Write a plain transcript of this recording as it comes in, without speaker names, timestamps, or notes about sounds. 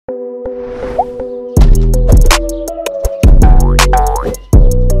Daddy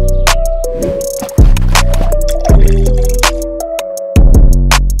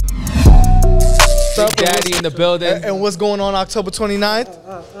in the building. And what's going on October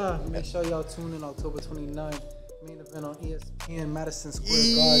 29th? Make sure y'all tune in October 29th. Main event on ESPN, Madison Square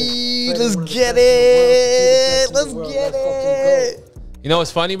Garden. Let's get it. Let's get it. You know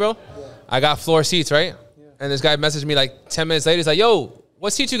what's funny, bro? Yeah. I got floor seats, right? Yeah. And this guy messaged me like 10 minutes later. He's like, yo,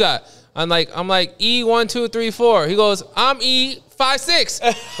 what seat you got? I'm like E1, 2, 3, 4. He goes, I'm E5, 6.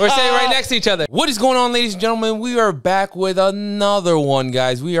 We're sitting right next to each other. What is going on, ladies and gentlemen? We are back with another one,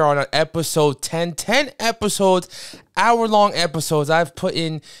 guys. We are on episode 10. 10 episodes, hour-long episodes. I've put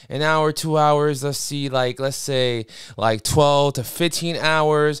in an hour, 2 hours. Let's say 12 to 15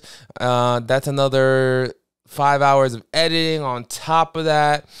 hours. That's another 5 hours of editing on top of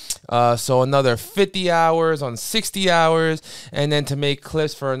that. So another 50 hours on 60 hours. And then to make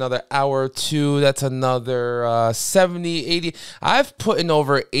clips for another hour or two, that's another 70, 80. I've put in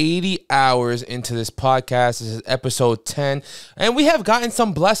over 80 hours into this podcast. This is episode 10. And we have gotten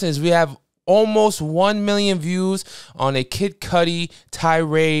some blessings. We have almost 1 million views on a Kid Cudi,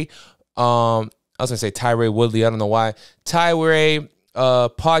 Tyree, I was going to say Tyree Woodley. I don't know why. Tyree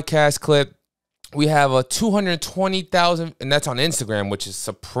podcast clip. We have a 220,000, and that's on Instagram, which is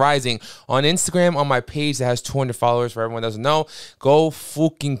surprising. On Instagram, on my page that has 200 followers, for everyone that doesn't know, go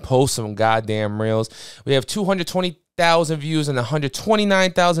fucking post some goddamn reels. We have 220,000 views and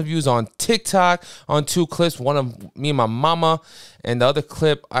 129,000 views on TikTok on 2 clips, one of me and my mama, and the other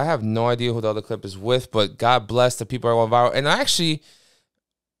clip, I have no idea who the other clip is with, but God bless the people that are going viral. And I'm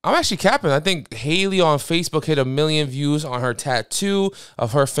actually capping. I think Haley on Facebook hit 1 million views on her tattoo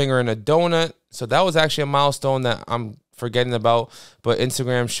of her finger in a donut. So that was actually a milestone that I'm forgetting about. But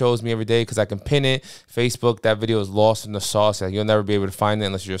Instagram shows me every day because I can pin it. Facebook, that video is lost in the sauce. You'll never be able to find it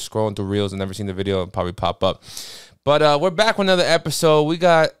unless you're scrolling through reels and never seen the video. It'll probably pop up. But we're back with another episode. We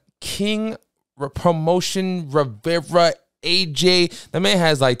got King Promotion Rivera, AJ. The man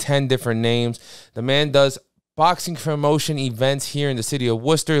has like 10 different names. The man does boxing promotion events here in the city of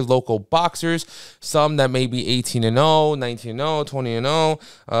Worcester, local boxers, some that may be 18-0, 19-0, 20-0,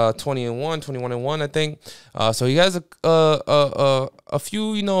 20-1, 21-1, I think. So he has a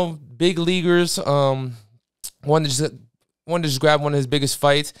few, you know, big leaguers. One to just grab one of his biggest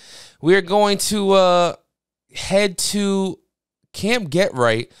fights. We're going to head to Camp Get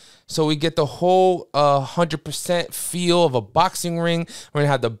Right. So we get the whole 100% feel of a boxing ring. We're going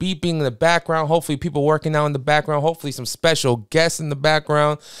to have the beeping in the background. Hopefully people working out in the background. Hopefully some special guests in the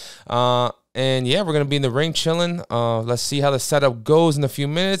background. And yeah, we're going to be in the ring chilling. Let's see how the setup goes in a few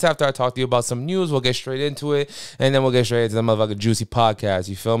minutes. After I talk to you about some news, we'll get straight into it. And then we'll get straight into the motherfucking juicy podcast.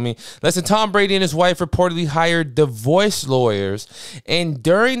 You feel me? Listen, Tom Brady and his wife reportedly hired divorce lawyers. And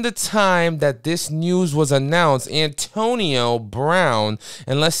during the time that this news was announced, Antonio Brown,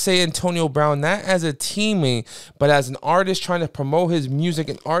 and let's say Antonio Brown not as a teammate, but as an artist trying to promote his music,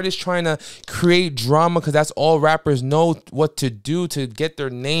 an artist trying to create drama, because that's all rappers know what to do to get their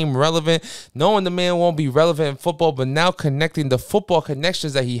name relevant. Knowing the man won't be relevant in football, but now connecting the football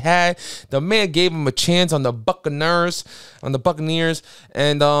connections that he had, the man gave him a chance on the Buccaneers,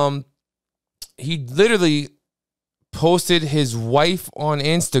 and he literally posted his wife on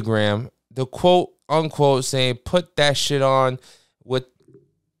Instagram, the quote unquote saying, "Put that shit on with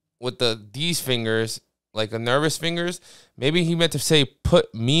these fingers, like the nervous fingers." Maybe he meant to say,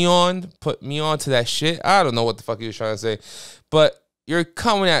 put me on to that shit. I don't know what the fuck he was trying to say, but you're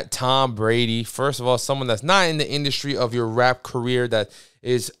coming at Tom Brady, first of all, someone that's not in the industry of your rap career, that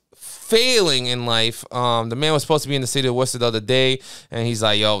is failing in life. The man was supposed to be in the city of Worcester the other day, and he's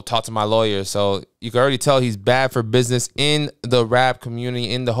like, yo, talk to my lawyer. So you can already tell he's bad for business in the rap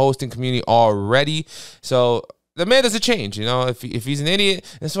community, in the hosting community already. So the man doesn't change, you know, if he's an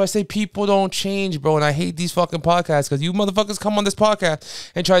idiot. And so I say people don't change, bro. And I hate these fucking podcasts because you motherfuckers come on this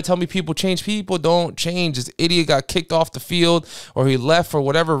podcast and try to tell me people change. People don't change. This idiot got kicked off the field, or he left for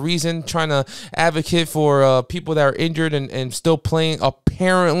whatever reason, trying to advocate for people that are injured and still playing,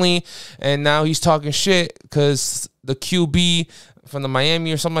 apparently. And now he's talking shit because the QB from the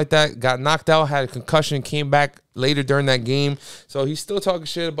Miami or something like that got knocked out, had a concussion, came back later during that game. So he's still talking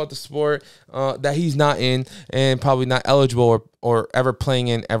shit about the sport that he's not in and probably not eligible or ever playing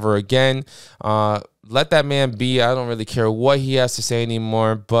in ever again. let that man be. I don't really care what he has to say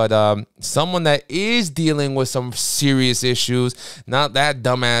anymore. But someone that is dealing with some serious issues, not that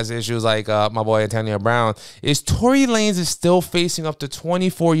dumbass issues like my boy Antonio Brown, is Tory Lanez is still facing up to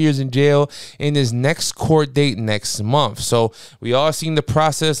 24 years in jail in his next court date next month. So we all seen the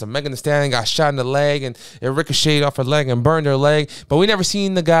process of Megan Thee Stallion got shot in the leg and it ricocheted off her leg and burned her leg. But we never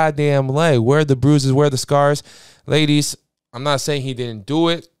seen the goddamn leg. Where are the bruises? Where are the scars? Ladies, I'm not saying he didn't do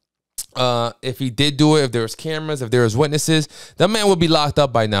it. If he did do it, if there was cameras, if there was witnesses, that man would be locked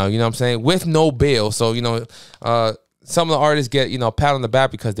up by now, you know what I'm saying, with no bail. So, you know, some of the artists get, you know, a pat on the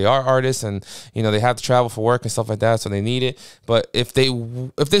back because they are artists and, you know, they have to travel for work and stuff like that, so they need it. But if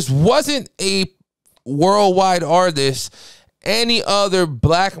this wasn't a worldwide artist, any other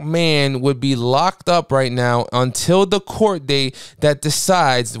black man would be locked up right now until the court date that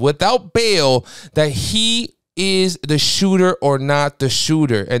decides without bail that he is the shooter or not the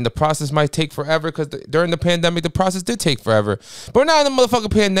shooter. And the process might take forever because during the pandemic, the process did take forever. But we're not in the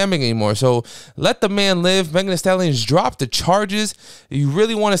motherfucking pandemic anymore. So let the man live. Megan Thee Stallion dropped the charges. You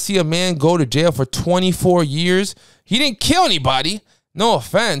really want to see a man go to jail for 24 years? He didn't kill anybody. No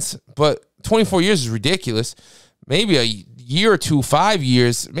offense, but 24 years is ridiculous. Maybe a year or two, 5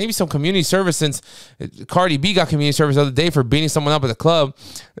 years, maybe some community service, since Cardi B got community service the other day for beating someone up at the club.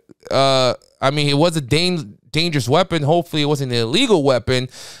 I mean, it was a dangerous weapon. Hopefully it wasn't an illegal weapon,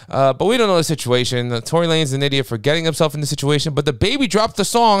 but we don't know the situation. Tory Lanez an idiot for getting himself in the situation, but the baby dropped the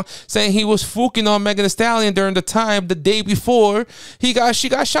song saying he was fooking on Megan Thee Stallion during the time the day before she got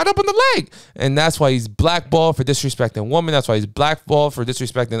shot up in the leg, and that's why he's blackballed for disrespecting women. That's why he's blackballed for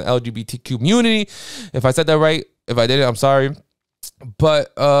disrespecting the LGBTQ community. If I said that right, if I did it, I'm sorry.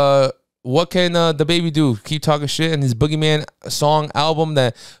 But what can the baby do? Keep talking shit? And his Boogeyman song album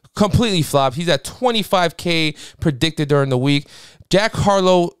that completely flopped. He's at 25K predicted during the week. Jack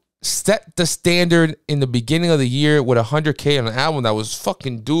Harlow set the standard in the beginning of the year with 100K on an album that was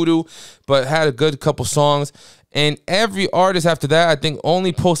fucking doo-doo, but had a good couple songs. And every artist after that, I think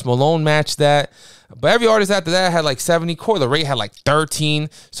only Post Malone matched that. But every artist after that had like 70. Coi Leray had like 13.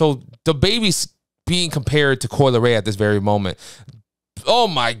 So the baby's being compared to Coi Leray at this very moment. Oh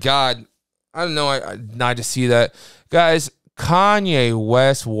my God. I don't know. I just see that. Guys, Kanye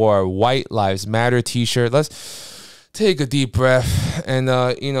West wore a White Lives Matter t-shirt. Let's take a deep breath. And,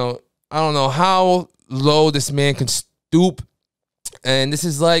 you know, I don't know how low this man can stoop. And this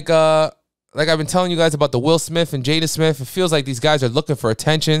is like I've been telling you guys about the Will Smith and Jada Smith. It feels like these guys are looking for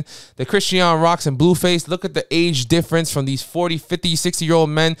attention. The Christian Rocks and Blueface, look at the age difference from these 40, 50, 60-year-old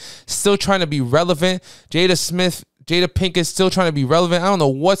men still trying to be relevant. Jada Pinkett still trying to be relevant. I don't know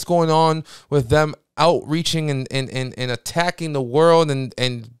what's going on with them outreaching and attacking the world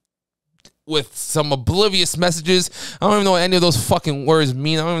and with some oblivious messages. I don't even know what any of those fucking words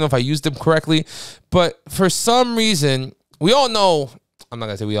mean. I don't even know if I used them correctly. But for some reason, we all know, I'm not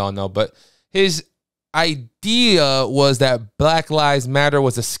going to say we all know, but his idea was that Black Lives Matter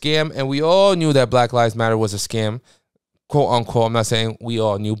was a scam, and we all knew that Black Lives Matter was a scam, quote unquote. I'm not saying we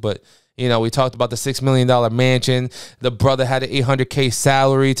all knew, but you know, we talked about the $6 million mansion. The brother had an $800K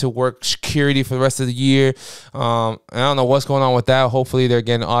salary to work security for the rest of the year. I don't know what's going on with that. Hopefully they're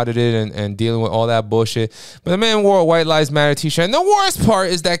getting audited and dealing with all that bullshit. But the man wore a White Lives Matter t-shirt. And the worst part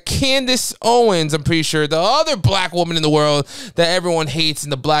is that Candace Owens, I'm pretty sure, the other black woman in the world that everyone hates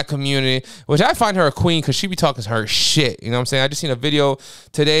in the black community, which I find her a queen because she be talking her shit. You know what I'm saying? I just seen a video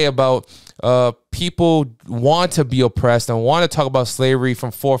today about people want to be oppressed and want to talk about slavery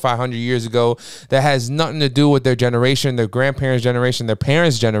from 400 or 500 years ago that has nothing to do with their generation, their grandparents' generation, their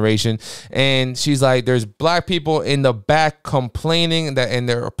parents' generation. And she's like, there's black people in the back complaining that and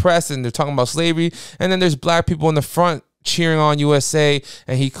they're oppressed and they're talking about slavery, and then there's black people in the front cheering on USA.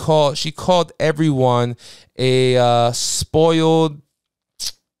 And she called everyone a spoiled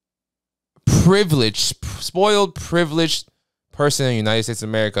privileged person in the United States of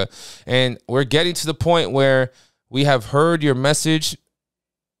America. And we're getting to the point where we have heard your message,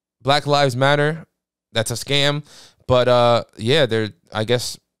 Black Lives Matter. That's a scam. But yeah, I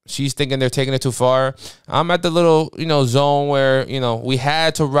guess she's thinking they're taking it too far. I'm at the little, zone where, we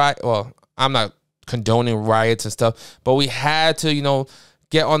had to riot. Well, I'm not condoning riots and stuff, but we had to,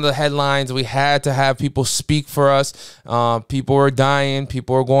 get on the headlines. We had to have people speak for us. People were dying.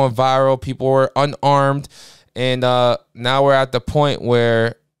 People were going viral. People were unarmed. And now we're at the point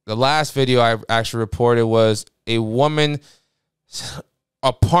where the last video I actually reported was a woman's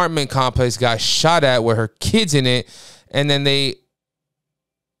apartment complex got shot at with her kids in it. And then they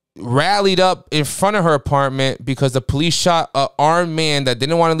rallied up in front of her apartment because the police shot an armed man that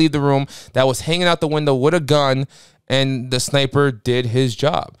didn't want to leave the room, that was hanging out the window with a gun, and the sniper did his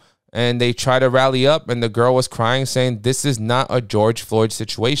job. and they try to rally up, and the girl was crying, saying, this is not a George Floyd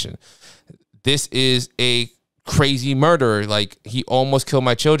situation. This is a crazy murderer. Like, he almost killed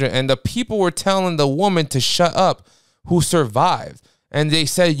my children. And the people were telling the woman to shut up who survived. And they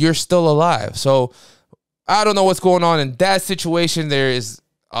said, you're still alive. So I don't know what's going on in that situation. There is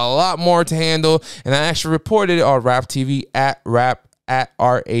a lot more to handle. And I actually reported it on Rap TV at RAP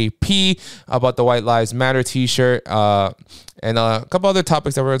about the White Lives Matter t-shirt and a couple other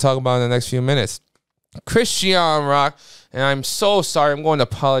topics that we're going to talk about in the next few minutes. Christian Rock, and I'm so sorry. I'm going to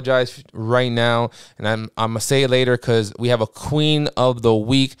apologize right now, and I'm going to say it later because we have a queen of the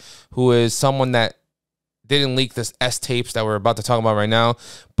week who is someone that didn't leak this S tapes that we're about to talk about right now,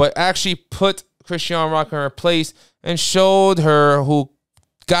 but actually put Christian Rock in her place and showed her who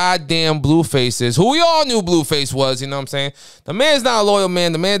goddamn Blueface is, who we all knew Blueface was. You know what I'm saying? The man's not a loyal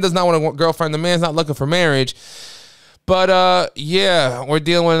man. The man does not want a girlfriend. The man's not looking for marriage. But yeah, we're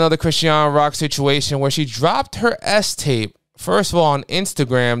dealing with another Christian Rock situation where she dropped her S tape, first of all, on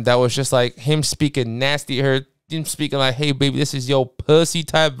Instagram, that was just like him speaking nasty at her, him speaking like, hey baby, this is your pussy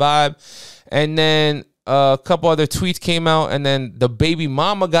type vibe. And then a couple other tweets came out, and then the baby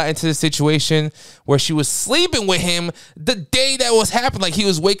mama got into the situation where she was sleeping with him the day that was happening. Like, he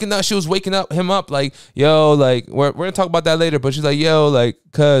was waking up, she was waking him up like, yo, like, we're gonna talk about that later, but she's like, yo, like,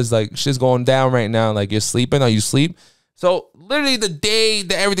 cuz, like, shit's going down right now, like, you're sleeping, are you sleep? So literally the day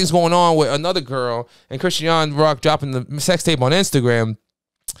that everything's going on with another girl and Christian Rock dropping the sex tape on Instagram,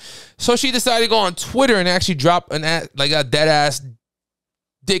 so she decided to go on Twitter and actually drop like a dead ass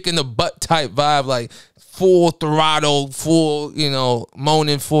dick in the butt type vibe, like full throttle, full, you know,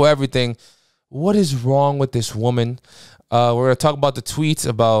 moaning, full everything. What is wrong with this woman? We're gonna talk about the tweets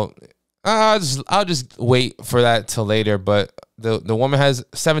about. I'll just wait for that till later. But the woman has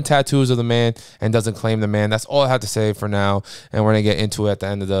 7 tattoos of the man and doesn't claim the man. That's all I have to say for now. And we're gonna get into it at the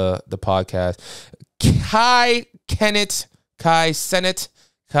end of the podcast. Kai Cenat,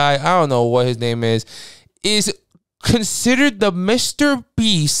 I don't know what his name is considered the Mr.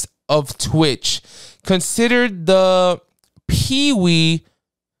 Beast of Twitch, considered the Pee-wee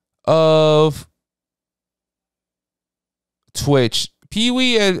of Twitch.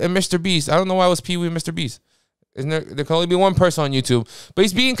 Pee-wee and Mr. Beast. I don't know why it was Pee-wee and Mr. Beast. Isn't there can only be one person on YouTube. But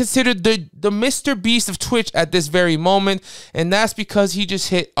he's being considered the Mr. Beast of Twitch at this very moment. And that's because he just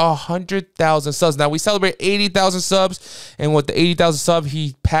hit 100,000 subs. Now, we celebrate 80,000 subs. And with the 80,000 sub,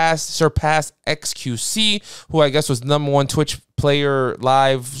 he surpassed XQC, who I guess was the #1 Twitch player,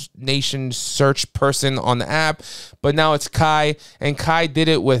 live nation search person on the app. But now it's Kai. And Kai did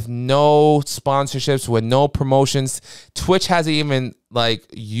it with no sponsorships, with no promotions. Twitch hasn't even like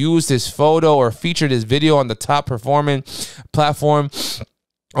used his photo or featured his video on the top performing platform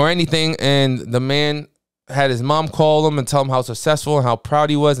or anything. And the man had his mom call him and tell him how successful and how proud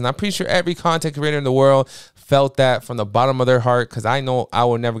he was. And I'm pretty sure every content creator in the world felt that from the bottom of their heart, because I know I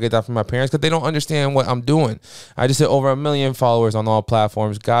will never get that from my parents because they don't understand what I'm doing. I just hit over 1 million followers on all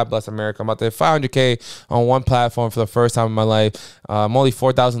platforms. God bless America. I'm about to hit 500K on one platform for the first time in my life. I'm only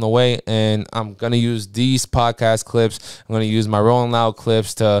 4,000 away, and I'm going to use these podcast clips. I'm going to use my Rolling Loud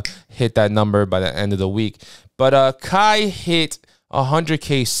clips to hit that number by the end of the week. But Kai hit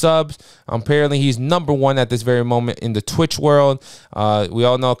 100K subs. Apparently, he's #1 at this very moment in the Twitch world. We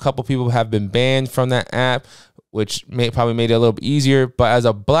all know a couple people have been banned from that app, which probably made it a little bit easier. But as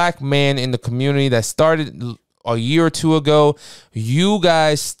a black man in the community that started a year or two ago, you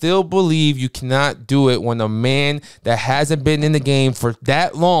guys still believe you cannot do it when a man that hasn't been in the game for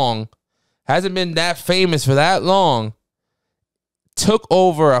that long, hasn't been that famous for that long, took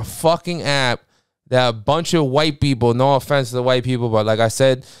over a fucking app that a bunch of white people, no offense to the white people, but like I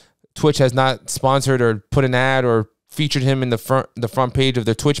said, Twitch has not sponsored or put an ad or featured him in the front page of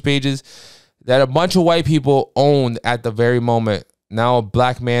their Twitch pages, that a bunch of white people owned at the very moment. Now a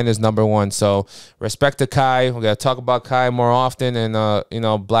black man is #1. So respect to Kai. We're going to talk about Kai more often, and, you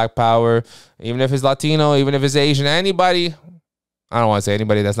know, black power, even if it's Latino, even if it's Asian, anybody. I don't want to say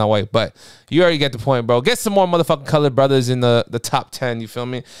anybody that's not white, but you already get the point, bro. Get some more motherfucking colored brothers in the top 10. You feel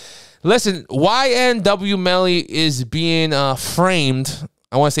me? Listen, YNW Melly is being framed.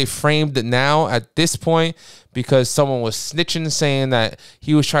 I want to say framed now at this point because someone was snitching, saying that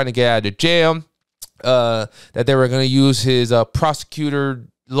he was trying to get out of jail, that they were going to use his prosecutor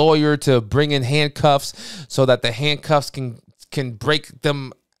lawyer to bring in handcuffs so that the handcuffs can break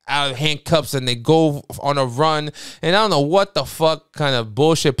them out of handcuffs and they go on a run. And I don't know what the fuck kind of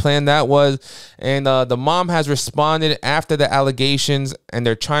bullshit plan that was. And the mom has responded after the allegations, and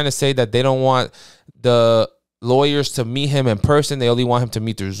they're trying to say that they don't want the lawyers to meet him in person. They only want him to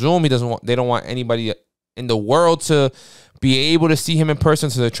meet through Zoom. They don't want anybody in the world to be able to see him in person.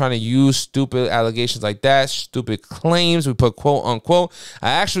 So they're trying to use stupid allegations like that, stupid claims. We put quote unquote.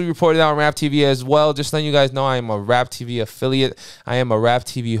 I actually reported out on Rap TV as well. Just letting you guys know I am a Rap TV affiliate. I am a Rap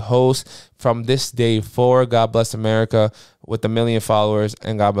TV host from this day forward. God bless America with 1 million followers,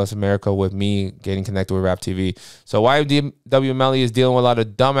 and God bless America with me getting connected with Rap TV. So YW Melly is dealing with a lot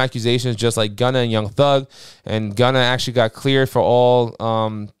of dumb accusations, just like Gunna and Young Thug. And Gunna actually got cleared for all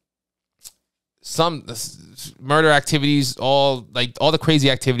some murder activities, all the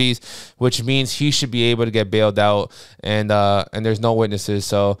crazy activities, which means he should be able to get bailed out, and there's no witnesses.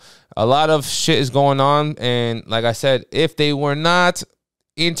 So a lot of shit is going on, and like I said, if they were not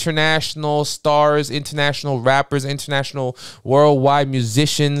international stars, international rappers, international worldwide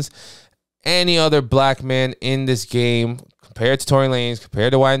musicians, any other black man in this game, compared to Tory Lanez,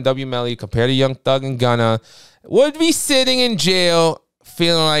 compared to YNW Melly, compared to Young Thug and Gunna, would be sitting in jail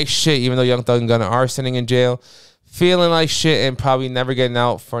feeling like shit, even though Young Thug and Gunna are sitting in jail, feeling like shit and probably never getting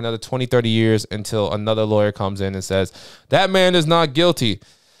out for another 20, 30 years until another lawyer comes in and says, that man is not guilty.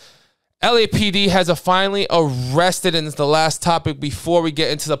 LAPD has finally arrested, and it's the last topic before we get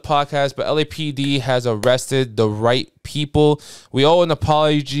into the podcast, but LAPD has arrested the right people. We owe an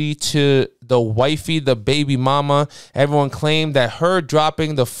apology to the wifey, the baby mama. Everyone claimed that her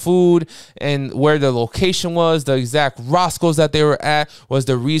dropping the food and where the location was, the exact Roscoe's that they were at, was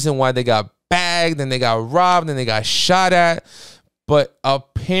the reason why they got bagged and they got robbed and they got shot at. But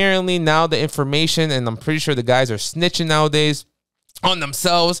apparently now the information, and I'm pretty sure the guys are snitching nowadays on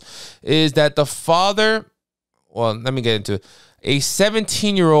themselves, is that the father, well, let me get into it. A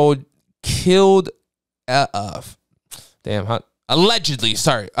 17-year-old killed, allegedly,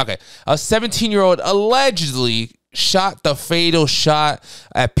 sorry. Okay. A 17-year-old allegedly shot the fatal shot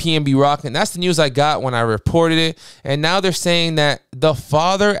at PNB Rock. And that's the news I got when I reported it. And now they're saying that the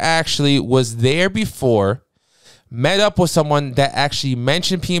father actually was there before, met up with someone that actually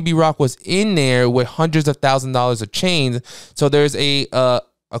mentioned PNB Rock was in there with hundreds of $1,000s of chains. So there's a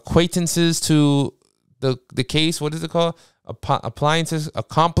acquaintances to the case. What is it called? Accomplices.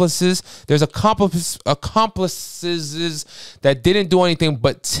 There's accomplices that didn't do anything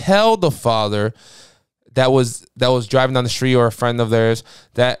but tell the father that was driving down the street, or a friend of theirs,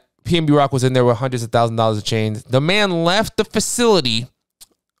 that PNB Rock was in there with hundreds of $1,000s of chains. The man left the facility,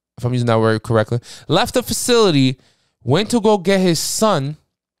 if I'm using that word correctly, left the facility, went to go get his son.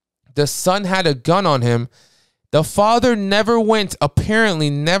 The son had a gun on him. The father apparently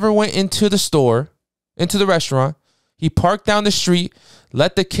never went into the store, into the restaurant. He parked down the street,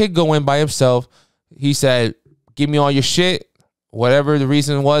 let the kid go in by himself. He said, give me all your shit. Whatever the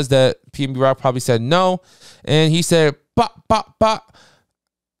reason was, that PNB Rock probably said no. And he said, pop, pop, pop.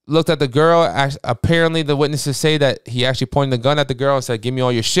 Looked at the girl. Apparently, the witnesses say that he actually pointed the gun at the girl and said, give me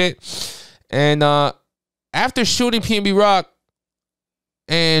all your shit. And after shooting PNB Rock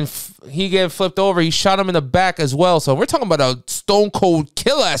and he get flipped over, he shot him in the back as well. So we're talking about a stone cold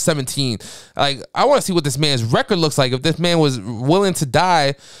killer at 17. Like, I want to see what this man's record looks like if this man was willing to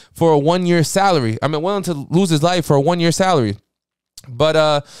die for a 1 year salary. I mean, willing to lose his life for a 1 year salary.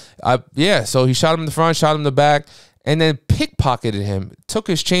 But yeah, so he shot him in the front, shot him in the back, and then pickpocketed him, took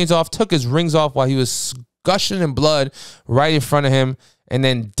his chains off, took his rings off while he was gushing in blood right in front of him, and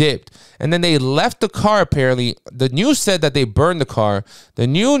then dipped. And then they left the car, apparently. The news said that they burned the car. The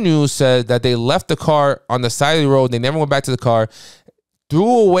new news said that they left the car on the side of the road. They never went back to the car, threw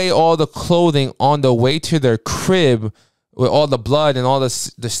away all the clothing on the way to their crib with all the blood and all the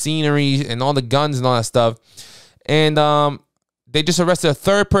scenery and all the guns and all that stuff. And they just arrested a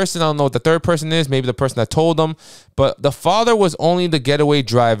third person. I don't know what the third person is. Maybe the person that told them. But the father was only the getaway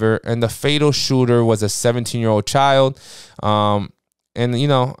driver, and the fatal shooter was a 17-year-old child. And, you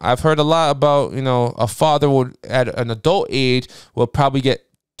know, I've heard a lot about, you know, a father would, at an adult age, will probably get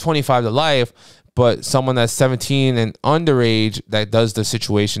 25 to life. But someone that's 17 and underage that does the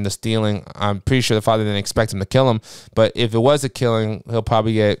situation, the stealing, I'm pretty sure the father didn't expect him to kill him. But if it was a killing, he'll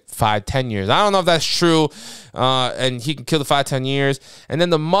probably get 5-10 years. I don't know if that's true. And he can kill the 5-10 years. And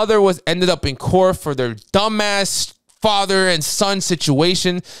then the mother watched up in court for their dumbass father and son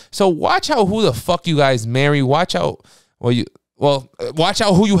situation. So watch out who the fuck you guys marry. Watch out. Watch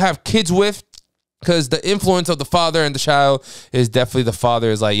out who you have kids with. Because the influence of the father and the child is definitely, the father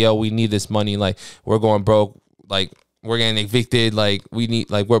is like, yo, we need this money. Like, we're going broke. Like, we're getting evicted. Like, we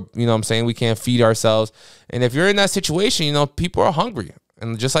need, like, we're, you know what I'm saying? We can't feed ourselves. And if you're in that situation, you know, people are hungry.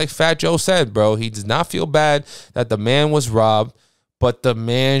 And just like Fat Joe said, bro, he does not feel bad that the man was robbed, but the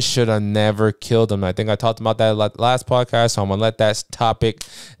man should have never killed him. I think I talked about that last podcast, so I'm going to let that topic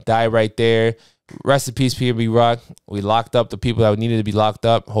die right there. Rest in peace, PB Rock. We locked up the people that needed to be locked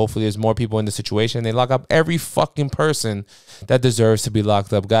up. Hopefully, there's more people in the situation. They lock up every fucking person that deserves to be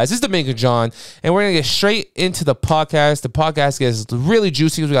locked up, guys. This is Dominican John, and we're going to get straight into the podcast. The podcast gets really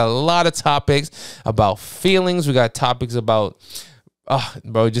juicy because we got a lot of topics about feelings. We got topics about,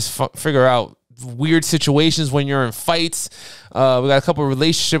 figure out weird situations when you're in fights. We got a couple of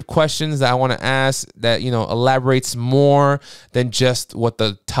relationship questions that I want to ask that, elaborates more than just what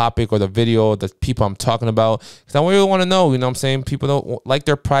the topic or the video, the people I'm talking about. Because I really want to know, what I'm saying? People don't like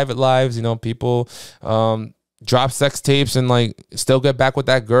their private lives. People drop sex tapes and like still get back with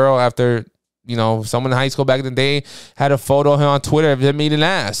that girl after, someone in high school back in the day had a photo of him on Twitter of them eating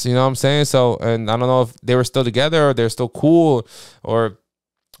ass. You know what I'm saying? So, and I don't know if they were still together or they're still cool or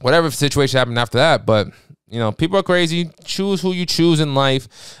whatever situation happened after that. But, people are crazy. Choose who you choose in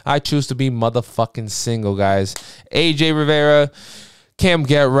life. I choose to be motherfucking single, guys. AJ Rivera, Cam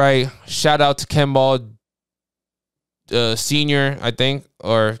Get Right. Shout out to Ken Ball Sr., I think,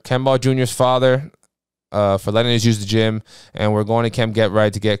 or Ken Ball Jr.'s father for letting us use the gym. And we're going to Cam Get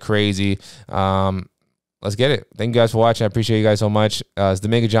Right to get crazy. Let's get it. Thank you guys for watching. I appreciate you guys so much. It's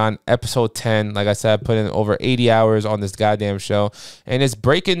Dominican John, episode 10. Like I said, I put in over 80 hours on this goddamn show. And it's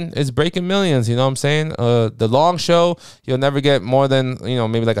breaking millions, you know what I'm saying? The long show, you'll never get more than,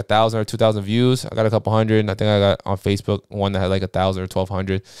 maybe like 1,000 or 2,000 views. I got a couple hundred. I think I got on Facebook one that had like 1,000 or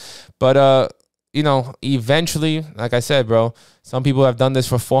 1,200. But eventually, like I said, bro, some people have done this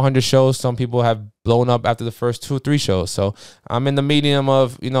for 400 shows. Some people have blown up after the first 2 or 3 shows. So I'm in the medium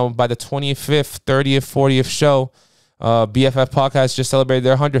of, by the 25th, 30th, 40th show, BFF Podcast just celebrated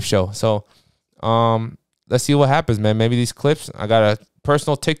their 100th show. So let's see what happens, man. Maybe these clips, I got a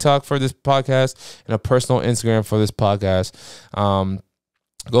personal TikTok for this podcast and a personal Instagram for this podcast.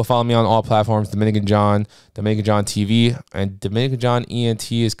 Go follow me on all platforms, Dominican John TV, and Dominican John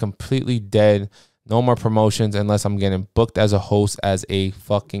ENT is completely dead. No more promotions unless I'm getting booked as a host, as a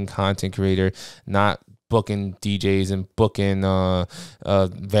fucking content creator, not booking DJs and booking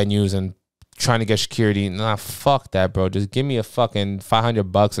venues and trying to get security. Nah, fuck that, bro. Just give me a fucking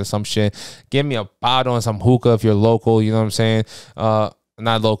 $500 or some shit. Give me a bottle and some hookah if you're local. You know what I'm saying?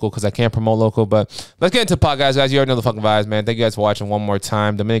 Not local because I can't promote local, but let's get into the podcast, guys. You already know the fucking vibes, man. Thank you guys for watching one more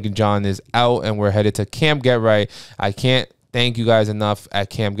time. Dominican John is out, and we're headed to Cam Get Right. I can't thank you guys enough at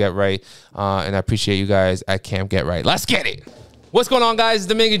Cam Get Right, and I appreciate you guys at Cam Get Right. Let's get it. What's going on, guys?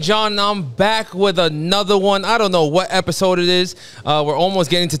 Dominican John, and I'm back with another one. I don't know what episode it is. We're almost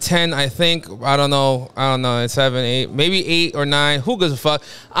getting to 10, I think. I don't know. It's 7, 8, maybe 8 or 9. Who gives a fuck?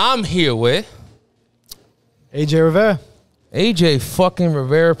 I'm here with AJ Rivera. AJ fucking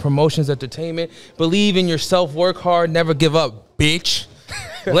Rivera Promotions Entertainment. Believe in yourself, work hard, never give up, bitch.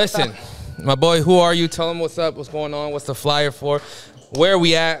 Listen, my boy, who are you? Tell them what's up, what's going on, what's the flyer for, where are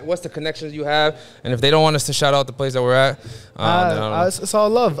we at, what's the connections you have, and if they don't want us to shout out the place that we're at, it's all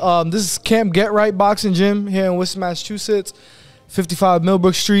love. This is Camp Get Right Boxing Gym here in Worcester, Massachusetts, 55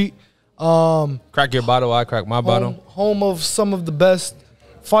 Millbrook Street. Crack your bottle, I crack my bottle. Home of some of the best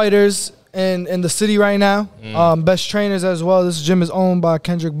fighters in the city right now. Best trainers as well. This gym is owned by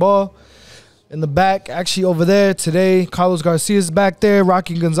Kendrick Ball. In the back, actually over there today, Carlos Garcia is back there.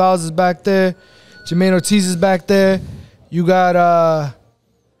 Rocky Gonzalez is back there. Jermaine Ortiz is back there. You got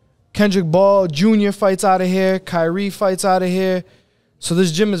Kendrick Ball Jr. fights out of here. Kyrie fights out of here. So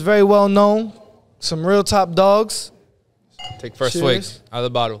this gym is very well known. Some real top dogs. Take first swig out of the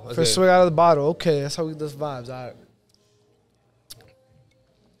bottle. First swig out of the bottle. Okay, that's how we get those vibes. All right.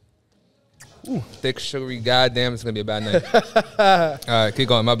 Ooh, thick, sugary, goddamn, it's going to be a bad night. All right, keep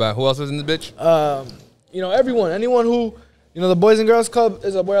going, my bad. Who else was in the bitch? Everyone. Anyone who, the Boys and Girls Club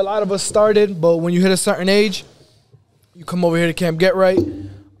is where a lot of us started, but when you hit a certain age, you come over here to Camp Get Right.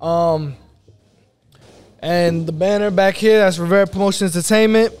 And the banner back here, that's Rivera Promotions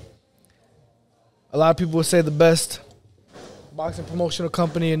Entertainment. A lot of people would say the best boxing promotional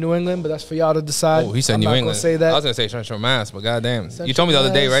company in New England, but that's for y'all to decide. Oh, he said New England. Gonna say that. I was gonna say Central Mass, but goddamn, you told me the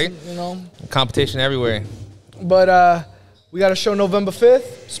other day, right? Competition everywhere. But we got a show November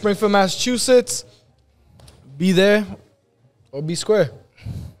 5th, Springfield, Massachusetts. Be there or be square.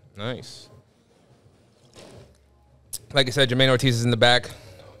 Nice. Like I said, Jermaine Ortiz is in the back.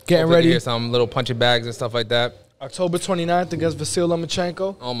 Getting ready. To hear some little punching bags and stuff like that. October 29th against Vasil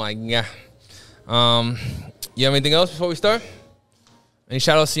Lomachenko. Oh my god. You have anything else before we start? Any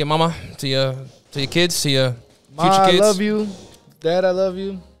shout outs to your mama, to your kids, to your future kids? I love you. Dad, I love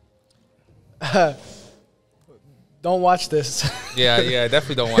you. Don't watch this. yeah,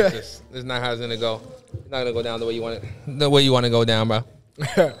 definitely don't watch this. This is not how it's gonna go. It's not gonna go down the way you want it. The way you want to go down, bro.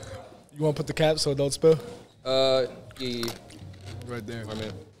 You want to put the cap so it don't spill? Yeah. Right there. Right,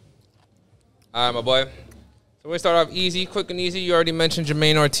 man. All right, my boy. So we start off easy, quick and easy. You already mentioned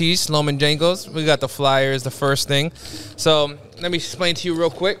Jermaine Ortiz, Loman Jangles. We got the Flyers, the first thing. So let me explain to you real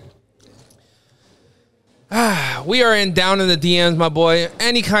quick. We are down in the DMs, my boy.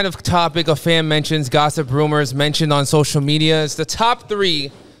 Any kind of topic a fan mentions, gossip, rumors mentioned on social media. It's the top 3,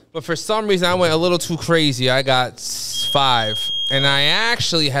 but for some reason I went a little too crazy. I got 5, and I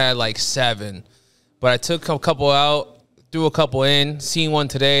actually had like 7, but I took a couple out. Threw a couple in, seen one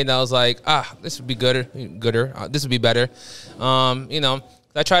today, and I was like, this would be gooder. This would be better. You know,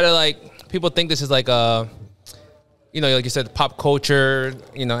 I try to, like, people think this is like a, you know, like you said, pop culture,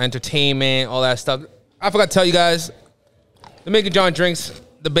 you know, entertainment, all that stuff. I forgot to tell you guys, the Making John Drinks,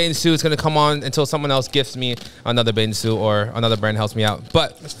 the bathing suit is going to come on until someone else gifts me another bathing suit or another brand helps me out.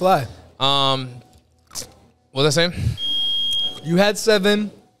 But let's fly. What was I saying? You had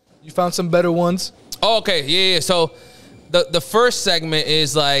 7. You found some better ones. Oh, okay. Yeah. So the first segment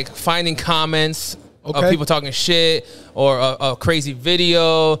is like finding comments of people talking shit or a crazy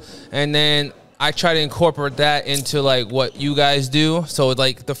video, and then I try to incorporate that into like what you guys do. So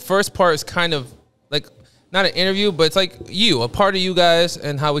like the first part is kind of like not an interview, but it's like a part of you guys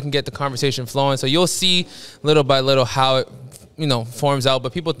and how we can get the conversation flowing. So you'll see little by little how it, you know, forms out.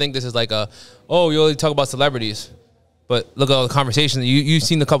 But people think this is like you only talk about celebrities. But look at all the conversations. You've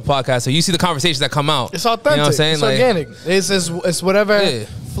seen a couple podcasts, so you see the conversations that come out. It's authentic. You know what I'm saying? It's like, organic. It's whatever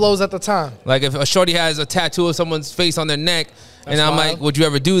flows at the time. Like if a shorty has a tattoo of someone's face on their neck, and I'm like, would you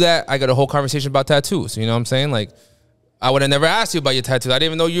ever do that? I got a whole conversation about tattoos. You know what I'm saying? Like, I would have never asked you about your tattoo. I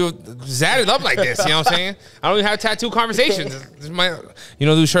didn't even know you zatted up like this. You know what I'm saying? I don't even have tattoo conversations. You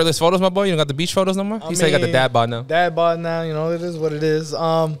don't do shirtless photos, my boy? You don't got the beach photos no more? He said you got the dad bod now. Dad bod now. You know, it is what it is.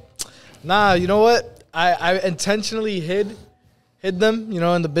 Nah, you know what? I intentionally hid them. You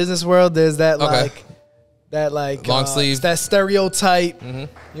know, in the business world, there's that like long sleeve, that stereotype.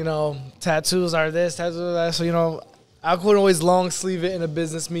 You know, tattoos are this, tattoos are that. So you know, I couldn't always long sleeve it in a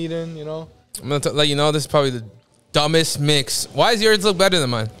business meeting. You know, I'm gonna let you know this is probably the dumbest mix. Why does yours look better than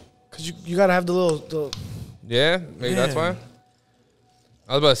mine? Cause you gotta have the little. Yeah, maybe that's why.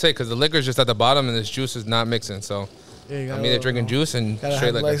 I was about to say because the liquor's just at the bottom and this juice is not mixing. So yeah, I'm either drinking juice and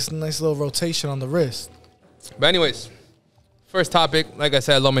straight liquor. Nice little rotation on the wrist. But anyways, first topic, like I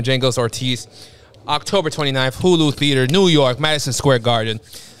said, Loman Jangles Ortiz, October 29th, Hulu Theater, New York, Madison Square Garden.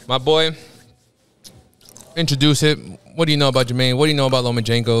 My boy, introduce it. What do you know about Jermaine? What do you know about Loman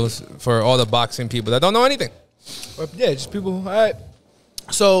Jangles for all the boxing people that don't know anything? Yeah, just people. All right.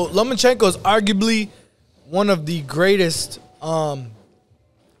 So Lomachenko is arguably one of the greatest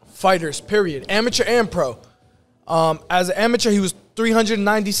fighters, period. Amateur and pro. As an amateur, he was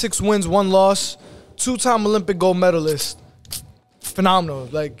 396 wins, 1 loss, 2-time Olympic gold medalist. Phenomenal.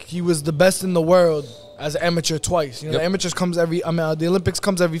 Like, he was the best in the world as an amateur twice. You know, the amateurs comes the Olympics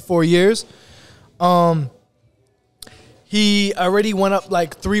comes every 4 years. He already went up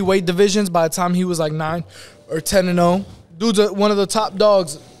like 3 weight divisions by the time he was like 9 or 10-0. Dude's one of the top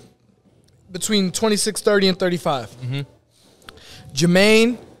dogs between 26, 30, and 35.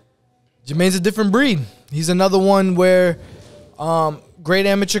 Jermaine's a different breed. He's another one where great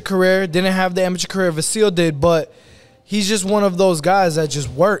amateur career, didn't have the amateur career Vasile did, but he's just one of those guys that just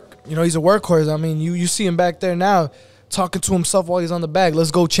work. You know, he's a workhorse. I mean, you see him back there now talking to himself while he's on the bag.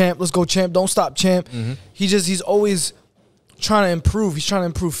 Let's go, champ. Let's go, champ. Don't stop, champ. He's always trying to improve. He's trying to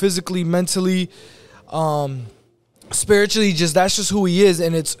improve physically, mentally, spiritually. That's just who he is,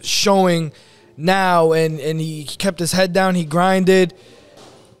 and it's showing now. And he kept his head down. He grinded,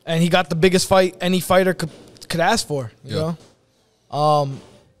 and he got the biggest fight any fighter could ask for. You know,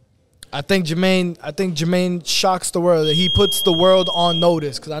 I think Jermaine shocks the world. He puts the world on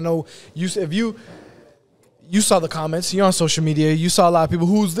notice because I know if you saw the comments. You're on social media. You saw a lot of people.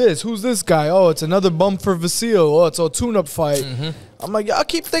 Who's this? Who's this guy? Oh, it's another bump for Vasile. Oh, it's a tune-up fight. I'm like, y'all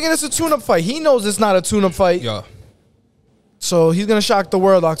keep thinking it's a tune-up fight. He knows it's not a tune-up fight. Yeah. So he's gonna shock the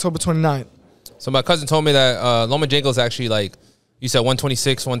world October 29th. So my cousin told me that Loman Jangles actually, like you said,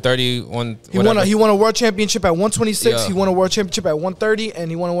 126, 130, He won a world championship at 126. He won a world championship at 130, and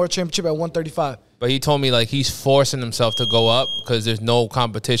he won a world championship at 135. But he told me like he's forcing himself to go up because there's no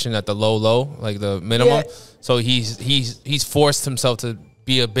competition at the low, like the minimum. Yeah. So he's forced himself to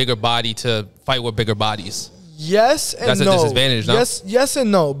be a bigger body to fight with bigger bodies. Yes and no. That's a disadvantage, no? Yes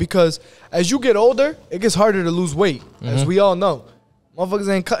and no, because as you get older, it gets harder to lose weight, as we all know. Motherfuckers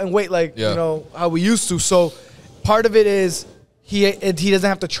ain't cutting weight like you know how we used to. So part of it is he doesn't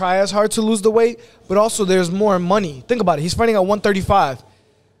have to try as hard to lose the weight, but also there's more money. Think about it. He's fighting at 135.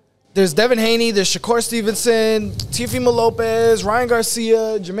 There's Devin Haney, there's Shakur Stevenson, Teofimo Lopez, Ryan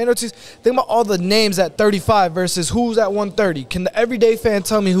Garcia, Jermaine Ortiz. Think about all the names at 35 versus who's at 130. Can the everyday fan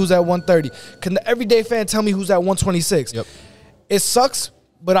tell me who's at 130? Can the everyday fan tell me who's at 126? Yep. It sucks,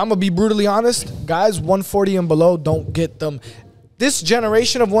 but I'm going to be brutally honest. Guys 140 and below don't get them. This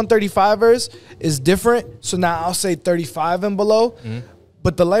generation of 135ers is different. So now I'll say 35 and below.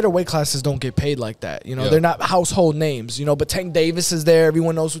 But the lighter weight classes don't get paid like that. You know, they're not household names, you know, but Tank Davis is there.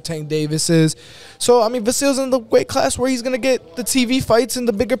 Everyone knows who Tank Davis is. So, I mean, Vasil's in the weight class where he's going to get the TV fights and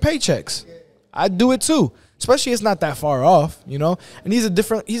the bigger paychecks. I'd do it too, especially it's not that far off, you know, and he's a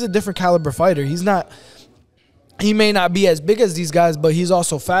different caliber fighter. He may not be as big as these guys, but he's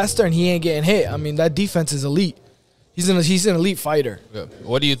also faster and he ain't getting hit. I mean, that defense is elite. He's an elite fighter. Yeah.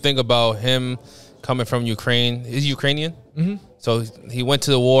 What do you think about him coming from Ukraine? Is he Ukrainian? So he went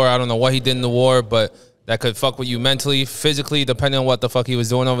to the war. I don't know what he did in the war, but that could fuck with you mentally, physically, depending on what the fuck he was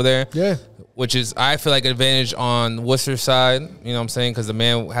doing over there. Yeah. Which is, I feel like, an advantage on Worcester's side, you know what I'm saying? Because the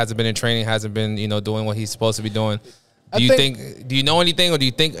man hasn't been in training, hasn't been, you know, doing what he's supposed to be doing. Do you know anything, or do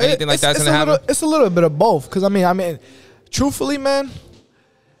you think anything like that's going to happen? It's a little bit of both. Because, I mean, truthfully, man,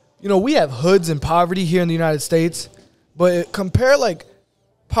 you know, we have hoods and poverty here in the United States. But compare, like,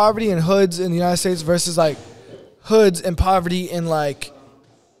 poverty and hoods in the United States versus, like, hoods and poverty in, like,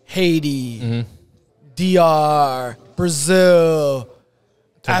 Haiti, DR, Brazil,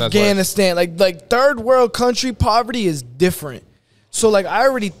 Afghanistan. Like third world country poverty is different. So, like, I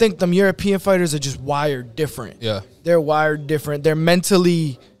already think them European fighters are just wired different. Yeah. They're wired different. They're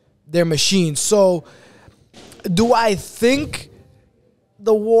machines. So, do I think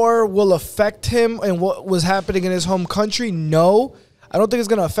the war will affect him and what was happening in his home country? No. I don't think it's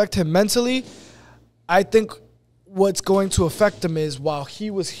going to affect him mentally. I think what's going to affect him is while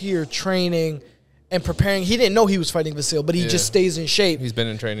he was here training and preparing, he didn't know he was fighting Vasil, but he just stays in shape. He's been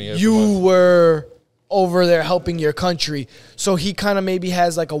in training. You were over there helping your country. So he kind of maybe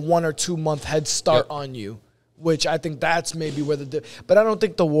has like a 1 or 2 month head start on you, which I think that's maybe where but I don't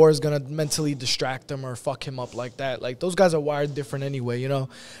think the war is going to mentally distract him or fuck him up like that. Like, those guys are wired different anyway, you know?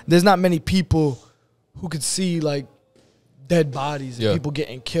 There's not many people who could see, like, dead bodies and people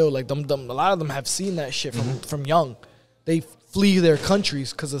getting killed. Like, a lot of them have seen that shit from young. They flee their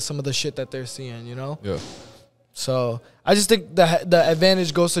countries because of some of the shit that they're seeing, you know? Yeah. So I just think the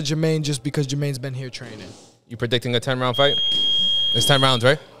advantage goes to Jermaine just because Jermaine's been here training. You predicting a 10-round fight? It's 10 rounds,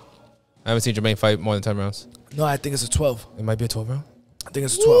 right? I haven't seen Jermaine fight more than 10 rounds. No, I think it's a 12. It might be a 12 round? I think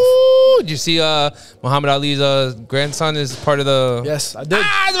it's a 12. Ooh, did you see Muhammad Ali's grandson is part of the... Yes, I did.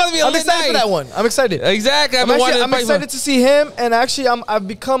 It's about to be I'm excited for that one. I'm excited. Exactly. I'm excited to see him, and actually I've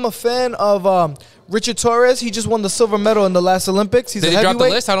become a fan of Richard Torres. He just won the silver medal in the last Olympics. He's Did they drop the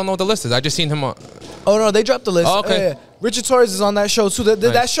list? I don't know what the list is. I just seen him on... Oh, no, they dropped the list. Oh, okay. Richard Torres is on that show, too.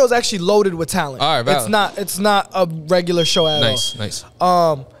 That show's actually loaded with talent. All right, valid. It's not a regular show at all. Nice.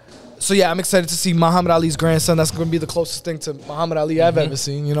 So, yeah, I'm excited to see Muhammad Ali's grandson. That's going to be the closest thing to Muhammad Ali I've ever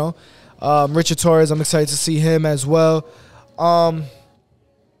seen, you know. Richard Torres, I'm excited to see him as well.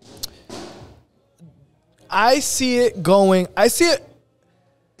 I see it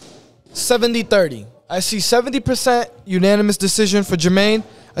 70-30. I see 70% unanimous decision for Jermaine.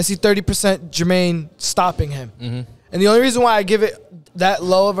 I see 30% Jermaine stopping him. And the only reason why I give it that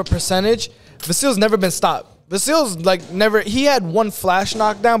low of a percentage, Vasil's never been stopped. Vasil's like never, he had one flash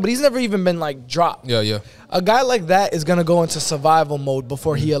knockdown, but he's never even been like dropped. Yeah. A guy like that is going to go into survival mode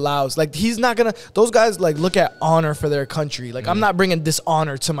before he allows. Like, he's not going to, those guys like look at honor for their country. Like, I'm not bringing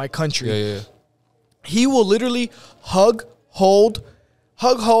dishonor to my country. Yeah. He will literally hug, hold,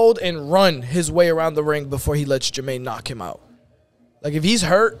 and run his way around the ring before he lets Jermaine knock him out. Like, if he's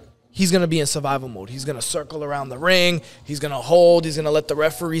hurt, he's going to be in survival mode. He's going to circle around the ring. He's going to hold. He's going to let the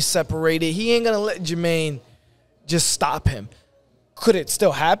referee separate it. He ain't going to let Jermaine just stop him. Could it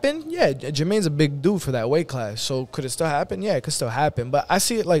still happen? Yeah, Jermaine's a big dude for that weight class. So could it still happen? Yeah, it could still happen. But I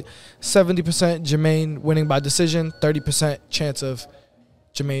see it like 70% Jermaine winning by decision, 30% chance of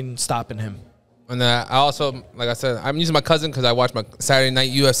Jermaine stopping him. And I also, like I said, I'm using my cousin because I watch my Saturday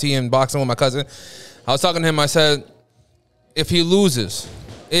night UFC and boxing with my cousin. I was talking to him. I said, if he loses,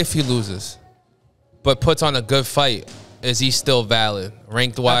 but puts on a good fight, is he still valid?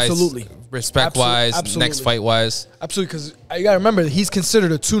 Ranked-wise? Absolutely. Respect-wise? Absolutely. Next fight-wise? Absolutely, because you got to remember, he's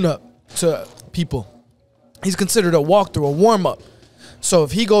considered a tune-up to people. He's considered a walkthrough, a warm-up. So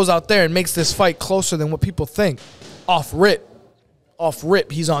if he goes out there and makes this fight closer than what people think, off rip,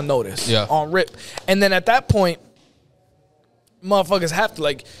 he's on notice. Yeah. On rip. And then at that point, motherfuckers have to,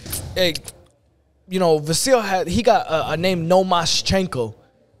 like, hey, you know, Vasil he got a name, No Maschenko,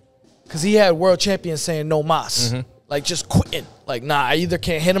 because he had world champions saying no mas. like just quitting. Like, nah, I either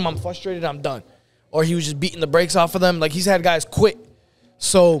can't hit him, I'm frustrated, I'm done. Or he was just beating the brakes off of them. Like, he's had guys quit.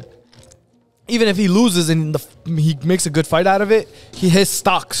 So even if he loses and he makes a good fight out of it, his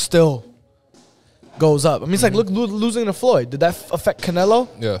stock still goes up. I mean, it's like, look, losing to Floyd. Did that affect Canelo?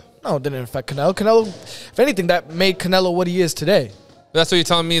 Yeah. No, it didn't affect Canelo. Canelo, if anything, that made Canelo what he is today. That's what you're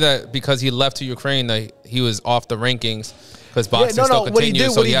telling me, that because he left to Ukraine, that he was off the rankings because boxing still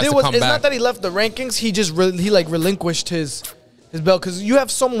continues, so he has to come back. It's not that he left the rankings. He just relinquished his belt, because you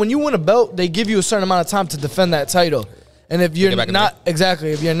have someone, when you win a belt, they give you a certain amount of time to defend that title. And if you're not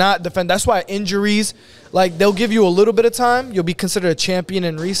if you're not defend, that's why injuries, like, they'll give you a little bit of time. You'll be considered a champion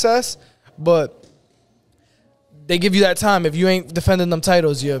in recess, but they give you that time. If you ain't defending them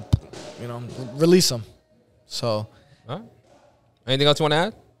titles, you know, release them. So, anything else you want to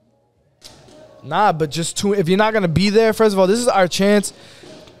add? Nah, but just if you're not gonna be there, first of all, this is our chance.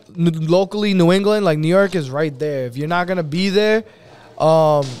 Locally, New England, like New York, is right there. If you're not gonna be there,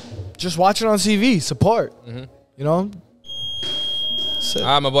 just watch it on TV. Support. You know. All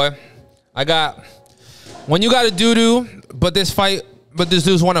right, my boy. I got, when you got a doo-doo, but this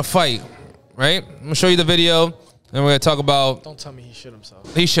dude's want to fight, right? I'm gonna show you the video, and we're gonna talk about. Don't tell me he shit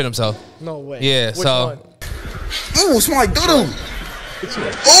himself. He shit himself. No way. Yeah. Which so. one? Ooh, it's my doo-doo.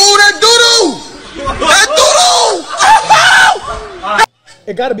 Oh, that doo-doo! That doo-doo!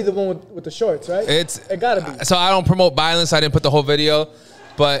 It gotta be the one with the shorts, right? It gotta be. So I don't promote violence. I didn't put the whole video,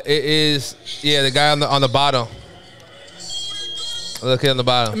 but it is, yeah, the guy on the bottom. Look at on the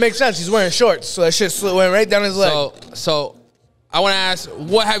bottom. It makes sense. He's wearing shorts, so that shit went right down his leg. So I want to ask,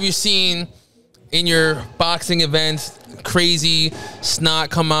 what have you seen in your boxing events? Crazy snot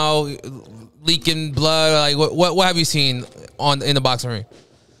come out, leaking blood. Like what have you seen in the boxing ring?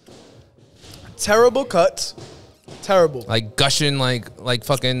 Terrible cuts. Terrible. Like gushing, like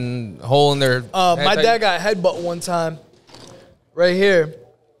fucking hole in their. My dad got a headbutt one time, right here,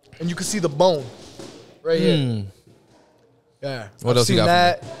 and you can see the bone, right here. Yeah. What else you got?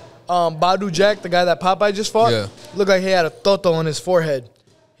 That. Badu Jack, the guy that Popeye just fought, looked like he had a toto on his forehead.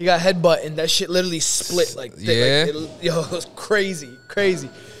 He got headbutt, and that shit literally split like thick. Yeah. Like it was crazy.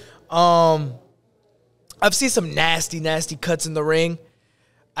 I've seen some nasty cuts in the ring.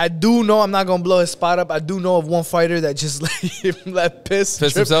 I do know, I'm not gonna blow his spot up, I do know of one fighter that just let piss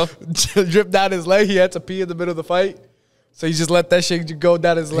himself? drip down his leg. He had to pee in the middle of the fight. So he just let that shit go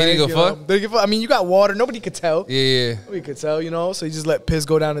down his leg. He didn't give a fuck? I mean, you got water. Nobody could tell. Yeah. Nobody could tell, you know? So he just let piss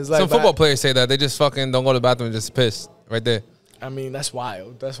go down his leg. Some football players say that. They just fucking don't go to the bathroom and just piss right there. I mean, that's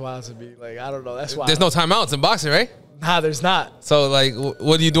wild. That's wild to be. Like, I don't know. That's wild. There's no timeouts in boxing, right? Nah, there's not. So, like,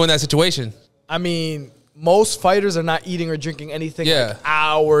 what do you do in that situation? I mean, most fighters are not eating or drinking anything like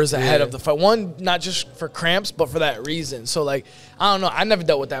hours ahead of the fight. One, not just for cramps, but for that reason. So, like, I don't know. I never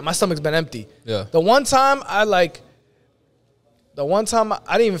dealt with that. My stomach's been empty. Yeah. The one time I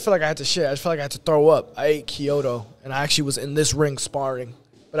didn't even feel like I had to shit. I just felt like I had to throw up. I ate Kyoto, and I actually was in this ring sparring.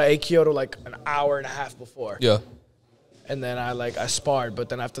 But I ate Kyoto like an hour and a half before. Yeah. And then I sparred, but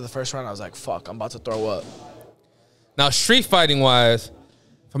then after the first round, I was like, fuck, I'm about to throw up. Now, street fighting wise,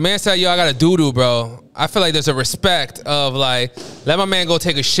 if a man said, yo, I got a doo-doo, bro, I feel like there's a respect of, like, let my man go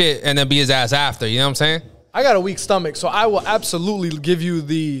take a shit and then beat his ass after. You know what I'm saying? I got a weak stomach, so I will absolutely give you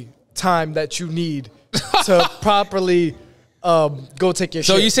the time that you need to properly go take your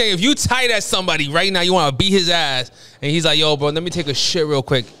shit. So you saying if you tight at somebody right now, you want to beat his ass, and he's like, yo, bro, let me take a shit real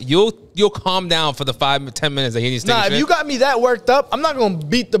quick. You'll calm down for the 5-10 minutes that he needs to take a shit? If you got me that worked up, I'm not going to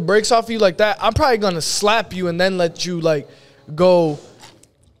beat the brakes off you like that. I'm probably going to slap you and then let you, like, go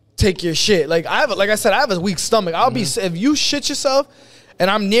take your shit. Like I said, I have a weak stomach. I'll be, if you shit yourself and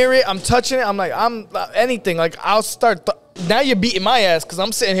I'm near it, I'm touching it, I'm like, anything. Like, I'll start, now you're beating my ass because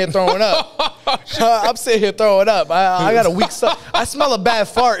I'm sitting here throwing up. I'm sitting here throwing up. I got a weak stomach. I smell a bad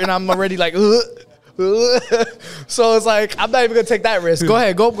fart and I'm already like, so it's like, I'm not even going to take that risk. Go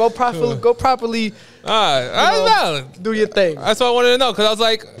ahead. Go properly. Do your thing. That's what I wanted to know, because I was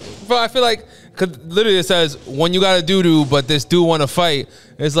like, bro, I feel like, because literally it says, when you got a doo-doo, but this dude want to fight,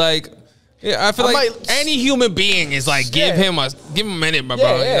 it's like, yeah, I feel like any human being is like, give him a minute, bro.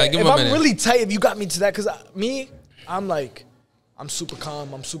 Yeah. Like, give if him a I'm minute. really tight, if you got me to that, because I'm like, I'm super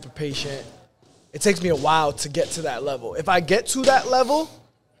calm, I'm super patient. It takes me a while to get to that level. If I get to that level,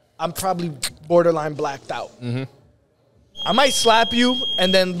 I'm probably borderline blacked out. I might slap you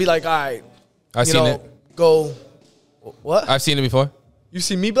and then be like, all right, I've seen it. Go. What? I've seen it before. You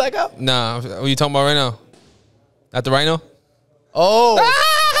see me black out? Nah, what are you talking about right now? At the Rhino? Oh.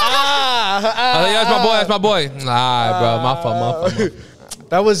 That's my boy. Nah, bro, my fault.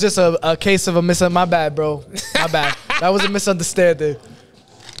 That was just a case of a my bad, bro. My bad. That was a misunderstanding.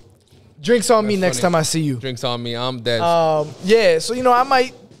 Drinks on me That's next funny. time I see you. Drinks on me. I'm dead. Yeah, so, you know, I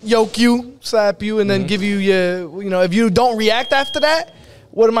might yoke you, slap you, and then give you your, you know, if you don't react after that,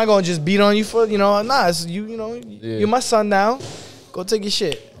 what am I going to just beat on you for? You know, nah, it's you know, you're my son now. Go take your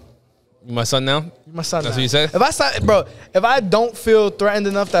shit. You my son now? You're my son That's now. what you said? If I don't feel threatened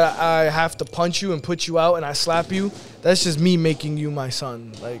enough that I have to punch you and put you out and I slap you, that's just me making you my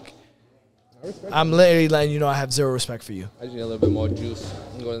son. Like, I'm literally letting you know I have zero respect for you. I just need a little bit more juice.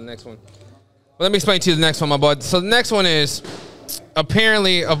 Go to the next one. Well, let me explain to you the next one, my bud. So the next one is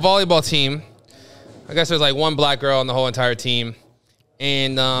apparently a volleyball team. I guess there's like one black girl on the whole entire team.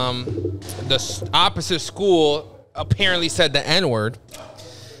 And the opposite school apparently said the N-word.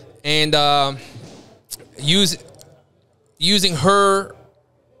 And using her,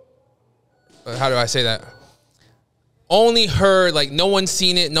 how do I say that? Only her, like no one's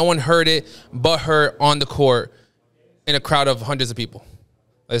seen it, no one heard it, but her on the court in a crowd of hundreds of people.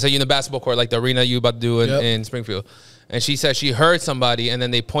 Like say you in the basketball court, like the arena you about to do in Springfield. And she said she heard somebody, and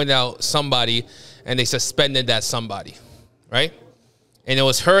then they pointed out somebody, and they suspended that somebody, right? And it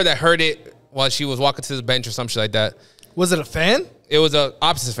was her that heard it while she was walking to the bench or some shit like that. Was it a fan? It was a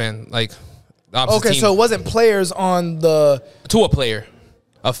opposite fan, like the opposite team. So it wasn't players on the... To a player.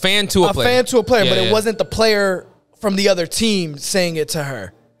 A fan to a player. A fan to a player, Yeah, but yeah. it wasn't the player from the other team saying it to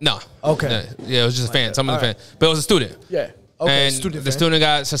her. No. Okay. Yeah, it was just a fan. Some of the fan. But it was a student. Yeah. Okay, And student the fan. student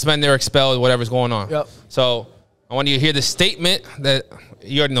got suspended or expelled, whatever's going on. Yep. So I want you to hear the statement that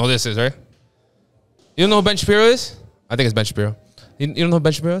you already know who this is, right? You don't know who Ben Shapiro is? I think it's Ben Shapiro. You don't know who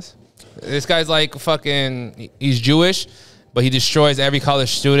Ben Shapiro is? This guy's like fucking, he's Jewish, but he destroys every college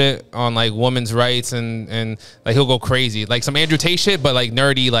student on like women's rights and like he'll go crazy. Like some Andrew Tate shit, but like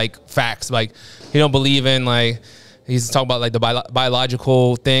nerdy, like facts. Like he don't believe in like, he's talking about like the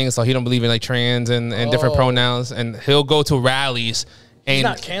biological things. So he don't believe in like trans and different pronouns. And he'll go to rallies. And He's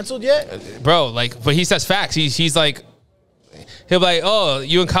not canceled yet? bro, like, but he says facts. He's like, he'll be like, oh,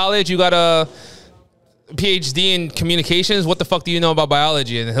 you in college, you got a PhD in communications. What the fuck do you know about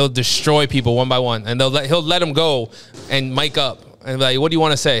biology? And he'll destroy people one by one. And he'll let them go and mic up and be like, what do you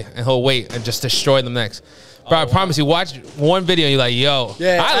want to say? And he'll wait and just destroy them next. Bro, I promise you, watch one video and you're like, yo,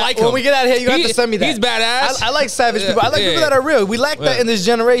 I like him. When we get out of here, you have to send me that. He's badass. I like savage people. I like people that are real. We lack that in this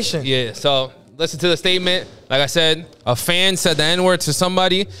generation. Yeah, so listen to the statement. Like I said, a fan said the N-word to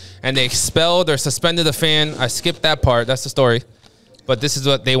somebody and they expelled or suspended the fan. I skipped that part. That's the story. But this is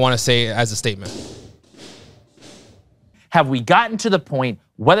what they want to say as a statement. Have we gotten to the point,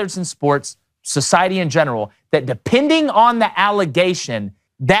 whether it's in sports, society in general, that depending on the allegation,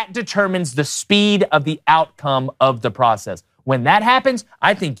 that determines the speed of the outcome of the process? When that happens,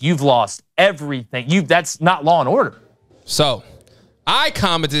 I think you've lost everything. That's not law and order. So I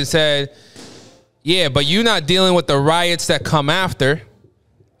commented and said, yeah, but you're not dealing with the riots that come after.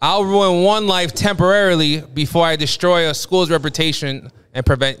 I'll ruin one life temporarily before I destroy a school's reputation and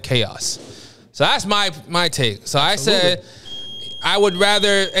prevent chaos. So that's my take. So I said I would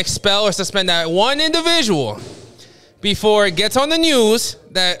rather expel or suspend that one individual before it gets on the news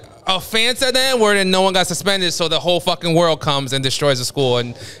that a fan said the N-word and no one got suspended, so the whole fucking world comes and destroys the school. And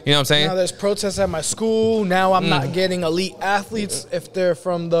you know what I'm saying? Now there's protests at my school. Now I'm not getting elite athletes if they're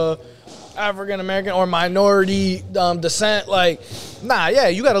from the African American or minority descent. Like, nah, yeah,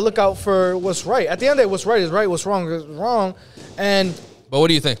 you got to look out for what's right. At the end of the day, what's right is right, what's wrong is wrong. And But what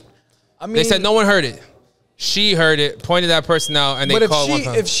do you think? I mean, They said no one heard it. She heard it, pointed that person out, and they but called one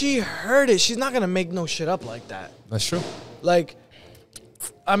time. if she heard it, she's not gonna make no shit up like that. That's true. Like,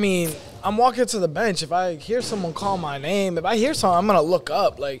 I mean, I'm walking to the bench. If I hear someone call my name, if I hear something, I'm gonna look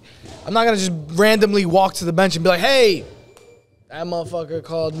up. Like, I'm not gonna just randomly walk to the bench and be like, "Hey, that motherfucker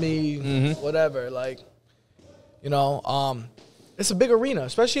called me whatever." Like, you know, it's a big arena,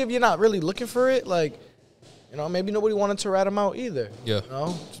 especially if you're not really looking for it. Like, you know, maybe nobody wanted to rat him out either. Yeah. You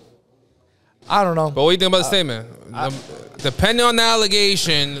know? I don't know. But what do you think about the statement? Depending on the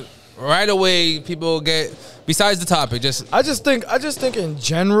allegation, right away people get. Besides the topic, I just think in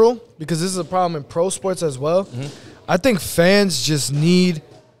general, because this is a problem in pro sports as well. I think fans just need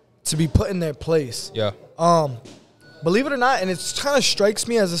to be put in their place. Yeah. Believe it or not, and it kind of strikes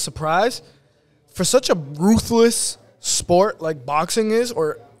me as a surprise for such a ruthless sport like boxing is,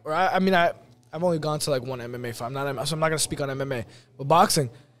 or I mean I've only gone to like one MMA fight. So I'm not gonna speak on MMA, but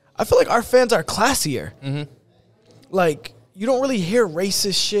boxing. I feel like our fans are classier. Like, you don't really hear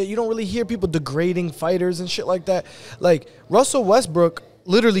racist shit. You don't really hear people degrading fighters and shit like that. Like, Russell Westbrook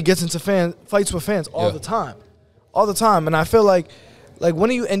literally gets into fights with fans all the time. All the time. And I feel like when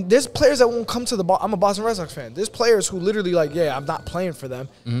are you, and there's players that won't come to I'm a Boston Red Sox fan. There's players who literally like, yeah, I'm not playing for them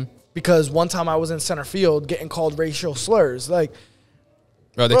because one time I was in center field getting called racial slurs. Like,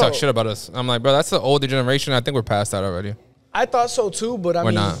 Bro, they talk shit about us. I'm like, bro, that's the older generation. I think we're past that already. I thought so too, but I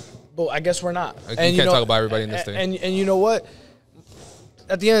mean, not. But I guess we're not. Like, you can't talk about everybody in this thing. And you know what?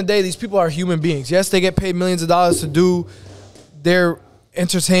 At the end of the day, these people are human beings. Yes, they get paid millions of dollars to do their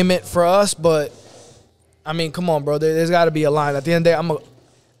entertainment for us, but I mean, come on, bro. There's got to be a line. At the end of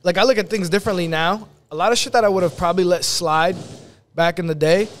the day, I look at things differently now. A lot of shit that I would have probably let slide back in the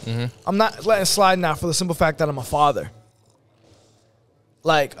day, I'm not letting slide now for the simple fact that I'm a father.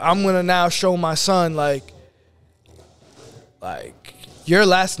 Like, I'm going to now show my son, like, your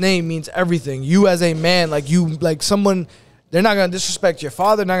last name means everything. You as a man, someone, they're not going to disrespect your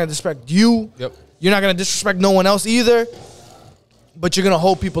father, not going to disrespect you. Yep. You're not going to disrespect no one else either, but you're going to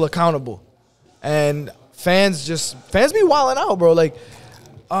hold people accountable. And fans be wilding out, bro. Like,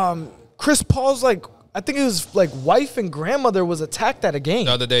 Chris Paul's, like, I think it was, like, wife and grandmother was attacked at a game.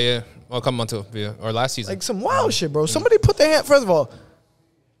 The other day, yeah. Well, come on to, yeah. Or last season. Like, some wild shit, bro. Somebody put their hand, first of all,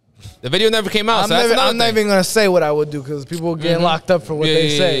 the video never came out. I'm not even gonna say what I would do because people getting locked up for what they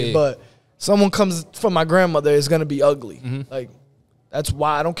say. Yeah. But someone comes from my grandmother is gonna be ugly. Like, that's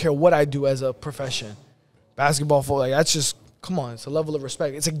why I don't care what I do as a profession. Basketball, football, like, that's just, come on. It's a level of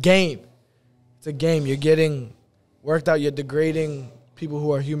respect. It's a game. It's a game. You're getting worked out. You're degrading people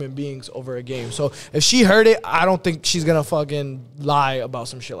who are human beings over a game. So if she heard it, I don't think she's gonna fucking lie about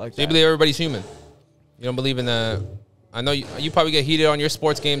some shit like that. You believe everybody's human. You don't believe in the. I know you probably get heated on your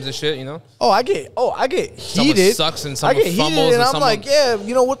sports games and shit, you know? I get heated. Someone sucks and someone fumbles. And I'm like, yeah,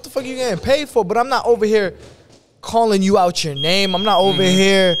 you know, what the fuck you getting paid for? But I'm not over here calling you out your name. I'm not over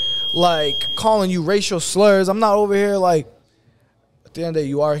here, like, calling you racial slurs. I'm not over here, like, at the end of the day,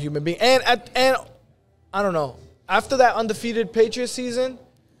 you are a human being. And I don't know. After that undefeated Patriots season,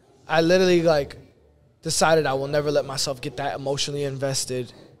 I literally, like, decided I will never let myself get that emotionally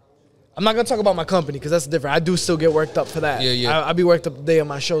invested. I'm not going to talk about my company because that's different. I do still get worked up for that. Yeah. I be worked up the day of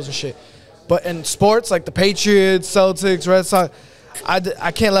my shows and shit. But in sports, like the Patriots, Celtics, Red Sox,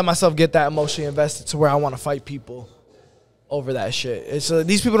 I can't let myself get that emotionally invested to where I want to fight people over that shit. It's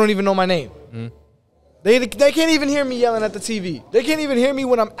these people don't even know my name. They can't even hear me yelling at the TV. They can't even hear me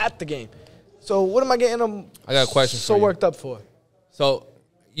when I'm at the game. So what am I getting them I got a question so worked up for? So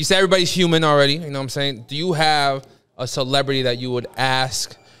you said everybody's human already. You know what I'm saying? Do you have a celebrity that you would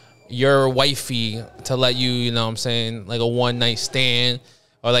ask your wifey to let you, you know what I'm saying, like a one-night stand,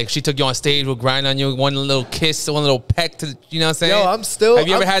 or like she took you on stage, would grind on you, one little kiss, one little peck to, you know what I'm saying? Yo, Have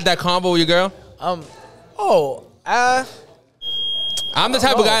you ever had that combo with your girl? I'm the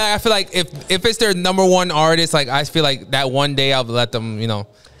type of guy, I feel like if it's their number one artist, like I feel like that one day I'll let them, you know.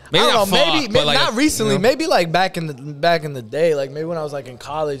 Maybe I don't know, fuck, maybe like, not recently. You know? Maybe like back in the day, like maybe when I was like in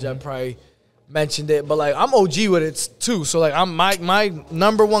college, I probably mentioned it. But like I'm OG with it too. So like I'm my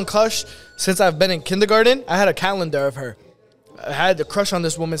number one crush since I've been in kindergarten. I had a calendar of her. I had the crush on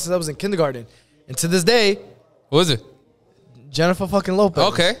this woman since I was in kindergarten, and to this day, what was it? Jennifer fucking Lopez.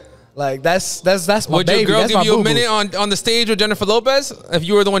 Okay. Like that's my baby. Would your girl that's give you boo-boo. a minute on the stage with Jennifer Lopez if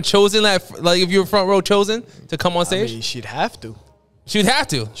you were the one chosen, like if you were front row chosen to come on stage? I mean, she'd have to. She'd have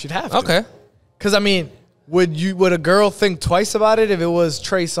to. She'd have to. Okay. Because I mean, would a girl think twice about it if it was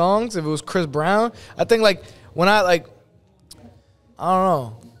Trey Songz, if it was Chris Brown? I think like when I don't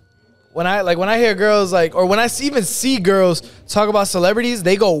know. When I hear girls like, or when I even see girls talk about celebrities,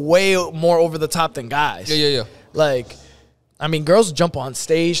 they go way more over the top than guys. Yeah. Like, I mean, girls jump on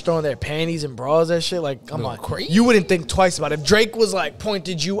stage throwing their panties and bras and shit. Like, come on, crazy. You wouldn't think twice about it. If Drake was like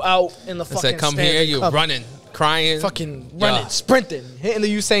pointed you out in the fucking said, come stands here, and you running, crying, fucking running, sprinting, hitting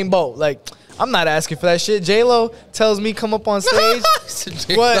the Usain Bolt. Like, I'm not asking for that shit. J-Lo tells me come up on stage.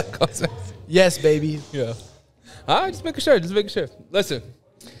 What? Yes, baby. Yeah. All right, just making sure. Listen.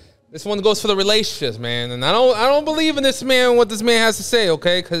 This one goes for the relationships, man, and I don't believe in this man, what this man has to say,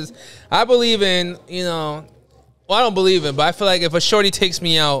 okay? Because I believe in, you know, well, I don't believe in, but I feel like if a shorty takes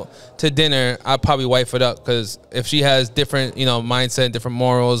me out to dinner, I'd probably wife it up. Because if she has different, you know, mindset, different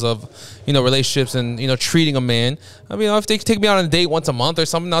morals of, you know, relationships and, you know, treating a man. I mean, if they take me out on a date once a month or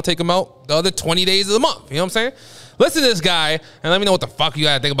something, I'll take them out the other 20 days of the month. You know what I'm saying? Listen to this guy and let me know what the fuck you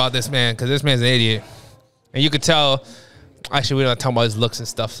gotta think about this man, because this man's an idiot. And you could tell. Actually, we're not talking about his looks and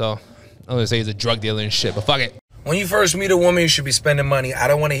stuff, so I'm gonna say he's a drug dealer and shit, but fuck it. When you first meet a woman, you should be spending money. I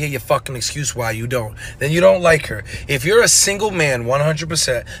don't want to hear your fucking excuse why you don't. Then you don't like her. If you're a single man,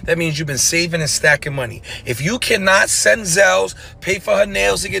 100%, that means you've been saving and stacking money. If you cannot send Zelles, pay for her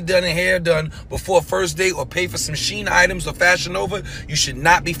nails to get done and hair done before a first date, or pay for some Shein items or Fashion Nova, you should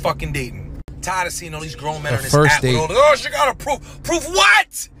not be fucking dating. I'm tired of seeing all these grown men on this app with all the, oh, she got a proof. Proof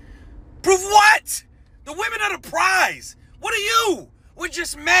what? Proof what? The women are the prize. What are you? We're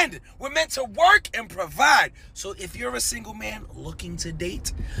just men. We're meant to work and provide. So if you're a single man looking to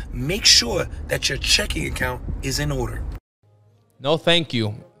date, make sure that your checking account is in order. No, thank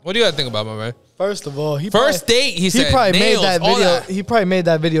you. What do you got to think about, my man? First of all, he said probably nails, made that all video. that. He probably made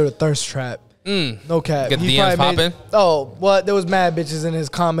that video to thirst trap. No cap. Get the He DMs probably popping? Oh, what? There was mad bitches in his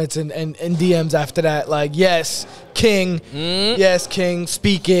comments and DMs after that. Like, yes, king. Yes, king.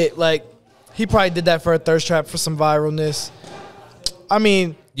 Speak it. Like, he probably did that for a thirst trap for some viralness. I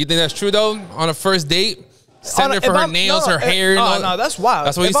mean, You think that's true, though? On a first date? Send her for her nails, her hair. No, that's wild.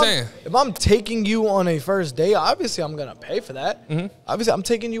 That's what he's saying. If I'm taking you on a first date, obviously I'm going to pay for that. Obviously, I'm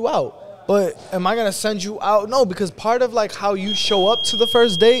taking you out. But am I going to send you out? No, because part of like how you show up to the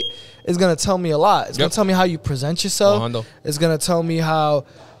first date is going to tell me a lot. It's going to tell me how you present yourself. It's going to tell me how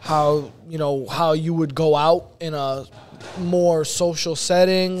you would go out in a more social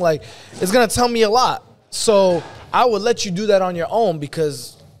setting. Like, it's going to tell me a lot. So I would let you do that on your own,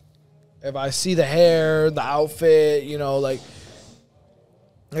 because if I see the hair, the outfit, like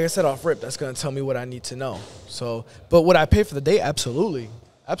I said off rip, that's going to tell me what I need to know. So, but would I pay for the date? Absolutely.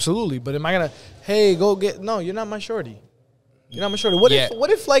 Absolutely. But am I going to, hey, go get, no, you're not my shorty. You're not my shorty. What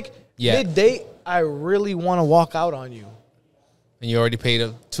if like mid-date, I really want to walk out on you? And you already paid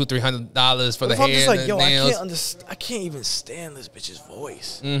 $200-$300 for the hair I'm just like, and yo, the nails. I can't even stand this bitch's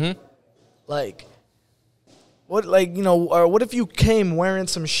voice. Like, what, like, or what if you came wearing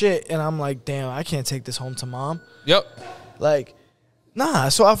some shit and I'm like, damn, I can't take this home to mom? Yep. Like, nah.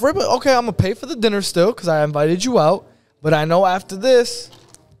 So I've okay, I'm gonna pay for the dinner still because I invited you out, but I know after this,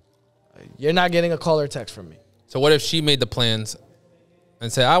 you're not getting a call or text from me. So what if she made the plans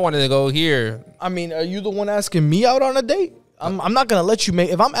and said, I wanted to go here? I mean, are you the one asking me out on a date? I'm not gonna let you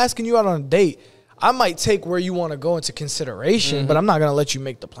make. If I'm asking you out on a date, I might take where you want to go into consideration, but I'm not gonna let you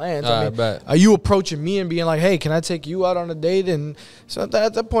make the plans. I mean, are you approaching me and being like, "Hey, can I take you out on a date?" And so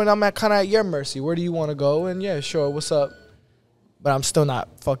at that point, I'm kind of at your mercy. Where do you want to go? And yeah, sure, what's up? But I'm still not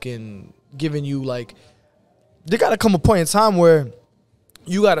fucking giving you like. There gotta come a point in time where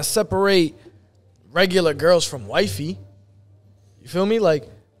you gotta separate regular girls from wifey. You feel me? Like,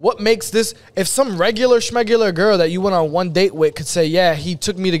 what makes this, if some regular schmegular girl that you went on one date with could say, yeah, he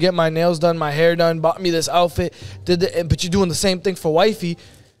took me to get my nails done, my hair done, bought me this outfit, but you're doing the same thing for wifey,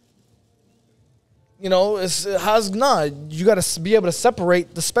 you got to be able to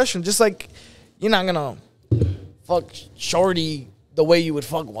separate the special. Just like you're not going to fuck shorty the way you would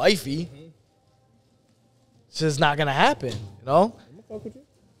fuck wifey. It's just not going to happen, I'm going to fuck with you.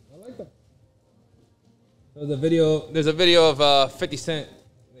 I like that. There's a video of 50 Cent.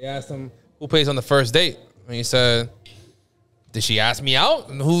 They asked him who pays on the first date, and he said, "Did she ask me out?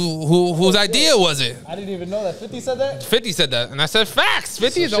 Whose idea was it?" I didn't even know that 50 said that. 50 said that, and I said, "Facts."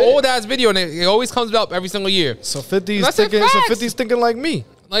 50 is an old ass video, and it always comes up every single year. So 50's thinking like me.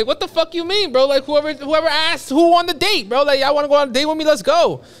 Like, what the fuck you mean, bro? Like, whoever asked who on the date, bro. Like, y'all want to go on a date with me? Let's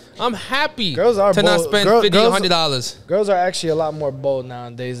go. I'm happy to not spend $50, $100. Girls are actually a lot more bold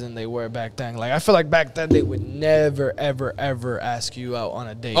nowadays than they were back then. Like, I feel like back then they would never, ever, ever ask you out on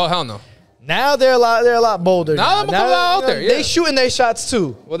a date. Oh, hell no. Now they're a lot bolder. Now they're out there. They shooting their shots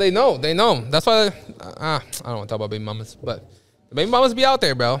too. Well, they know. That's why I don't want to talk about baby mamas, but the baby mamas be out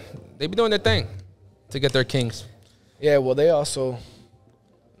there, bro. They be doing their thing to get their kings. Yeah, well, they also.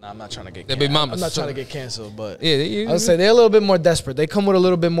 Nah, I'm not trying to get canceled. Big mamas. I'm not trying to get canceled, but yeah, I would say they're a little bit more desperate. They come with a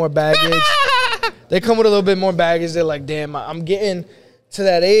little bit more baggage. They're like, damn, I'm getting to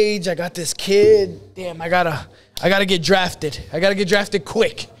that age. I got this kid. Damn, I gotta get drafted. I gotta get drafted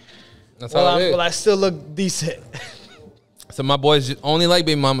quick. That's how it is. Well, I still look decent. So my boys only like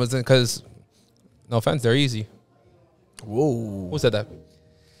baby mamas because, no offense, they're easy. Whoa. Who said that?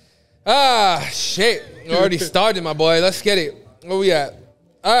 Ah, shit. You already started, my boy. Let's get it. Where we at?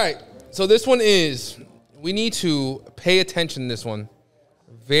 All right. So this one is, we need to pay attention to this one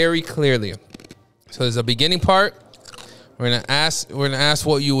very clearly. So there's a beginning part. We're gonna ask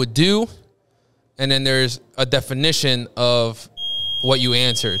what you would do, and then there's a definition of what you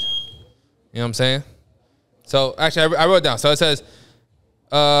answered. You know what I'm saying? So actually, I wrote it down. So it says,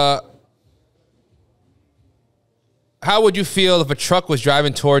 how would you feel if a truck was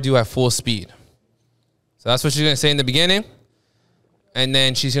driving toward you at full speed? So that's what she's going to say in the beginning. And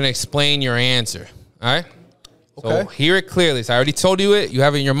then she's going to explain your answer. All right? Okay. So hear it clearly. So I already told you it. You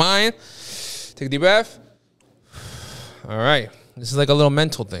have it in your mind. Take a deep breath. All right. This is like a little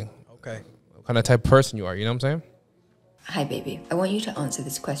mental thing. Okay. What kind of type of person you are. You know what I'm saying? Hi, baby. I want you to answer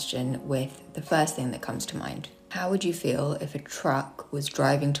this question with the first thing that comes to mind. How would you feel if a truck was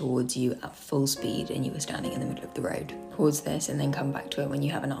driving towards you at full speed and you were standing in the middle of the road? Pause this and then come back to it when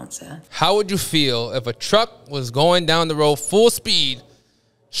you have an answer. How would you feel if a truck was going down the road full speed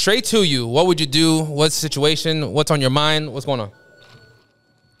Straight to you. What would you do? What's the situation? What's on your mind? What's going on?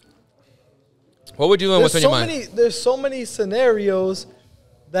 What would you do and what's on your mind? There's so many scenarios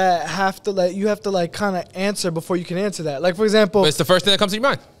that you have to like kind of answer before you can answer that. Like, for example, But it's the first thing that comes to your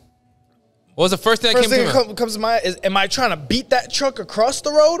mind. What was the first thing that came to your mind? comes to mind is, am I trying to beat that truck across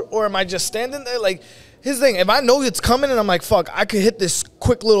the road, or am I just standing there? Like, here's the thing. If I know it's coming and I'm like, fuck, I could hit this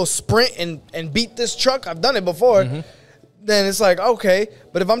quick little sprint and beat this truck. I've done it before. Then it's like, okay.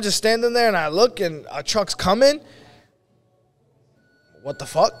 But if I'm just standing there and I look and a truck's coming, what the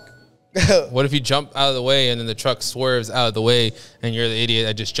fuck? What if you jump out of the way and then the truck swerves out of the way and you're the idiot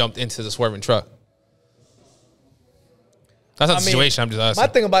that just jumped into the swerving truck? That's not the situation. I'm just asking. My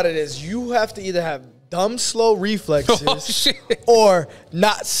thing about it is you have to either have dumb, slow reflexes Oh, shit. or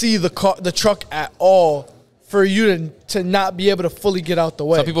not see the truck at all for you to not be able to fully get out the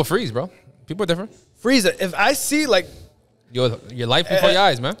way. Some people freeze, bro. People are different. Freeze it. If I see, like, Your life before your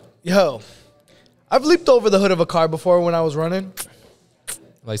eyes, man. yo, I've leaped over the hood of a car before when I was running.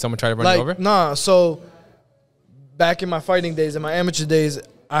 Like someone tried to run you over? Nah, so back in my fighting days, in my amateur days,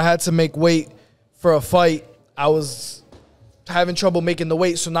 I had to make weight for a fight. I was having trouble making the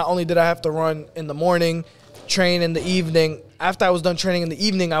weight, so not only did I have to run in the morning, train in the evening. After I was done training in the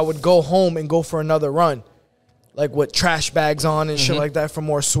evening, I would go home and go for another run, like with trash bags on and shit like that for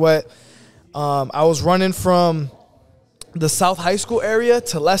more sweat. I was running from the South High School area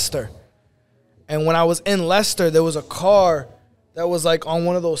to Leicester. And when I was in Leicester, there was a car that was like on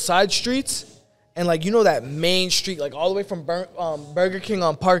one of those side streets. And like, you know, that main street, like all the way from Burger King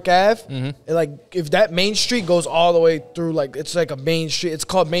on Park Ave. And like, if that main street goes all the way through, like, it's like a main street. It's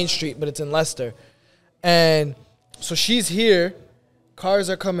called Main Street, but it's in Leicester. And so she's here. Cars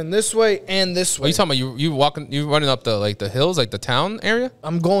are coming this way and this way. What are you talking about? You walking? You running up the hills, like the town area?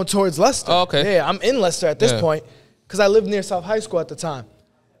 I'm going towards Leicester. Oh, okay. Yeah, I'm in Leicester at this point because I lived near South High School at the time.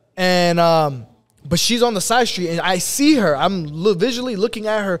 And but she's on the side street, and I see her. I'm visually looking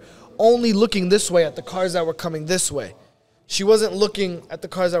at her, only looking this way at the cars that were coming this way. She wasn't looking at the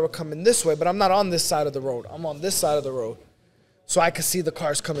cars that were coming this way, but I'm not on this side of the road. I'm on this side of the road. So I could see the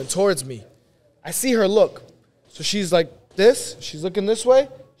cars coming towards me. I see her look. So she's like this. She's looking this way.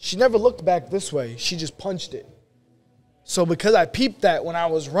 She never looked back this way. She just punched it. So because I peeped that when I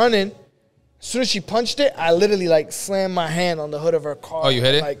was running, as soon as she punched it, I literally like slammed my hand on the hood of her car. Oh, you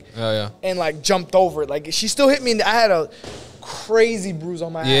hit it? Like, oh, yeah. And like jumped over it. Like she still hit me. I had a crazy bruise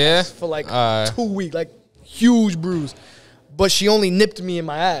on my ass for like 2 weeks, like huge bruise. But she only nipped me in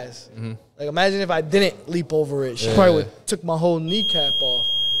my ass. Like imagine if I didn't leap over it. She probably would took my whole kneecap off.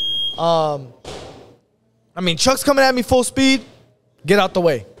 I mean, truck's coming at me full speed. Get out the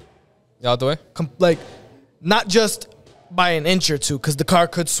way. Get out the way? Like, not just by an inch or two, because the car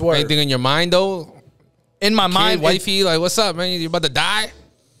could swerve. Anything in your mind, though? In my mind. Wifey, like, what's up, man? You about to die?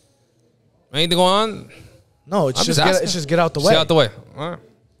 Anything going on? No, it's just get out the way. Get out the way. All right.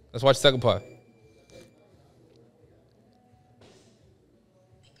 Let's watch the second part.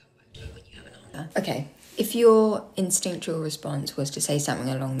 Okay, if your instinctual response was to say something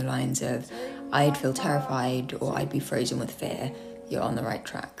along the lines of, I'd feel terrified or I'd be frozen with fear, you're on the right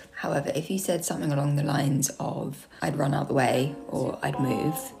track. However, if you said something along the lines of, I'd run out the way or I'd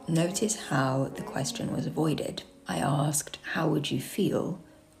move, notice how the question was avoided. I asked, how would you feel,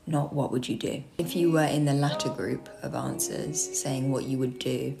 not what would you do? If you were in the latter group of answers, saying what you would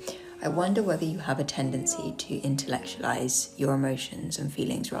do, I wonder whether you have a tendency to intellectualize your emotions and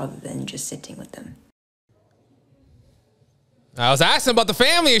feelings rather than just sitting with them. I was asking about the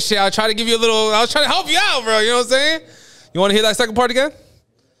family and shit. I was trying to help you out, bro. You know what I'm saying? You want to hear that second part again?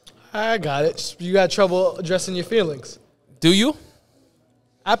 I got it. You got trouble addressing your feelings. Do you?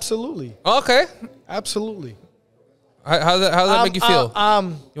 Absolutely. Okay. Absolutely. How does that make you feel?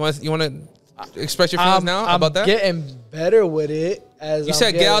 You want to express your feelings now about that? I'm getting better with it. You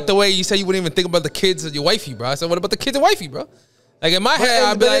said get out the way. You said you wouldn't even think about the kids and your wifey, bro. I said, what about the kids and wifey, bro? Like in my head,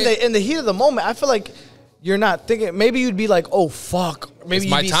 I'd be like, in the heat of the moment, I feel like you're not thinking. Maybe you'd be like, oh fuck. Maybe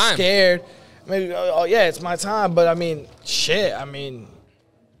you'd be scared. Maybe oh yeah, it's my time. But I mean, shit. I mean,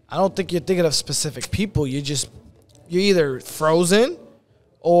 I don't think you're thinking of specific people. You're either frozen,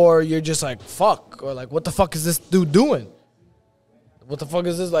 or you're just like fuck, or like what the fuck is this dude doing? What the fuck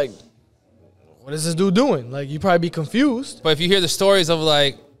is this like? What is this dude doing? Like, you probably be confused. But if you hear the stories of,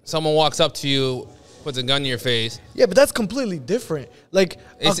 like, someone walks up to you, puts a gun in your face. Yeah, but that's completely different. Like,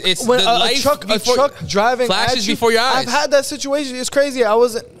 it's when a truck driving flashes before your eyes. I've had that situation. It's crazy. I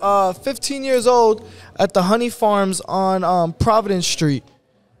was 15 years old at the Honey Farms on Providence Street.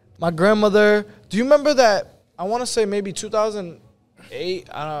 My grandmother, do you remember that? I want to say maybe 2008.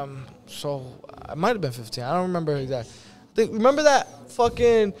 So I might have been 15. I don't remember exactly. Remember that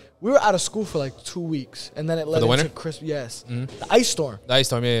fucking? We were out of school for like 2 weeks, and then it led into Christmas. Yes, the ice storm. The ice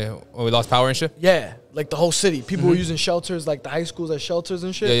storm, yeah. When we lost power and shit. Yeah, like the whole city. People were using shelters, like the high schools as shelters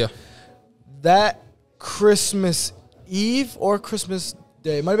and shit. Yeah, yeah. That Christmas Eve or Christmas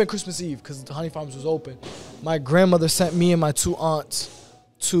Day, it might have been Christmas Eve because the Honey Farms was open. My grandmother sent me and my 2 aunts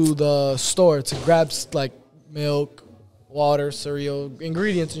to the store to grab like milk, water, cereal,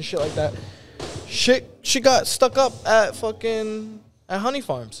 ingredients and shit like that. She got stuck up at Honey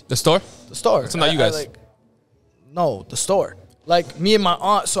Farms. The store? The store. So not you guys. No, the store. Like me and my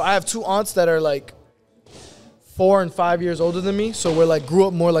aunt. So I have 2 aunts that are like 4 and 5 years older than me. So we're like grew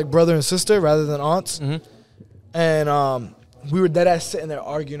up more like brother and sister rather than aunts. And we were dead ass sitting there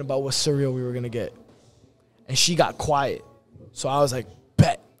arguing about what cereal we were gonna get. And she got quiet. So I was like,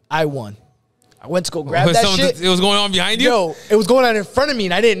 bet, I won. I went to go grab that shit. It was going on behind you? Yo, it was going on in front of me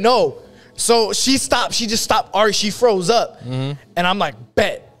and I didn't know. So she stopped. She just stopped arguing. She froze up. And I'm like,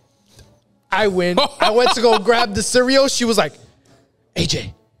 bet. I win. I went to go grab the cereal. She was like,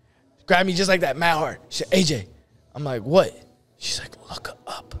 AJ. Grab me just like that, mad hard. She said, AJ. I'm like, what? She's like, look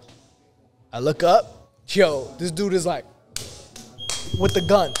up. I look up. Yo, this dude is like, with the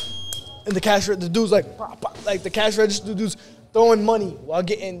gun. And the cash register, the dude's like, pop, pop. Like the cash register dude's throwing money while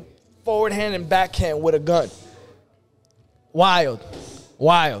getting forward hand and backhand with a gun. Wild.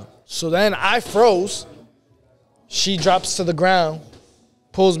 So then I froze. She drops to the ground,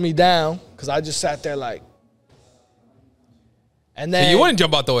 pulls me down, because I just sat there like. And then. So you wouldn't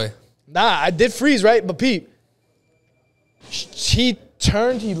jump out the way? Nah, I did freeze, right? But peep. He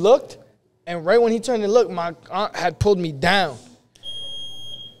turned, he looked, and right when he turned and looked, my aunt had pulled me down.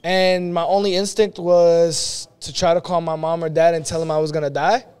 And my only instinct was to try to call my mom or dad and tell them I was going to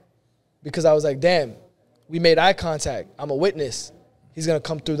die. Because I was like, damn, we made eye contact. I'm a witness. He's going to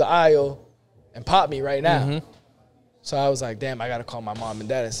come through the aisle and pop me right now. So I was like, damn, I got to call my mom and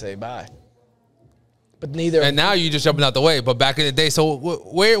dad and say bye. But neither. And now you just jumping out the way. But back in the day, so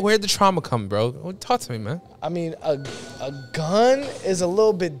where'd the trauma come, bro? Talk to me, man. I mean, a gun is a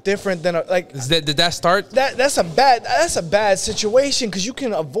little bit different than like. Did that start? That's a bad situation because you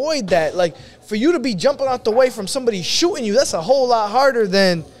can avoid that. Like for you to be jumping out the way from somebody shooting you, that's a whole lot harder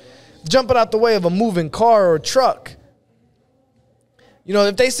than jumping out the way of a moving car or truck. You know,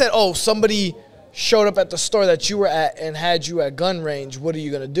 if they said, "Oh, somebody showed up at the store that you were at and had you at gun range," what are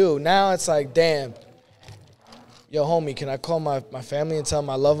you gonna do? Now it's like, damn. Yo, homie, can I call my family and tell them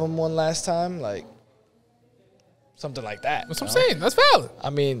I love them one last time? Like, something like that. That's what I'm saying. That's valid. I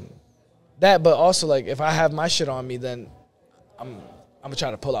mean, that, but also, like, if I have my shit on me, then I'm going to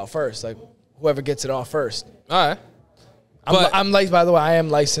try to pull out first. Like, whoever gets it off first. All right. I'm like, by the way, I am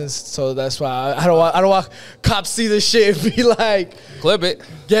licensed, so that's why I don't want cops see this shit and be like, clip it.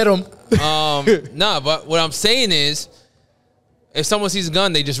 Get them. Nah, but what I'm saying is, if someone sees a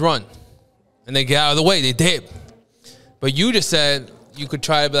gun, they just run. And they get out of the way. They dip. But you just said you could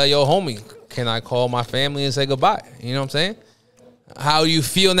try to be like, yo, homie, can I call my family and say goodbye? You know what I'm saying? How you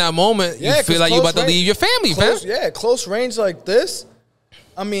feel in that moment, you feel like you're about to leave your family, fam. Yeah, close range like this.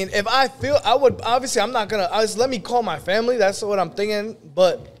 I mean, if I feel, I would, obviously, I'm not going to, let me call my family. That's what I'm thinking.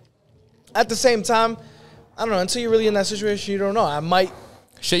 But at the same time, I don't know, until you're really in that situation, you don't know. I might.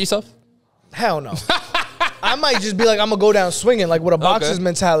 Shit yourself? Hell no. I might just be like, I'm going to go down swinging, like with a boxer's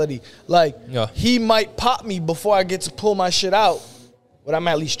mentality. Like, he might pop me before I get to pull my shit out. But I'm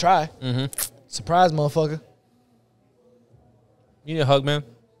at least try. Surprise, motherfucker. You need a hug, man?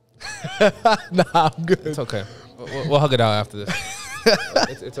 Nah, I'm good. It's okay. We'll hug it out after this.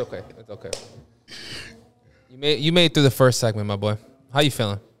 It's okay. It's okay. You made it through the first segment, my boy. How you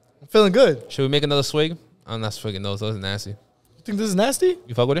feeling? I'm feeling good. Should we make another swig? I'm not swigging those. Those are nasty. You think this is nasty?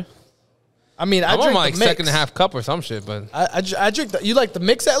 You fuck with it? I mean, I I'm drink on my the mix. second and a half cup or some shit, but I drink the. You like the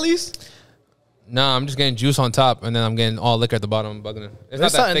mix at least? Nah, I'm just getting juice on top, and then I'm getting all liquor at the bottom. I'm bugging it. It's There's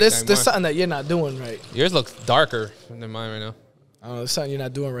not that thick there's anymore. something that you're not doing right. Yours looks darker than mine right now. I don't know. There's something you're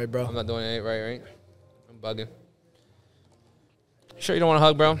not doing right, bro. I'm not doing it right. I'm bugging. Sure you don't want to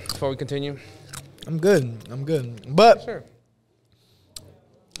hug, bro, before we continue? I'm good. But Sure.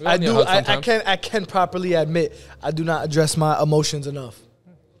 I can properly admit I do not address my emotions enough.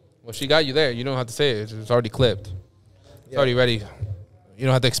 Well, she got you there. You don't have to say it. It's already clipped. It's already ready. You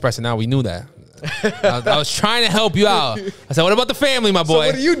don't have to express it now. We knew that. I was trying to help you out. I said, what about the family, my boy? So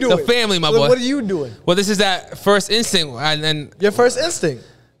what are you doing? The family, my boy. What are you doing? Well, this is that first instinct. And Your first instinct.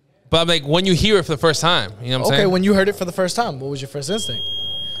 But I'm like, when you hear it for the first time, you know what I'm saying? Okay, when you heard it for the first time, what was your first instinct?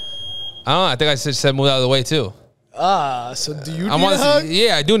 I don't know. I think I said move out of the way, too. So do you need a hug?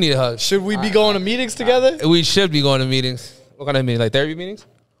 Yeah, I do need a hug. Should we be going to meetings together? We should be going to meetings. What kind of meetings? Like therapy meetings?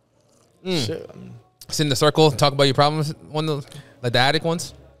 Shit. sit in the circle, talk about your problems. Like the addict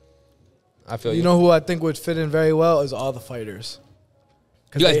ones. I feel you. You know who I think would fit in very well is all the fighters.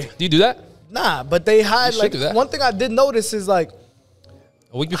 You guys, do you do that? Nah, but they hide. You should Like do that. one thing I did notice is like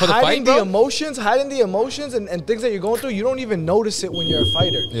A week before the hiding fight, bro? hiding the emotions and things that you're going through. You don't even notice it when you're a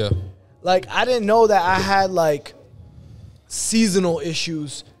fighter. Yeah. Like I didn't know that I had like seasonal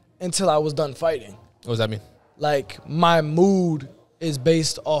issues until I was done fighting. What does that mean? Like my mood is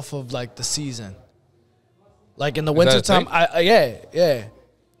based off of like the season. Like in the wintertime, yeah,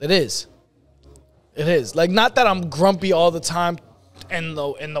 it is. It is. Like not that I'm grumpy all the time in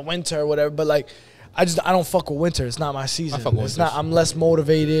the winter or whatever, but like I don't fuck with winter. It's not my season. I fuck with it's not. I'm less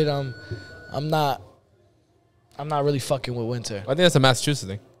motivated. I'm not really fucking with winter. I think that's a Massachusetts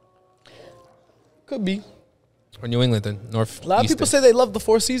thing. Could be. Or New England then. North. A lot of people say they love the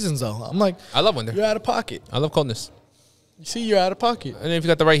 4 seasons though. I'm like, I love winter. you're out of pocket. I love coldness. You see, you're out of pocket. And if you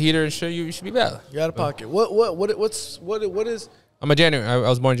got the right heater and shit, you should be bad. You're out of pocket. What is? I'm a January. I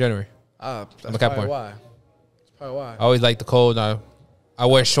was born in January. That's I'm a probably Capricorn. why. That's probably why. I always like the cold. I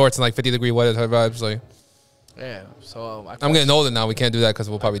wear shorts in like 50-degree weather type vibes. Like Yeah. So I'm getting older now. We can't do that because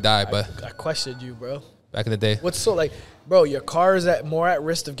we'll probably die. But I questioned you, bro. back in the day. What's so like, bro? Your car is more at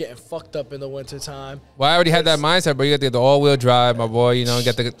risk of getting fucked up in the wintertime. Well, I already had that mindset, bro. You got the all-wheel drive, my boy. You know,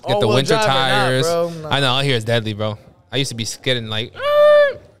 get the All-wheel winter drive or not, tires. bro. Nah. I know. Out here is deadly, bro. I used to be skidding like.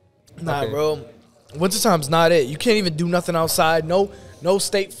 Nah, Okay. bro. Wintertime's not it. You can't even do nothing outside. No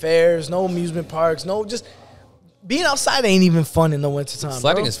state fairs. No amusement parks. No, just being outside ain't even fun in the wintertime.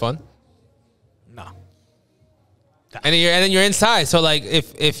 Sledding bro. is fun. Nah. And then you're inside. So like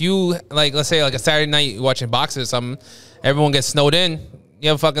if you like, let's say like a Saturday night you're watching boxing or something, everyone gets snowed in. You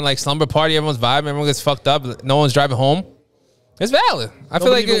have a fucking like slumber party. Everyone's vibing. Everyone gets fucked up. No one's driving home. It's valid. I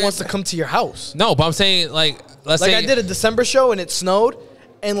feel like even wants to come to your house. No, but I'm saying like let's Like say I did a December show and it snowed,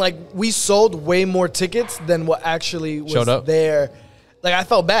 and like we sold way more tickets than what actually was Showed up. there. Like I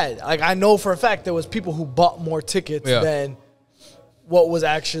felt bad. Like I know for a fact there was people who bought more tickets Yeah. than what was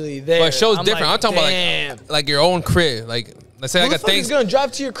actually there. But it shows I'm different. like, I'm talking damn. about like your own crib. Like let's say like a thing. Who's gonna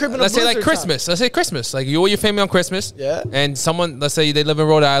drive to your crib in a Let's say like blizzard Christmas. Let's say Christmas. Like you with your family on Christmas. Yeah. And someone, let's say they live in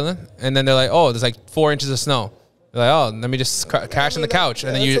Rhode Island, and then they're like, oh, there's like 4 inches of snow. They're like, oh, let me just cash on the couch,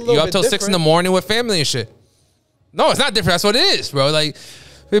 and then that's a you little up bit till 6 in the different. morning with family and shit. No, it's not different. That's what it is, bro. Like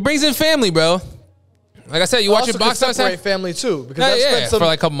it brings in family, bro. Like I said, you I watch also your could box outside. separate family too, because Yeah, I've yeah, spent some for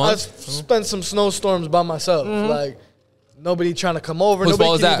like a couple months. I've spent some snowstorms by myself. Like nobody trying to come over. Whose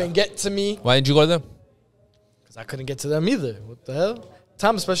fault Nobody is can that? even get to me Why didn't you go to them? because I couldn't get to them either. What the hell?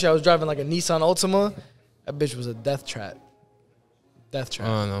 Time especially, I was driving like a Nissan Altima. That bitch was a death trap. Death I trap.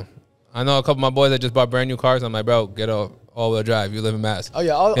 don't know. I know a couple of my boys that just bought brand new cars. I'm like, bro, get a all-wheel drive. You live in Mass. Oh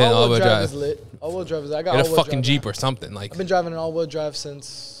yeah, all-wheel all-wheel drive is lit. All-wheel drive is. I got Get a all-wheel fucking drive Jeep now. or something. Like, I've been driving an all-wheel drive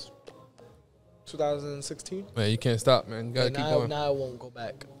since 2016. man, you can't stop, man. You gotta And keep now, going. now I won't go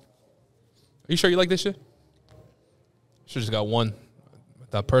back. Are you sure you like this shit? Should just got one. I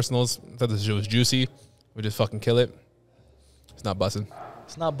thought personals. I thought this shit was juicy. We just fucking kill it. It's not busting.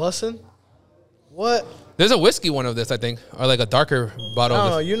 It's not bussing. What? There's a whiskey one of this, I think, or like a darker I bottle. don't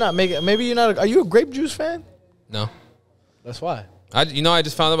of know. this. You're not making. Maybe you're not. Are you a grape juice fan? No, That's why. I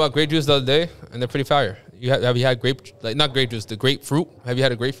just found out about grape juice the other day, and they're pretty fire. Have you had grape, like not grape juice, the grapefruit? Have you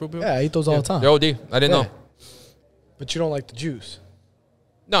had a grapefruit? Before? Yeah, I eat those all the time. They're OD. I didn't Yeah. know. But you don't like the juice.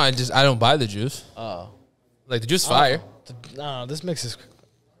 No, I don't buy the juice. Oh. Like the juice is fire. No, this mix is.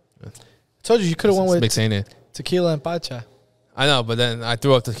 I told you could have went It's with mixed, ain't it? tequila and pacha. I know, but then I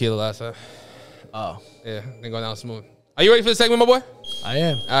threw up tequila last time. Oh. Yeah, didn't go down smooth. Are you ready for the segment, my boy? I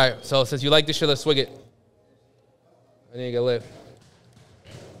am. All right, so since you like this shit, let's swig it. I need to get lit.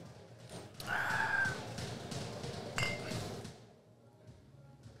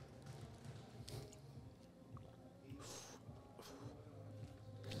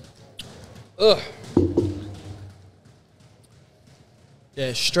 Ugh.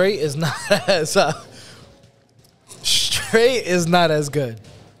 Yeah, straight is not as. Straight is not as good.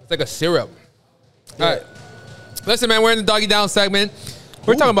 It's like a syrup. All right. Listen, man, we're in the Doggy Down segment.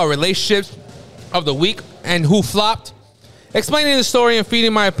 We're talking about relationships of the week and who flopped. Explaining the story and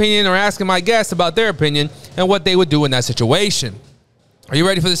feeding my opinion or asking my guests about their opinion and what they would do in that situation. Are you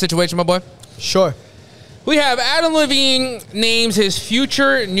ready for the situation, my boy? Sure. We have Adam Levine names his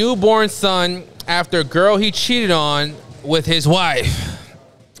future newborn son after a girl he cheated on with his wife.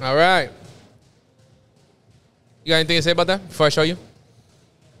 All right. You got anything to say about that before I show you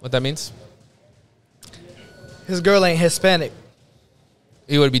what that means? His girl ain't Hispanic.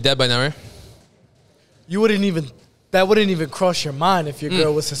 He would be dead by now, right? You wouldn't even. That wouldn't even cross your mind if your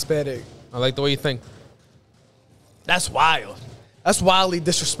girl was Hispanic. I like the way you think. That's wild. That's wildly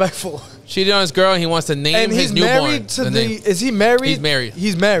disrespectful. Cheated on his girl, and he wants to name And his he's newborn. married to the. Is he married? He's married.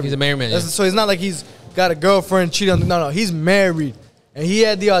 He's married. He's a married man. Yeah. So it's not like he's got a girlfriend cheating on. No, he's married, and he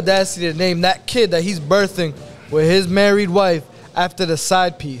had the audacity to name that kid that he's birthing with his married wife after the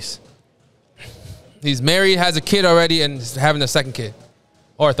side piece. He's married, has a kid already, and is having a second kid.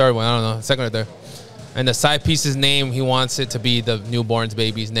 Or a third one, I don't know, second or third. And the side piece's name, he wants it to be the newborn's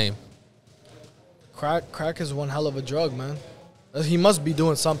baby's name. Crack is one hell of a drug, man. He must be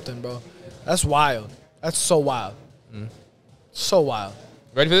doing something, bro. That's wild. That's so wild. So wild.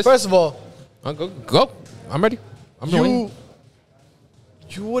 Ready for this? First of all, go. I'm ready. I'm doing.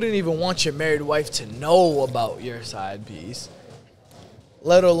 You wouldn't even want your married wife to know about your side piece,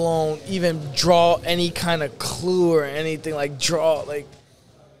 let alone even draw any kind of clue or anything. Like draw, like.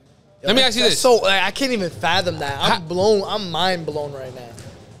 Let me ask you this. So like, I can't even fathom that. I'm mind blown right now.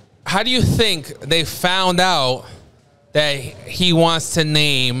 How do you think they found out that he wants to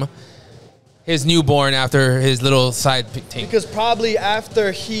name his newborn after his little side team? Because probably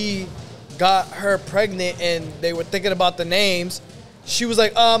after he got her pregnant and they were thinking about the names, she was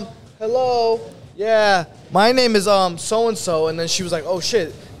like, hello, yeah, my name is so-and-so. And then she was like, oh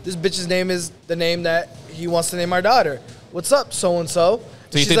shit, this bitch's name is the name that he wants to name our daughter. What's up, so-and-so?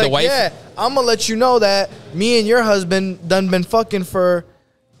 So you She's think like, the wife? yeah, I'm gonna let you know that me and your husband done been fucking for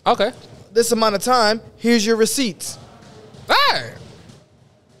this amount of time. Here's your receipts. All right.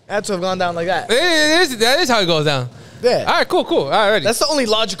 Had to have gone down like that. That is how it goes down. Yeah. All right, cool. All right, ready. That's the only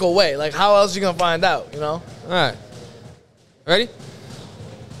logical way. Like, how else you gonna find out, you know? All right. Ready?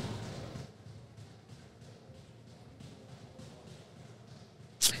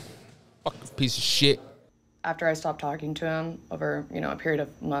 Fucking piece of shit. After I stopped talking to him over, a period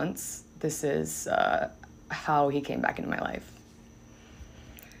of months, this is how he came back into my life.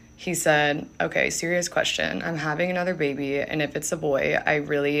 He said, okay, serious question. I'm having another baby, and if it's a boy, I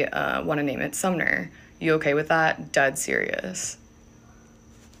really want to name it Sumner. You okay with that? Dead serious.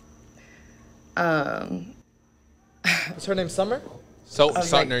 Is her name Summer?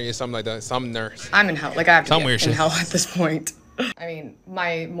 Sumner, yeah, something like that. Sumner. I'm in hell. Like, I have to Some be weird in shit. hell at this point. I mean,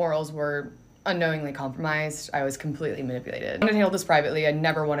 my morals were unknowingly compromised. I was completely manipulated. I wanted to handle this privately. I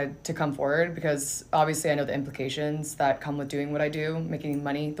never wanted to come forward because obviously I know the implications that come with doing what I do, making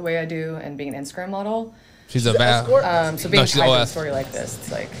money the way I do, and being an Instagram model. She's a bad. So being she's tied to a OF. story like this,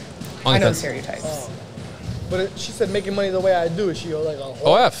 it's like, Only I know the fans. stereotypes. Oh. But she said making money the way I do. Is she like a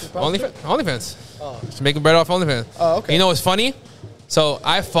OF. OnlyFans. Oh. She's making bread off OnlyFans. Oh, okay. You know what's funny? So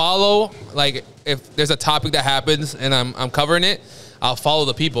I follow, like, if there's a topic that happens and I'm covering it, I'll follow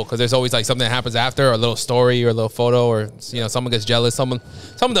the people because there's always like something that happens after, or a little story or a little photo, or someone gets jealous, someone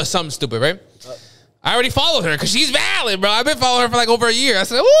does something stupid, right? I already followed her because she's valid, bro. I've been following her for like over a year. I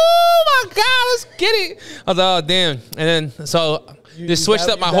said, oh my God, let's get it. I was like, oh damn. And then so just switched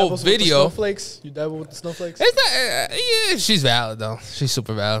up my whole video. You dabble with the snowflakes? It's not, yeah, she's valid though. She's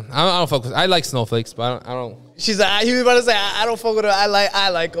super valid. I don't focus. I like snowflakes, but I don't. She's like, he was about to say, I don't fuck with her. I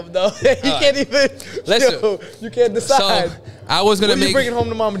like them though. You can't even. Listen, you can't decide. So I was gonna What are you make. bringing home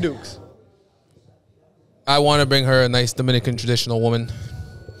to Mama Duke's? I want to bring her a nice Dominican traditional woman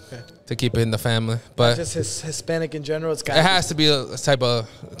Okay. to keep it in the family, but Just Hispanic in general. It's got. it has to be a type of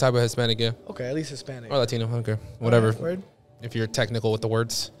Hispanic, yeah, Okay, at least Hispanic. or Latino. I don't care, whatever. Word. If you're technical with the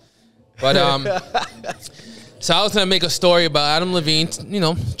words, but so I was gonna make a story about Adam Levine.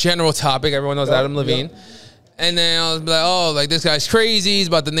 General topic. Everyone knows Adam Levine. Yep. And then I was like, oh, like this guy's crazy. He's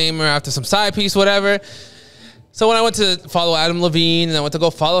about to name her after some side piece, whatever. So when I went to follow Adam Levine and I went to go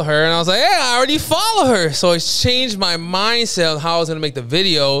follow her, and I was like, yeah, I already follow her. So it changed my mindset on how I was going to make the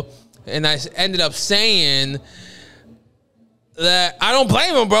video. And I ended up saying that I don't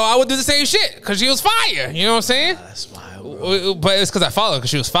blame him, bro. I would do the same shit because she was fire. You know what I'm saying? That's wild, bro. But it's because I followed her because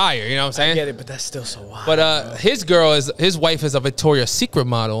she was fire. You know what I'm saying? I get it, but that's still so wild. But his wife is a Victoria's Secret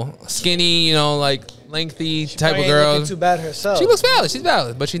model. Skinny, like lengthy type of girl. Looking too bad herself. She looks valid. She's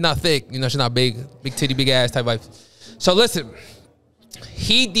valid, but she's not thick. She's not big titty, big ass type wife. So listen,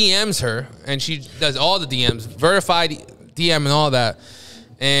 he DMs her, and she does all the DMs, verified DM and all that,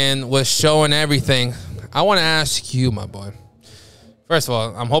 and was showing everything. I want to ask you, my boy. First of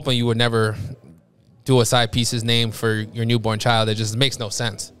all, I'm hoping you would never do a side piece's name for your newborn child. It just makes no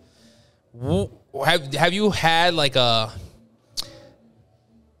sense. Have you had like a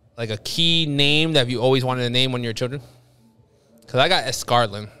key name that you always wanted to name one of your children? Because I got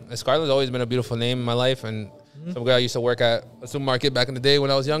Escarlin. Escarlin's always been a beautiful name in my life. And some guy used to work at a supermarket back in the day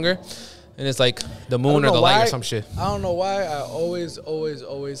when I was younger. And it's like the moon or the light or some shit. I don't know why I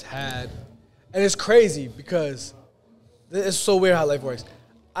always had. And it's crazy because it's so weird how life works.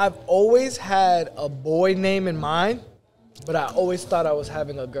 I've always had a boy name in mind. but I always thought I was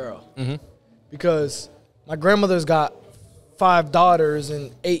having a girl because my grandmother's got 5 daughters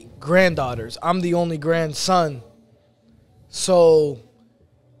and 8 granddaughters. I'm the only grandson. So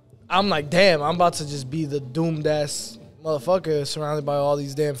I'm like, damn, I'm about to just be the doomed ass motherfucker surrounded by all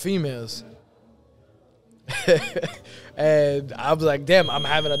these damn females. And I was like, damn, I'm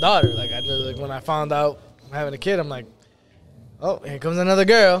having a daughter. Like, when I found out I'm having a kid, I'm like, oh, here comes another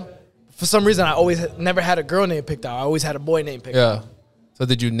girl. For some reason, I always never had a girl name picked out. I always had a boy name picked out. Yeah. So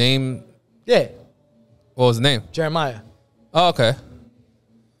did you name? Yeah. What was the name? Jeremiah. Oh, okay.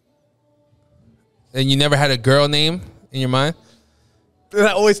 And you never had a girl name in your mind?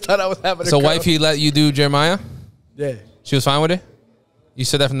 I always thought I was having a girl. So wifey let you do Jeremiah? Yeah. She was fine with it? You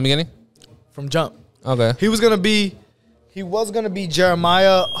said that from the beginning? From jump. Okay. He was gonna be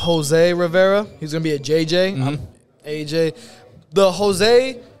Jeremiah Jose Rivera. He's gonna be a JJ. I'm AJ. The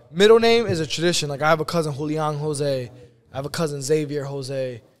Jose middle name is a tradition. Like, I have a cousin Julian Jose. I have a cousin Xavier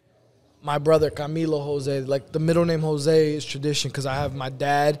Jose. My brother Camilo Jose. Like, the middle name Jose is tradition because I have my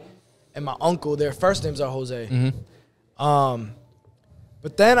dad and my uncle. Their first names are Jose.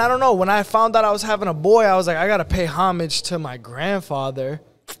 But then, I don't know, when I found out I was having a boy, I was like, I got to pay homage to my grandfather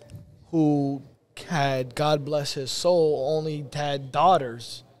who had, God bless his soul, only had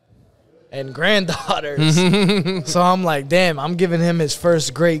daughters and granddaughters. So I'm like, damn, I'm giving him his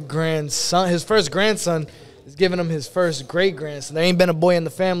first great-grandson. His first grandson is giving him his first great-grandson. There ain't been a boy in the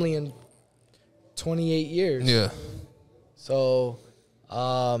family in 28 years. Yeah. So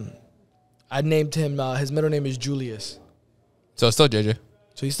I named him, his middle name is Julius. So it's still JJ.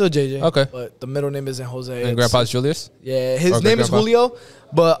 So he's still JJ. Okay. But the middle name isn't Jose. And grandpa's Julius? Yeah, his Or name is great-grandpa? Julio,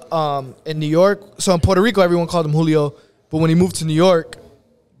 but in New York, so in Puerto Rico, everyone called him Julio. But when he moved to New York,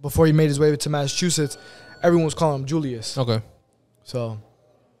 before he made his way to Massachusetts, everyone was calling him Julius. Okay. So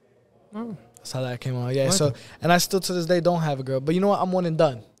that's how that came on. Yeah, so, and I still to this day don't have a girl. But you know what? I'm one and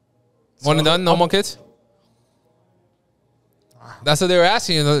done. One and done? No more kids? That's what they were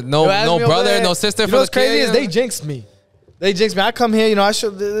asking you. No brother, no sister for what's the kid? crazy is they jinxed me. They jinxed me. I come here,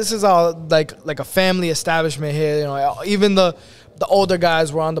 this is all like a family establishment here. Even the older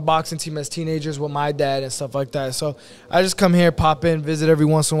guys were on the boxing team as teenagers with my dad and stuff like that. So I just come here, pop in, visit every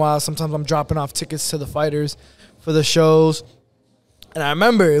once in a while. Sometimes I'm dropping off tickets to the fighters for the shows. And I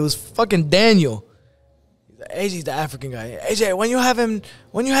remember it was fucking Daniel. AJ's the African guy. AJ, when you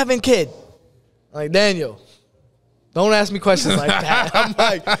having kid? I'm like, Daniel, don't ask me questions like that. I'm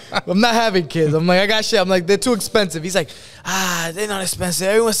like, I'm not having kids. I'm like, I got shit. I'm like, they're too expensive. He's like, they're not expensive.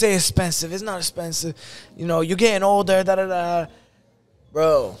 Everyone say expensive. It's not expensive. You're getting older, da-da-da.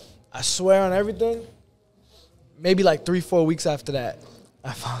 Bro, I swear on everything, maybe like 3-4 weeks after that,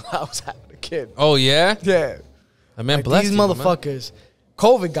 I found out I was having a kid. Oh, yeah? Yeah. I mean, Like, bless these you, motherfuckers. Man.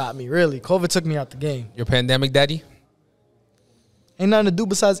 COVID got me, really. COVID took me out the game. Your pandemic daddy? Ain't nothing to do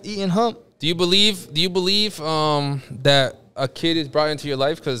besides eat and hump. Do you believe that a kid is brought into your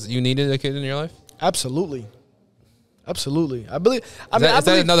life because you needed a kid in your life? Absolutely. Absolutely. I believe. Is that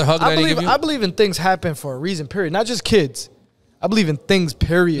another hug that I give you? I believe in things happen for a reason, period. Not just kids. I believe in things,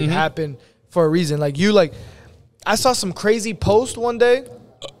 period, happen for a reason. Like, I saw some crazy post one day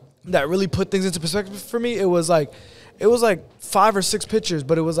that really put things into perspective for me. It was like 5 or 6 pictures,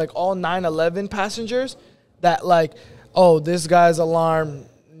 but it was like all 9/11 passengers that like, oh, this guy's alarm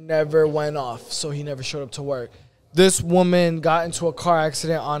never went off, so he never showed up to work. This woman got into a car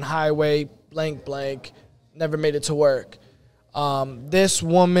accident on highway blank blank, never made it to work. This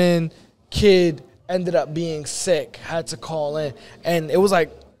woman, kid, ended up being sick, had to call in. And it was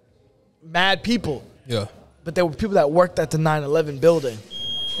like mad people. Yeah. But there were people that worked at the 9/11 building.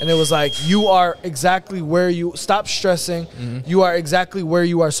 And it was like, you are exactly where you, stop stressing. You are exactly where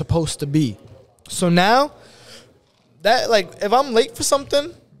you are supposed to be. So now, that, like, if I'm late for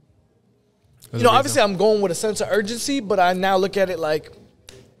something, obviously I'm going with a sense of urgency, but I now look at it like,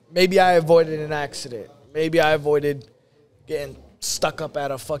 maybe I avoided an accident. Maybe I avoided getting stuck up at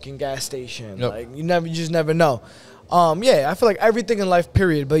a fucking gas station. Yep. Like, you just never know. Yeah, I feel like everything in life,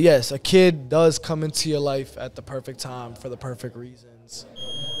 period. But yes, a kid does come into your life at the perfect time for the perfect reasons.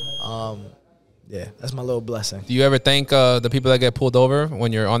 Yeah, that's my little blessing. Do you ever thank the people that get pulled over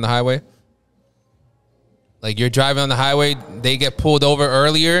when you're on the highway? Like, you're driving on the highway, they get pulled over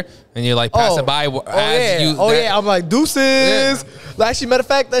earlier, and you're like passing by as you. Yeah, I'm like, deuces. Yeah. Actually, matter of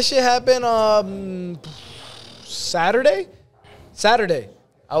fact, that shit happened Saturday.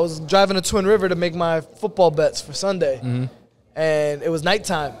 I was driving to Twin River to make my football bets for Sunday, and it was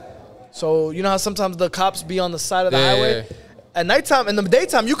nighttime. So you know how sometimes the cops be on the side of the highway? Yeah. At nighttime, in the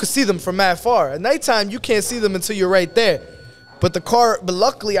daytime, you could see them from mad far. At nighttime, you can't see them until you're right there. But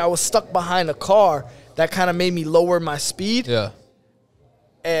luckily, I was stuck behind a car that kind of made me lower my speed. Yeah.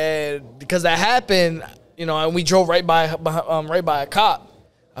 And because that happened, you know, and we drove right by a cop.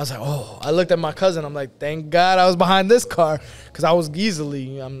 I was like, oh, I looked at my cousin. I'm like, thank God I was behind this car because I was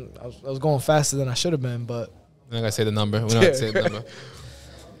easily, I was going faster than I should have been. But I'm not gonna say the number. We don't have to say the number.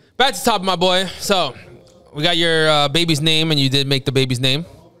 Back to the top, my boy. So we got your baby's name, and you did make the baby's name,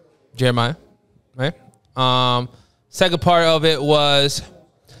 Jeremiah, right? Second part of it was,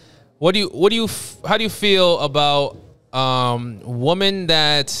 how do you feel about women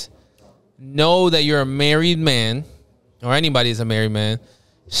that know that you're a married man, or anybody is a married man,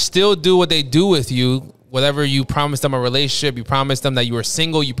 still do what they do with you, whatever you promised them a relationship, you promised them that you were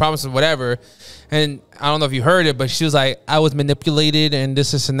single, you promised them whatever, and I don't know if you heard it, but she was like, I was manipulated and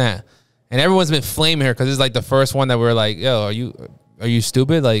this and that, and everyone's been flaming her because it's like the first one that we're like, yo, are you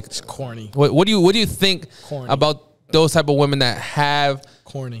stupid? Like, it's corny. What do you think about those type of women that have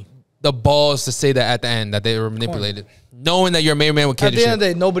corny the balls to say that at the end that they were manipulated, knowing that you're a married man with kids? At the end of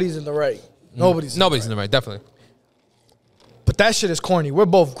the day, nobody's in the right. Nobody's in the right, definitely. But that shit is corny. We're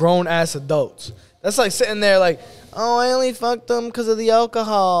both grown ass adults. That's like sitting there like, oh, I only fucked them because of the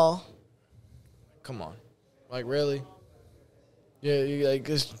alcohol. Come on, like really? Yeah, you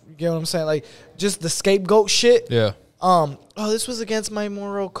get what I'm saying? Like just the scapegoat shit. Yeah. Oh, this was against my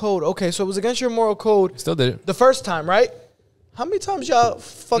moral code. Okay, so it was against your moral code. Still did it the first time, right? How many times y'all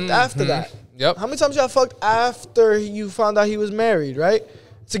fucked after that? Yep. How many times y'all fucked after you found out he was married, right?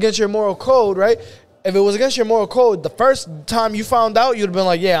 It's against your moral code, right? If it was against your moral code, the first time you found out, you'd have been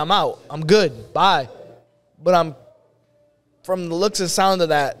like, yeah, I'm out. I'm good. Bye. But from the looks and sound of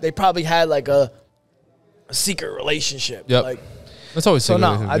that, they probably had like a secret relationship. Yep. Like, that's always so.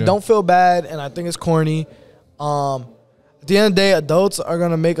 No, I don't feel bad, and I think it's corny. At the end of the day, adults are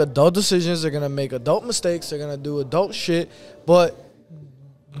gonna make adult decisions. They're gonna make adult mistakes. They're gonna do adult shit. But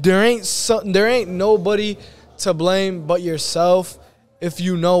there ain't nobody to blame but yourself if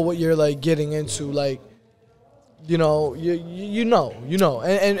you know what you're like getting into. Like, you know.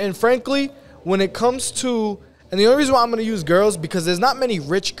 And frankly, when it comes to, and the only reason why I'm gonna use girls, because there's not many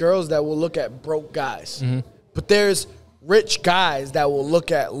rich girls that will look at broke guys, but there's rich guys that will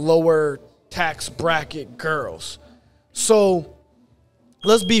look at lower tax bracket girls. So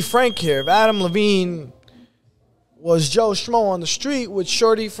let's be frank here. If Adam Levine was Joe Schmo on the street, with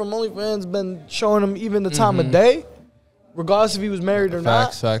Shorty from OnlyFans been showing him even the time of day, regardless if he was married or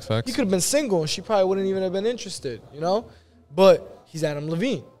not, facts. he could have been single and she probably wouldn't even have been interested, you know? But he's Adam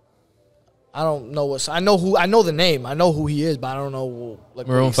Levine. I don't know I know the name. I know who he is, but I don't know like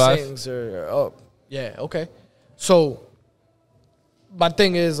what he sings or oh, yeah, okay. So my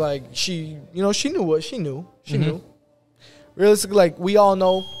thing is like she knew what she knew. She knew. Realistically, like we all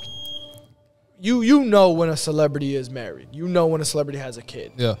know, you know when a celebrity is married. You know when a celebrity has a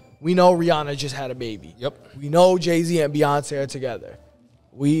kid. Yeah. We know Rihanna just had a baby. Yep. We know Jay-Z and Beyonce are together.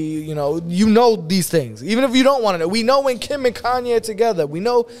 You know these things. Even if you don't want to know. We know when Kim and Kanye are together. We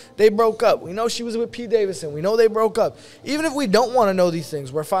know they broke up. We know she was with Pete Davidson. We know they broke up. Even if we don't want to know these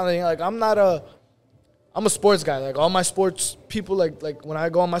things, we're finally like, I'm a sports guy. Like all my sports people, like when I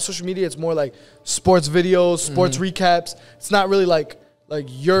go on my social media, it's more like sports videos, sports recaps. It's not really like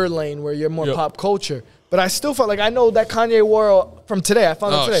your lane where you're more pop culture. But I still felt like I know that Kanye wore from today. I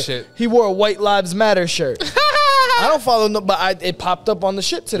found out today. Shit. He wore a White Lives Matter shirt. I don't follow no, but it popped up on the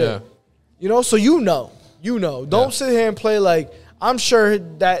shit today. Yeah. You know, so you know. Don't sit here and play like I'm sure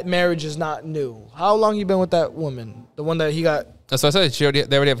that marriage is not new. How long you been with that woman? The one that he got. That's what I said.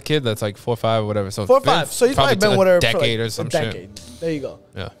 They already have a kid that's like 4 or 5 or whatever. So 4 or 5. So he's probably been with her decade for like or some a decade. shit. There you go.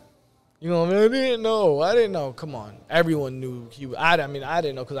 Yeah. You know, I didn't know. Come on. Everyone knew I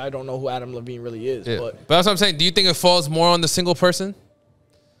didn't know because I don't know who Adam Levine really is. Yeah. But that's what I'm saying. Do you think it falls more on the single person?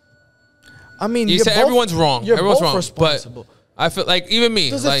 I mean, you say everyone's wrong. Everyone's wrong. Responsible. But I feel like even me.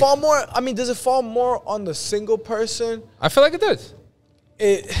 Does it fall more? I mean, does it fall more on the single person? I feel like it does.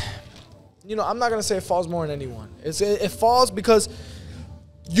 I'm not gonna say it falls more on anyone. It falls because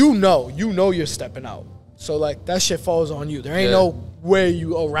you know you're stepping out. So like that shit falls on you. There ain't no way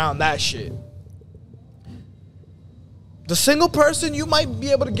you around that shit. The single person, you might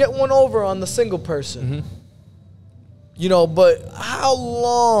be able to get one over on the single person. But how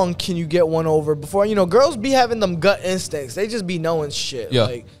long can you get one over before, girls be having them gut instincts. They just be knowing shit. Yeah.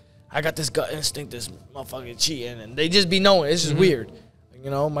 Like, I got this gut instinct, this motherfucker cheating, and they just be knowing. It's just weird.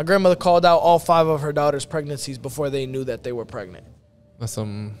 My grandmother called out all 5 of her daughter's pregnancies before they knew that they were pregnant. That's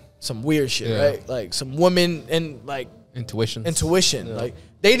some weird shit, right? Like some women and like intuition. Yeah. Like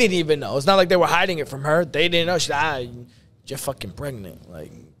they didn't even know. It's not like they were hiding it from her. They didn't know. She's you're fucking pregnant.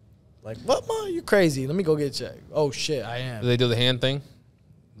 Like what, ma? You crazy? Let me go get checked. Oh shit, I am. Do they do the hand thing?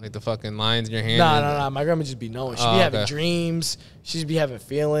 Like the fucking lines in your hand? Nah. My grandma just be knowing. She be having dreams. She just be having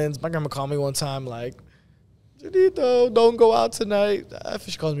feelings. My grandma called me one time like, Junito, don't go out tonight.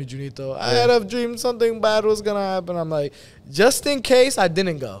 She calls me Junito. I had a dream something bad was going to happen. I'm like, just in case, I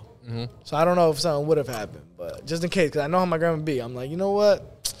didn't go. So I don't know if something would have happened. But just in case, because I know how my grandma be. I'm like, you know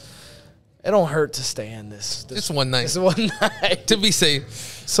what? It don't hurt to stay in this. Just one night. This one night. To be safe.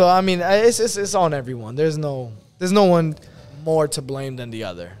 So, I mean, it's on everyone. There's no one more to blame than the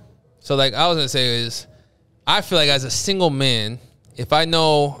other. So, like, I was going to say is, I feel like as a single man, if I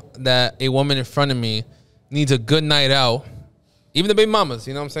know that a woman in front of me needs a good night out, even the baby mamas,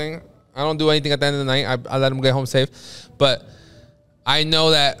 you know what I'm saying? I don't do anything at the end of the night. I let them get home safe. But I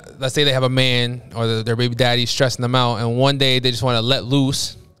know that, let's say they have a man or their baby daddy stressing them out, and one day they just want to let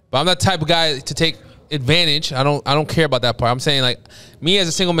loose. But I'm not the type of guy to take advantage. I don't care about that part. I'm saying, like, me as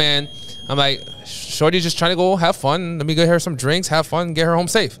a single man, I'm like, shorty's just trying to go have fun. Let me get her some drinks, have fun, get her home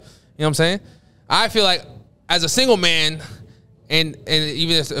safe. You know what I'm saying? I feel like as a single man, and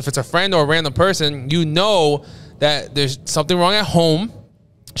even if it's a friend or a random person, you know that there's something wrong at home.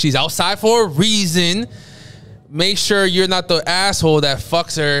 She's outside for a reason. Make sure you're not the asshole that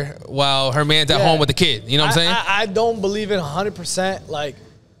fucks her while her man's at home with the kid. You know what I'm saying? I don't believe in 100%. Like,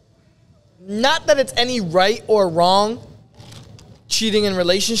 not that it's any right or wrong cheating in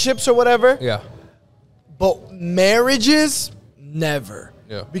relationships or whatever. Yeah. But marriages, never.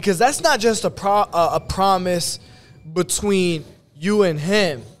 Yeah. Because that's not just a promise between you and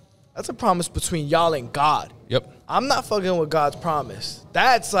him. That's a promise between y'all and God. Yep. I'm not fucking with God's promise.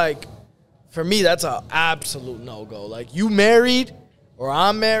 That's like, for me, that's an absolute no-go. Like, you married or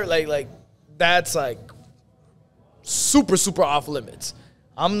I'm married, like that's like super, super off limits.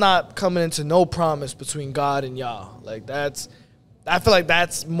 I'm not coming into no promise between God and y'all. Like, I feel like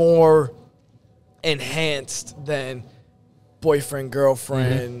that's more enhanced than boyfriend,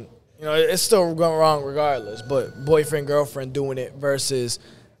 girlfriend. You know, it's still going wrong regardless, but boyfriend, girlfriend doing it versus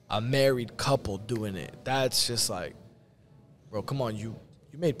a married couple doing it. That's just like, bro, come on, you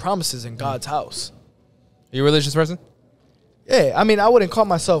made promises in God's house. Are you a religious person? Yeah, I mean, I wouldn't call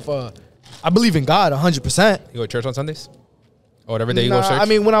myself, I believe in God 100%. You go to church on Sundays? Or whatever day you go to church? I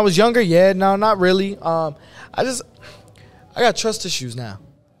mean, when I was younger, yeah, no, not really. I got trust issues now.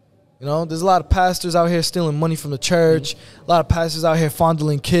 You know, there's a lot of pastors out here stealing money from the church. A lot of pastors out here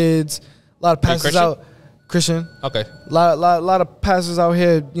fondling kids. A lot of pastors Christian. Okay. A lot of pastors out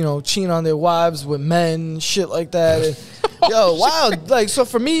here, you know, cheating on their wives with men, shit like that. And, yo, wow. Like, so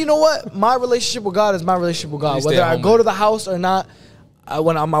for me, you know what? My relationship with God is my relationship with God. Whether I go to the house or not,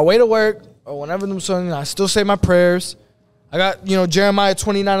 when I'm on my way to work or whenever I'm something, I still say my prayers. I got, you know, Jeremiah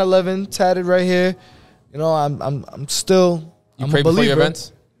 29:11 tatted right here. You know, I'm still. You pray before your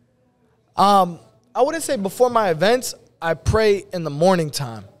events? I wouldn't say before my events. I pray in the morning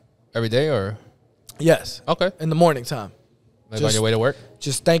time. Every day or? Yes. Okay. In the morning time. Like on your way to work?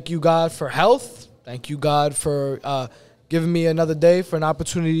 Just thank you, God, for health. Thank you, God, for giving me another day, for an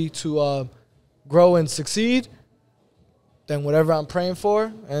opportunity to grow and succeed. Then whatever I'm praying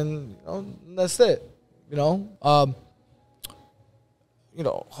for, and you know, that's it. You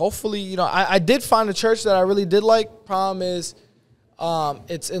know, hopefully, I did find a church that I really did like. Problem is,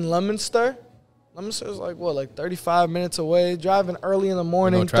 it's in Leominster. Leominster is like 35 minutes away. Driving early in the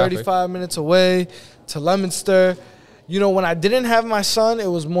morning, 35 minutes away to Leominster. You know, when I didn't have my son, it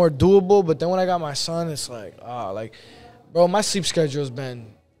was more doable. But then when I got my son, it's like, bro, my sleep schedule has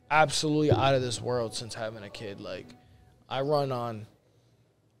been absolutely out of this world since having a kid. Like, I run on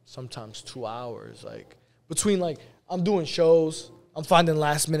sometimes 2 hours. Like, between, like, I'm doing shows, I'm finding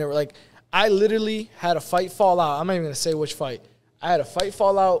last minute. Like, I literally had a fight fall out. I'm not even going to say which fight. I had a fight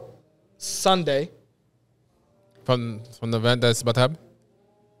fall out Sunday. From the event that's about to happen?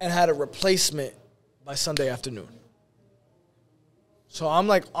 And had a replacement by Sunday afternoon. So I'm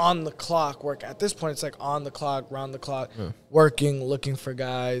like on the clock work. At this point, it's like on the clock, round the clock, working, looking for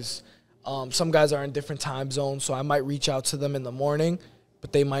guys. Some guys are in different time zones, so I might reach out to them in the morning,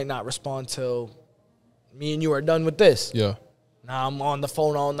 but they might not respond till me and you are done with this. Yeah. Now I'm on the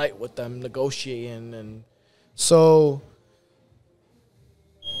phone all night with them negotiating. And so,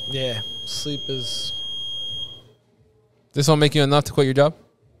 yeah, sleep is... This won't make you enough to quit your job?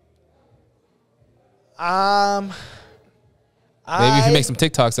 Maybe if you make some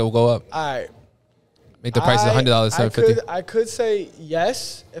TikToks, that will go up. All right. Make the prices $100, $750. I could say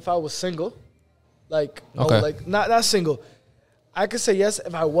yes if I was single. Like, no, okay. Like not single. I could say yes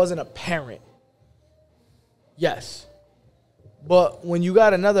if I wasn't a parent. Yes. But when you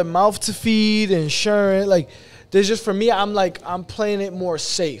got another mouth to feed, insurance, like, there's just, for me, I'm playing it more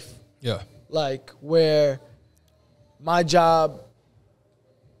safe. Yeah. Like, where my job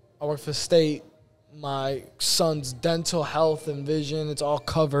I work for the state. My son's dental, health, and vision, it's all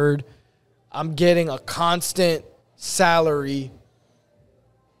covered. I'm getting a constant salary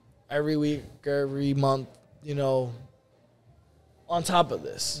every week, every month, you know, on top of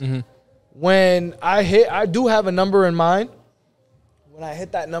this. When I do have a number in mind. When I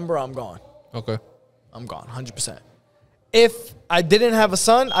hit that number, I'm gone. Okay. I'm gone, 100%. If I didn't have a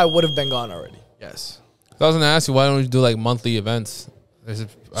son, I would have been gone already. Yes. So I was gonna ask you, why don't you do like monthly events? I'm pretty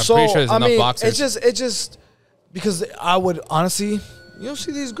sure there's enough boxers. It's just because I would honestly, you don't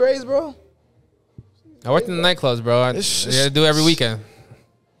see these grades, bro. I worked in the nightclubs, bro. I gotta do it every weekend.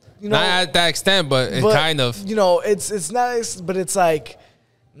 You know, not at that extent, but kind of. You know, it's nice, but it's like,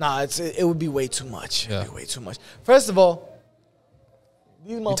 nah, it would be way too much. Yeah. It'd be way too much. First of all,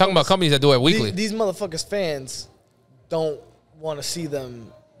 You're talking about companies that do it weekly. These motherfuckers fans don't want to see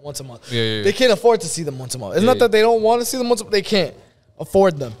them once a month. Yeah. They can't afford to see them once a month. It's not that they don't want to see them once a month. They can't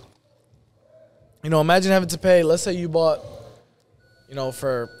afford them. You know, imagine having to pay, let's say you bought, you know,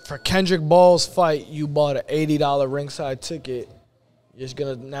 for Kendrick Ball's fight, you bought an $80 ringside ticket.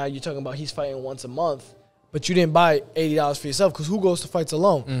 Now you're talking about he's fighting once a month, but you didn't buy $80 for yourself because who goes to fights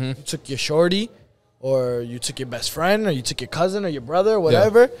alone? You took your shorty, or you took your best friend, or you took your cousin or your brother, or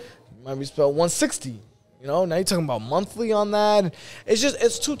whatever. You might be spent $160. You know, now you're talking about monthly on that.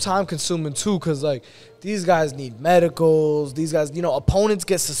 It's too time consuming too, because like these guys need medicals. These guys, you know, opponents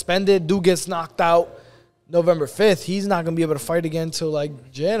get suspended. Dude gets knocked out November 5th. He's not gonna be able to fight again till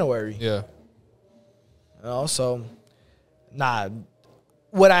like January. Yeah. You know, so nah.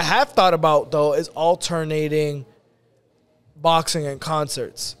 What I have thought about though is alternating boxing and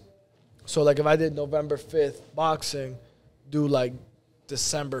concerts. So like if I did November 5th boxing, do like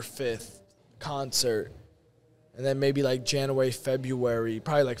December 5th concert. And then maybe like January, February,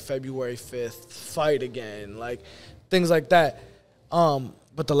 probably like February 5th, fight again, like things like that.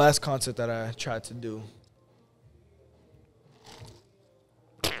 But the last concert that I tried to do.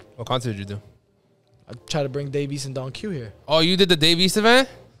 What concert did you do? I tried to bring Dave East and Don Q here. Oh, you did the Dave East event?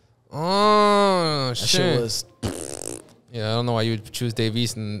 Oh, That shit. shit was. Yeah, I don't know why you would choose Dave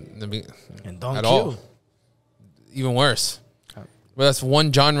East and Don at Q. all. Even worse. Well, that's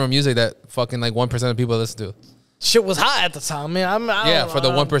one genre of music that fucking like 1% of people listen to. Shit was hot at the time, man. Yeah, for the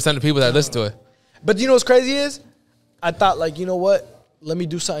 1% of people that listen to it. But you know what's crazy is? I thought, like, you know what? Let me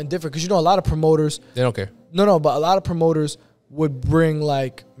do something different. Because, you know, a lot of promoters. They don't care. No, but a lot of promoters would bring,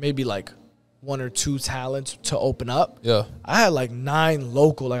 like, maybe, like, 1 or 2 talents to open up. Yeah. I had, like, 9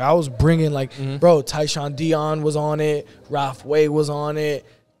 local. Like, I was bringing, like, bro, Tyshawn Dion was on it. Ralph Way was on it.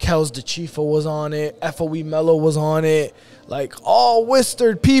 Kels DeChifa was on it. FOE Mello was on it. Like, all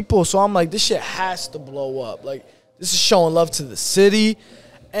Wistered people. So I'm like, this shit has to blow up. Like, this is showing love to the city.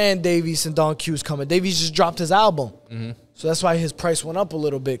 And Davies and Don Q's coming. Davies just dropped his album. So that's why his price went up a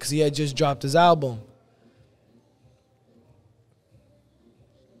little bit, because he had just dropped his album.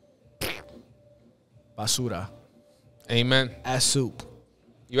 Basura. Amen. Ass soup.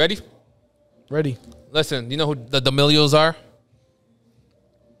 You ready? Ready. Listen, you know who the D'Amelios are?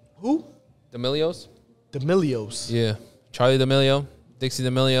 Who? D'Amelios? D'Amelios. Yeah. Charlie D'Amelio, Dixie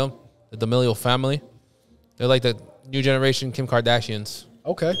D'Amelio, the D'Amelio family. They're like the new generation Kim Kardashians.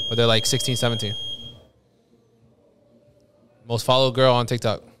 Okay. But they're like 16, 17. Most followed girl on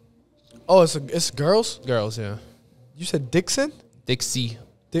TikTok. Oh, it's girls? Girls, yeah. You said Dixon? Dixie.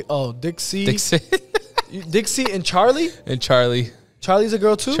 Dixie. Dixie. Dixie and Charlie? And Charlie. Charlie's a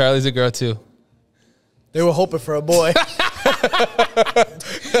girl too? Charlie's a girl too. They were hoping for a boy.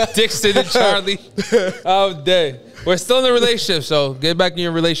 Dixon and Charlie. Oh, day. We're still in a relationship, so get back in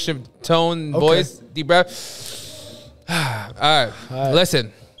your relationship tone, voice, deep breath. All right.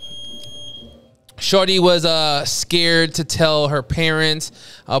 Listen. Shorty was scared to tell her parents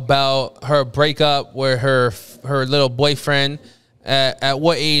about her breakup with her little boyfriend. At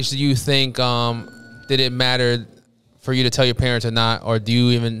what age do you think did it matter for you to tell your parents or not? Or do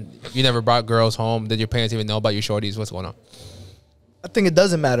you never brought girls home? Did your parents even know about your shorties? What's going on? I think it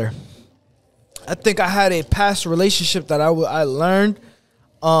doesn't matter. I think I had a past relationship that I learned.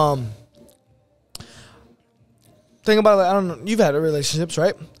 Think about it. I don't know. You've had relationships,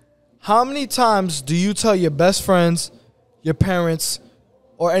 right? How many times do you tell your best friends, your parents,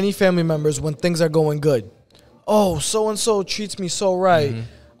 or any family members when things are going good? Oh, so-and-so treats me so right.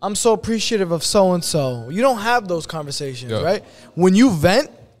 I'm so appreciative of so-and-so. You don't have those conversations, right? When you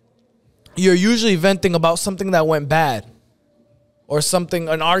vent, you're usually venting about something that went bad or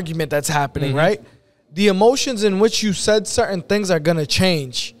an argument that's happening, right? The emotions in which you said certain things are going to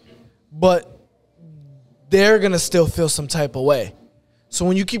change, but they're going to still feel some type of way. So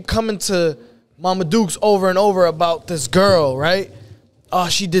when you keep coming to Mama Dukes over and over about this girl, right? oh,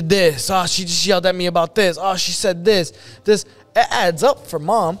 she did this. Oh, she just yelled at me about this. Oh, she said this. This. It adds up for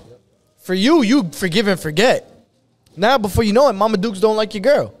mom. For you forgive and forget. Now, before you know it, Mama Dukes don't like your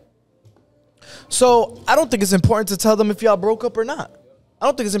girl. So I don't think it's important to tell them if y'all broke up or not. I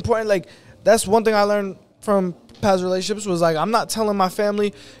don't think it's important. Like, that's one thing I learned from past relationships was like, I'm not telling my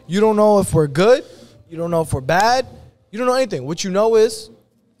family, you don't know if we're good. You don't know if we're bad. You don't know anything. What you know is.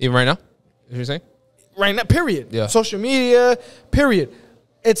 Even right now? Is what you're saying? Right now, period. Yeah. Social media, period.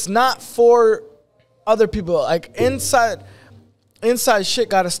 It's not for other people. Like, inside shit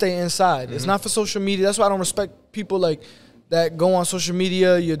got to stay inside. It's not for social media. That's why I don't respect people like that go on social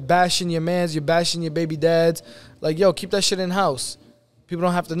media. You're bashing your mans. You're bashing your baby dads. Like, yo, keep that shit in house. People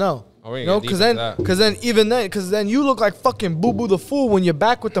don't have to know. Oh, you know, because then you look like fucking Boo Boo the Fool when you're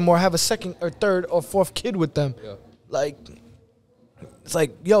back with them or have a second or third or fourth kid with them. Yeah. Like, it's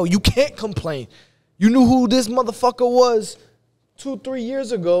like, yo, you can't complain. You knew who this motherfucker was 2-3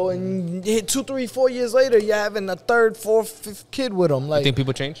 years ago, and 2, 3, 4 years later, you're having a third, fourth, fifth kid with him. Like, you think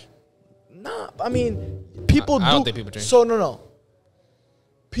people change? Nah, I mean, people do. I don't think people change. So no.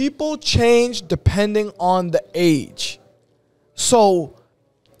 People change depending on the age. So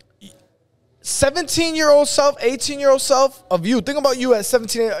 17-year-old self, 18-year-old self of you. Think about you at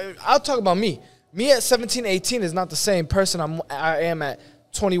 17. I'll talk about me. Me at 17, 18 is not the same person I am at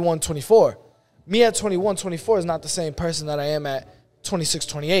 21, 24. Me at 21, 24 is not the same person that I am at 26,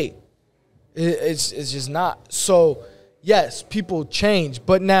 28. It's just not. So, yes, people change.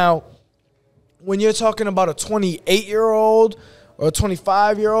 But now, when you're talking about a 28-year-old or a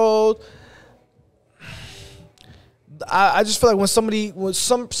 25-year-old, I just feel like certain people,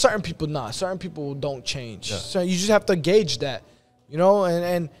 certain people don't change. Yeah. So you just have to gauge that, you know,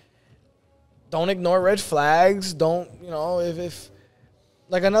 and don't ignore red flags. Don't, you know, if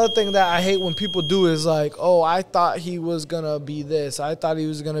like another thing that I hate when people do is like, oh, I thought he was going to be this. I thought he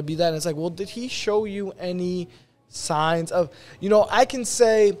was going to be that. And it's like, well, did he show you any signs of, you know, I can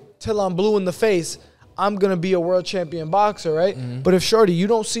say till I'm blue in the face, I'm going to be a world champion boxer, right? Mm-hmm. But if, shorty, you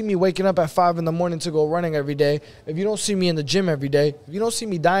don't see me waking up at 5 in the morning to go running every day, if you don't see me in the gym every day, if you don't see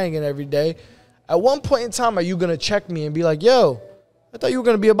me dying in every day, at one point in time, are you going to check me and be like, yo, I thought you were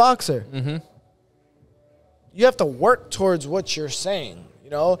going to be a boxer? Mm-hmm. You have to work towards what you're saying. You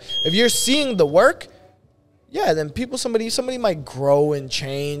know, if you're seeing the work, yeah, then somebody might grow and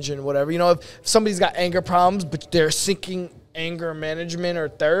change and whatever. You know, if somebody's got anger problems, but they're seeking anger management or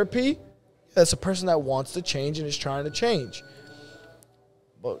therapy, that's a person that wants to change and is trying to change.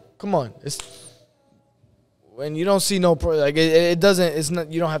 But come on, it's when you don't see no it doesn't. It's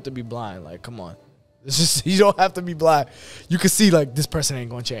not. You don't have to be blind. Like, come on, it's just you don't have to be blind. You can see like this person ain't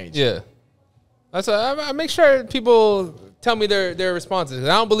gonna change. Yeah, that's I make sure people tell me their responses. I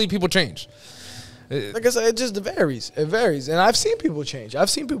don't believe people change. Like I said, it just varies. It varies, and I've seen people change. I've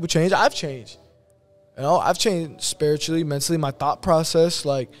changed. You know, I've changed spiritually, mentally, my thought process.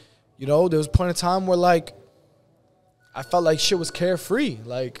 Like, you know, there was a point in time where, like, I felt like shit was carefree.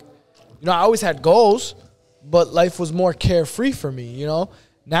 Like, you know, I always had goals, but life was more carefree for me, you know?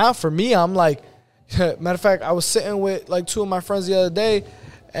 Now, for me, I'm like, matter of fact, I was sitting with, like, 2 of my friends the other day,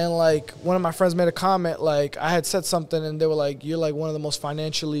 and, like, one of my friends made a comment, like, I had said something, and they were like, you're, like, one of the most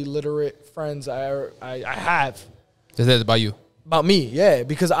financially literate friends I have. Is that about you? About me, yeah,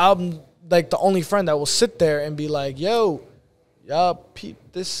 because I'm, like, the only friend that will sit there and be like, yo, Pete,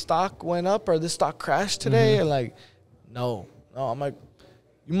 this stock went up or this stock crashed today. Mm-hmm. And like, no, I'm like,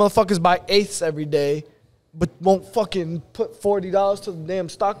 you motherfuckers buy eighths every day, but won't fucking put $40 to the damn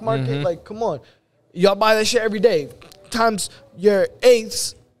stock market. Mm-hmm. Like, come on, y'all buy that shit every day. Times your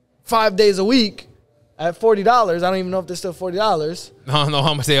eighths 5 days a week at $40. I don't even know if they're still $40. I don't know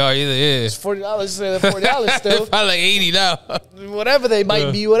how much they are either. Yeah, it's $40. Say they're $40 still. Probably like 80 now. Whatever they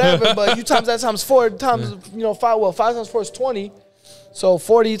might be, whatever. But you times that times 4 times, you know, 5. Well, 5 times 4 is 20. So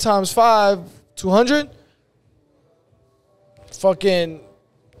 40 times 5, 200. Fucking,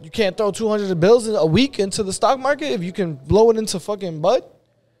 you can't throw 200 bills a week into the stock market if you can blow it into fucking bud.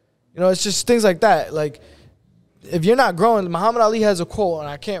 You know, it's just things like that. Like, if you're not growing, Muhammad Ali has a quote, and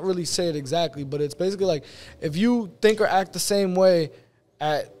I can't really say it exactly, but it's basically like, if you think or act the same way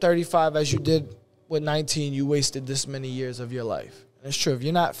at 35 as you did with 19, you wasted this many years of your life. And it's true. If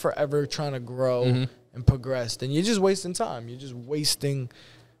you're not forever trying to grow and progress, then you're just wasting time. You're just wasting.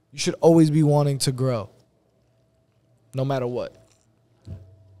 You should always be wanting to grow, no matter what.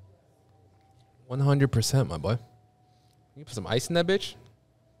 100%, my boy. You put some ice in that bitch?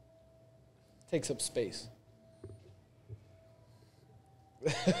 Takes up space.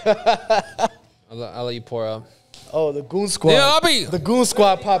 I'll let you pour out. Oh, the Goon Squad. Yeah, I'll be. The Goon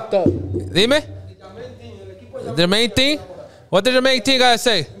Squad popped up. Dime. The main thing? What did the main team guys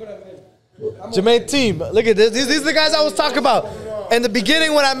say? Jermaine team, look at this. These are the guys I was talking about. In the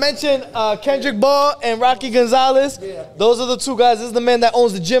beginning, when I mentioned Kendrick Ball and Rocky Gonzalez, those are the two guys. This is the man that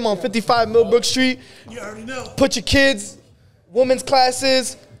owns the gym on 55 Millbrook Street. You already know. Put your kids, women's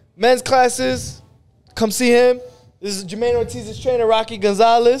classes, men's classes. Come see him. This is Jermaine Ortiz's trainer, Rocky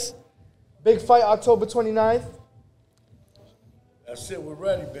Gonzalez. Big fight October 29th. That's it. We're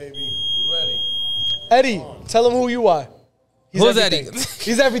ready, baby. We're ready. Eddie, tell him who you are. Who's everything. Eddie?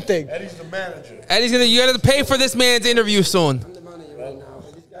 He's everything. Eddie's the manager. Eddie's gonna. You gotta pay for this man's interview soon. I'm the manager right now.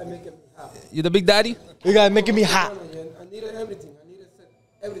 This guy making me happy. You the big daddy? You guys making me hot. I needed everything. I needed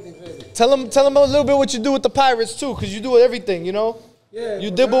everything ready. Tell him a little bit what you do with the Pirates too, because you do everything, you know? Yeah. You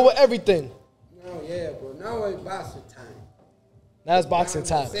bro, dibble now- with everything. No, yeah, bro. Now it's boxing time. Now it's boxing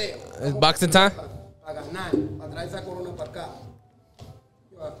time. It's boxing time. Para ganar. Para traer esa corona para acá.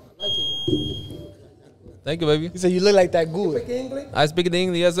 Yo, I like it. Thank you, baby. He said you look like that good. Speak English? I speak the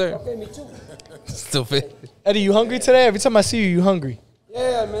English, yes, sir. Okay, me too. Stupid. Eddie, you hungry today? Every time I see you, you hungry.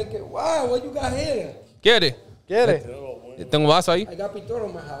 Yeah, make it. Wow, what you got here? Get it. Get it? Tengo un vaso ahí. I got pitor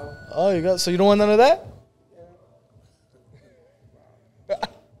in my house. Oh, you got. So you don't want none of that?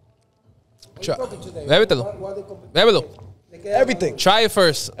 Try. Talking today. Bébetelo. What they compete- Bébelo. they get Everything. Try it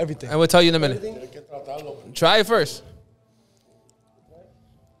first. Everything. And we'll tell you in a minute. everything? Try it first.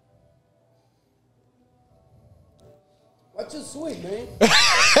 What's too sweet, man?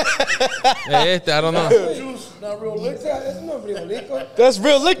 I don't know. Juice, not real liquor. It's not real liquor. That's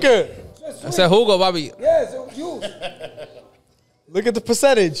real liquor. It's I sweet. said Hugo, Bobby. Yeah, so juice. Look at the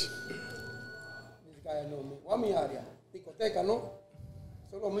percentage. This guy know me. What mi área? Discoteca, ¿no?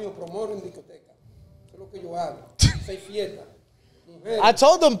 Eso es lo mío, promover en discoteca. Eso es lo que yo hago. Soy fiesta. Mujeres. I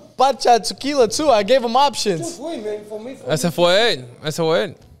told him Pacha tequila too. I gave him Too options. sweet, man. For me, I said for it. I said for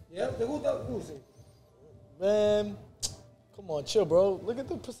it. Yeah, ¿te gusta dulce? Man, come on, chill, bro. Look at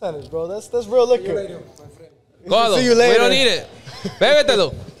the percentage, bro. That's real See you liquor. later, my friend. Go, See you we later. don't need it.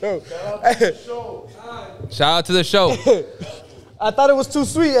 Bébetelo. Shout out to the show. I thought it was too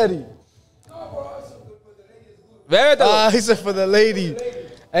sweet, Eddie. Bébetelo. He said for the lady.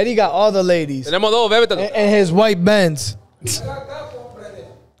 Eddie got all the ladies. Tenemos dos, bébetelo. And his white Benz.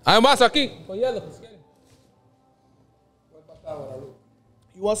 Hay un vaso aquí. Con hielo.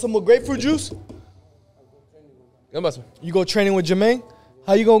 You want some more grapefruit juice? ¿Qué un vaso? You go training with Jermaine?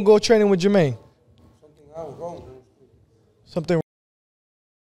 How you gonna go training with Jermaine? Something wrong. Something.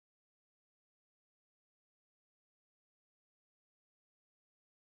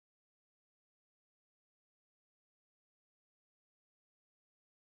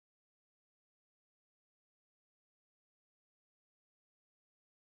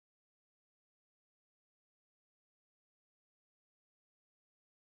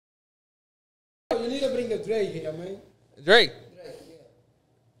 You need to bring a Drake here, man. Drake.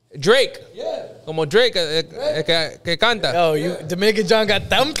 Drake. Yeah. Como Drake, que canta. Yo, you Dominican John got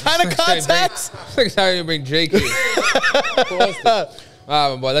them kind of contacts? Sorry to bring Drake here.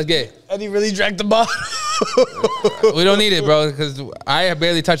 All right, boy, let's get it. And he really drank the bottle. We don't need it, bro, because I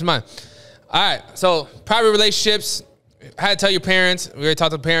barely touched mine. All right, so private relationships. I had to tell your parents. We already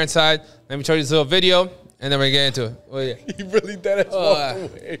talked to the parent side. Let me show you this little video, and then we're going to get into it. Oh, yeah. He really did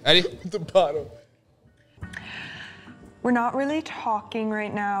it. Ready? The bottle. We're not really talking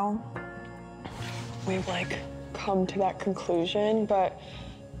right now. We've like come to that conclusion, but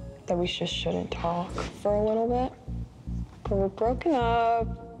that we just shouldn't talk for a little bit. But we're broken up.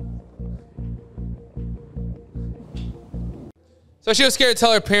 So she was scared to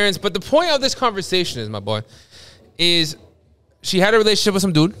tell her parents, but the point of this conversation is, my boy, is she had a relationship with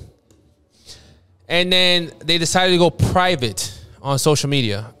some dude, and then they decided to go private on social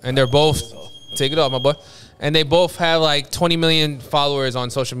media, and they're both, take it off, my boy, and they both have like 20 million followers on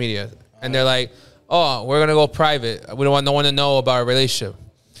social media, and they're like, oh, we're gonna go private. We don't want no one to know about our relationship.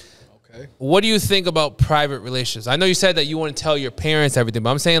 Okay. What do you think about private relationships? I know you said that you want to tell your parents everything, but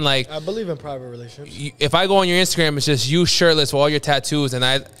I'm saying like, I believe in private relationships. if I go on your Instagram, it's just you shirtless with all your tattoos, and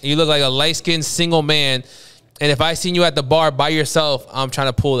you look like a light-skinned single man, and if I seen you at the bar by yourself, I'm trying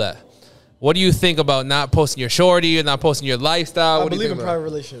to pull that. What do you think about not posting your shorty or not posting your lifestyle? I What do you believe in think about private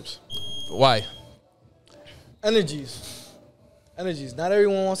relationships. Why? Energies. Not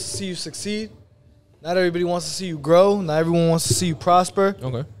everyone wants to see you succeed. Not everybody wants to see you grow. Not everyone wants to see you prosper.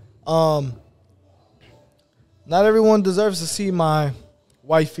 Okay. Not everyone deserves to see my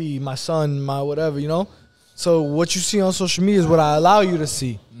wifey, my son, my whatever, you know? So what you see on social media is what I allow you to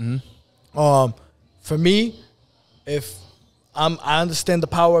see. For me, if I understand the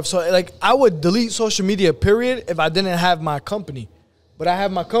power of, so like I would delete social media, period, if I didn't have my company. But I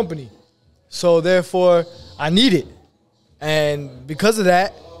have my company. So therefore, I need it. And because of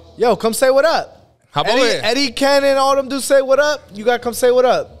that, yo, come say what up. How about Eddie, Ken, and all them dudes say what up. You got to come say what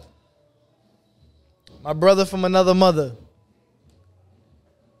up. My brother from another mother.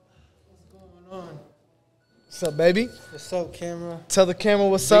 What's up, baby? What's up, camera? Tell the camera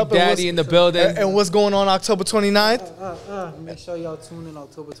what's Big up. Daddy in the building. And what's going on October 29th? Make sure y'all tune in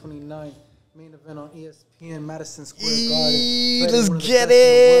October 29th. Main event on ESPN, Madison Square Garden. Let's get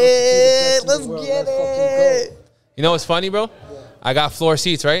it. Let's get it. You know what's funny, bro? Yeah. I got floor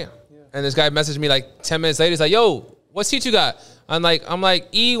seats, right? Yeah. And this guy messaged me like 10 minutes later. He's like, yo, what seat you got? I'm like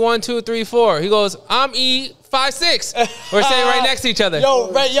E1234. He goes, I'm E56. We're sitting right next to each other.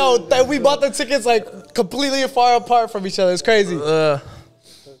 We bought the tickets like completely far apart from each other. It's crazy. I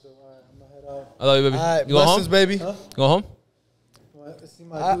love you, baby. All right, you go blessings, home? baby. Huh? Go home? Well, see,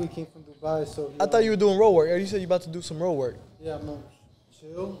 my dude came from Dubai, so I thought you were doing road work. You said you about to do some road work. Yeah, I'm gonna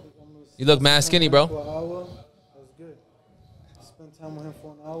chill. You look mad skinny, bro. For an hour. That was good. Spend time with him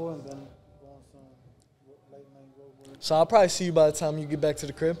for an hour and then go on some late night road work. So I'll probably see you by the time you get back to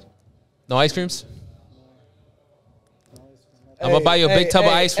the crib. No ice creams? I'm gonna buy you a big tub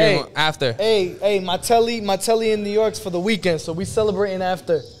of ice cream after. Hey, my telly in New York's for the weekend, so we celebrating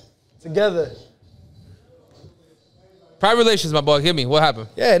after together. Private relations, my boy. Give me. What happened?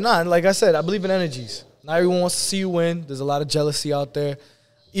 Yeah, like I said, I believe in energies. Not everyone wants to see you win. There's a lot of jealousy out there.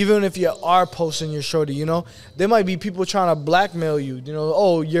 Even if you are posting your shorty, you know, there might be people trying to blackmail you. You know,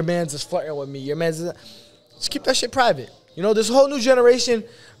 oh, your man's just flirting with me. Your man's just keep that shit private. You know, this whole new generation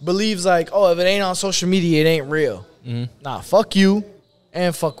believes like, oh, if it ain't on social media, it ain't real. Mm-hmm. Nah, fuck you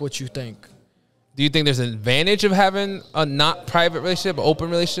and fuck what you think. Do you think there's an advantage of having a not private relationship, an open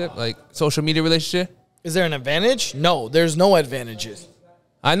relationship, like social media relationship? Is there an advantage? No, there's no advantages.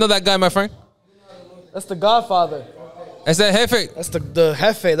 I know that guy, my friend. That's the Godfather. That's that Jefe. That's the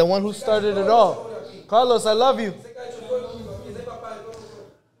Jefe, the one who started it all. Carlos, I love you.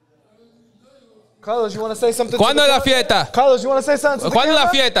 Carlos, you want to say something? ¿Cuándo es la fiesta? Carlos, you want to say something? ¿Cuándo es la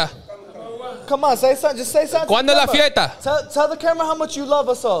fiesta? Come on, say something. Just say something. ¿Cuándo es la fiesta? Tell the camera how much you love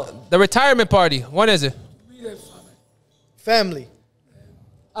us all. The retirement party. When is it? Family.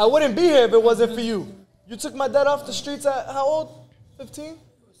 I wouldn't be here if it wasn't for you. You took my dad off the streets at how old? 15?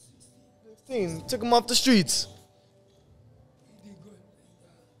 16. Took him off the streets.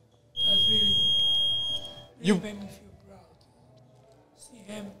 You made me feel proud. See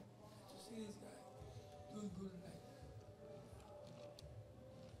him, to see this guy doing good in life.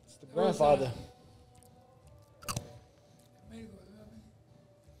 It's the grandfather.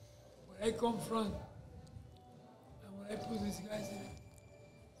 Where I come from, and when I put these guys in it.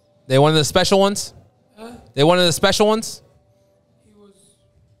 They one of the special ones? Huh? They one of the special ones? He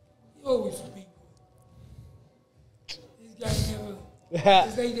always been good. This guy never,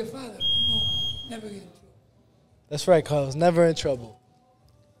 it's like the father, you know, never get in trouble. That's right, Carlos. Never in trouble.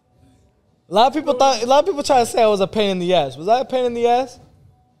 A lot of people try to say I was a pain in the ass. Was I a pain in the ass?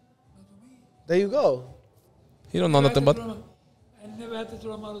 There you go. You don't know nothing about. I never had to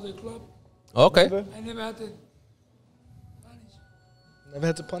throw him out of the club. Okay. I never had to punish. Never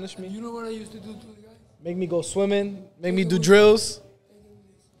had to punish me. And you know what I used to do to the guys? Make me go swimming. Make me do drills.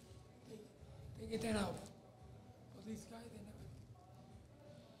 Take it 10 out. But these guys, they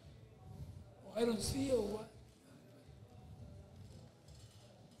never. Oh, I don't see you or what?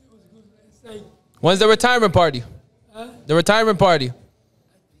 It was good. It's like. When's the retirement party? Huh? The retirement party. I think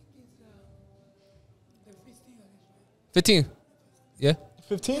it's the 15th of this month. 15. Yeah.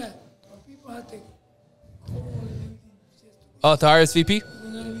 15? Yeah. But people have to. Oh, to RSVP?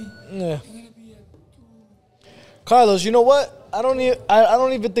 Yeah. Carlos, you know what? I don't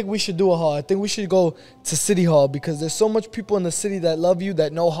even think we should do a hall. I think we should go to City Hall because there's so much people in the city that love you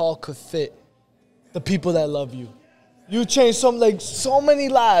that no hall could fit the people that love you. You changed so many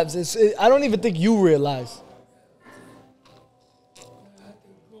lives. I don't even think you realize.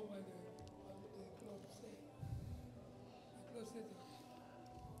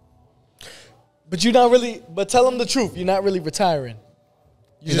 But you're not really. But tell them the truth. You're not really retiring.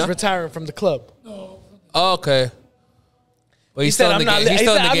 You're just retiring from the club. No. Oh, okay. But He said, I'm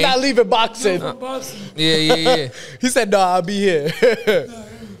not leaving boxing. Yeah. He said, no, I'll be here.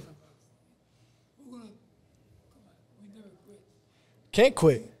 Can't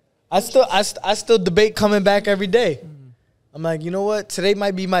quit. I still debate coming back every day. I'm like, you know what? Today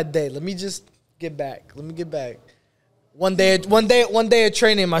might be my day. Let me just get back. Let me get back. One day of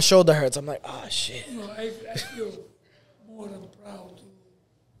training, my shoulder hurts. I'm like, oh shit. You know, I feel more than proud to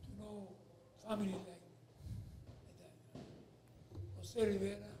know family like that. Jose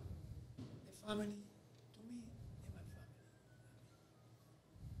Rivera, the family, to me, they're my family.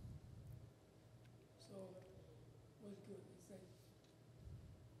 So it was good.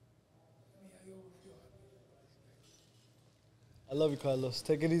 I love you, Carlos.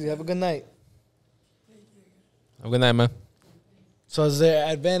 Take it easy. Have a good night. Have a good night, man. So is there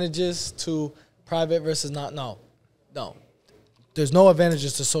advantages to private versus not? No. There's no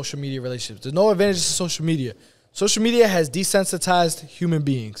advantages to social media relationships. There's no advantages to social media. Social media has desensitized human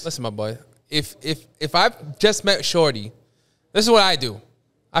beings. Listen, my boy. If I've just met Shorty, this is what I do.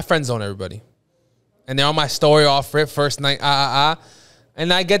 I friend zone everybody. And they're on my story off rip first night,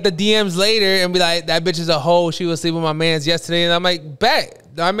 And I get the DMs later and be like, that bitch is a hoe. She was sleeping with my mans yesterday. And I'm like,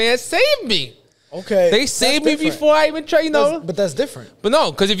 bet. My man saved me. Okay. They saved me before I even try, But that's different. But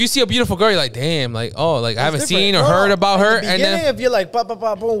no, because if you see a beautiful girl, you're like, damn, like, oh, like I haven't seen or heard about her. And then if you're like, pop, pop,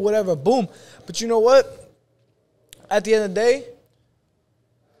 pop, boom, whatever, boom. But you know what? At the end of the day.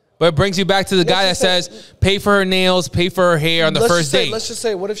 But it brings you back to the guy that says, pay for her nails, pay for her hair on the first date. Let's just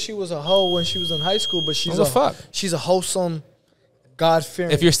say, what if she was a hoe when she was in high school, but she's a wholesome,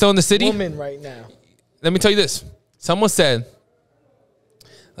 God-fearing if you're still in the city, woman right now. Let me tell you this. Someone said,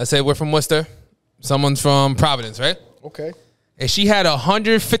 let's say we're from Worcester. Someone's from Providence, right? Okay. And she had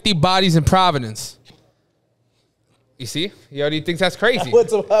 150 bodies in Providence. You see? He already thinks that's crazy.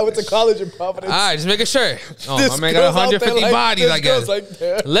 I went to college in Providence. All right, just making sure. Oh, my man got 150 bodies, I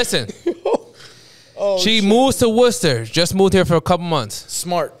guess. Listen. She moves to Worcester. Just moved here for a couple months.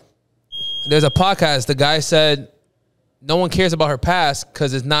 Smart. There's a podcast. The guy said no one cares about her past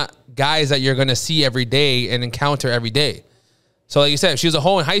because it's not guys that you're going to see every day and encounter every day. So like you said, if she was a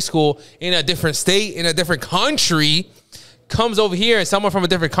hoe in high school in a different state, in a different country, comes over here and someone from a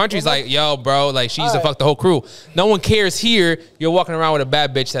different country is like, yo, bro, like she used to fuck the whole crew. No one cares here. You're walking around with a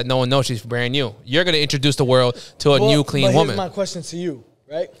bad bitch that no one knows she's brand new. You're going to introduce the world to a new, clean woman. Here's my question to you,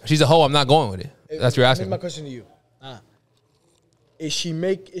 right? She's a hoe. I'm not going with it. That's what you're asking. Here's my question to you. Is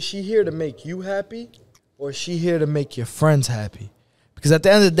she here to make you happy or is she here to make your friends happy? Because at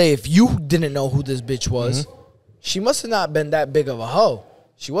the end of the day, if you didn't know who this bitch was, she must have not been that big of a hoe.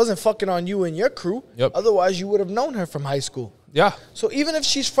 She wasn't fucking on you and your crew. Yep. Otherwise, you would have known her from high school. Yeah. So even if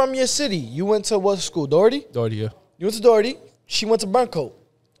she's from your city, you went to what school? Doherty? Doherty, yeah. You went to Doherty. She went to Burncoat.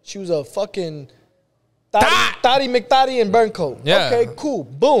 She was a fucking thotty McThotty in Burncoat. Yeah. Okay, cool.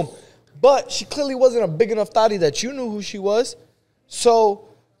 Boom. But she clearly wasn't a big enough thotty that you knew who she was. So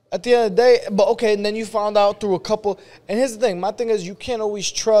at the end of the day, but okay, and then you found out through a couple. And here's the thing. My thing is you can't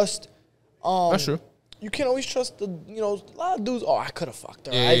always trust. That's true. You can't always trust a lot of dudes. Oh, I could have fucked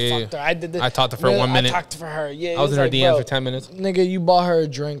her. Yeah, I fucked her. I did this. I talked to her for 1 minute. I talked for her. Yeah. I was in her DMs for 10 minutes. Nigga, you bought her a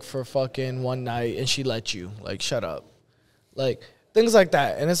drink for fucking one night and she let you. Like, shut up. Like, things like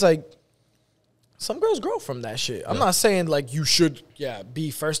that. And it's like, some girls grow from that shit. I'm not saying like you should,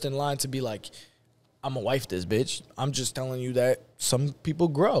 be first in line to be like, I'm a wife this bitch. I'm just telling you that some people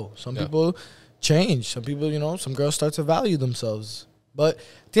grow. Some people change. Some people, some girls start to value themselves. But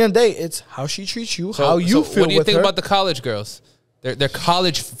at the end of the day, it's how she treats you, how you feel with her. What do you think about the college girls? Their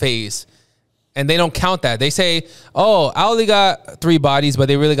college phase. And they don't count that. They say, oh, I only got 3 bodies, but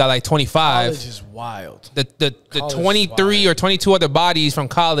they really got like 25. College is wild. The 23 or 22 other bodies from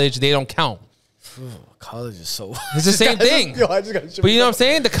college, they don't count. College is so... It's the same thing. But you know what I'm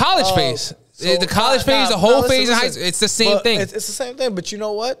saying? The college phase. The college phase, the whole phase in high school, it's the same thing. It's the same thing. But you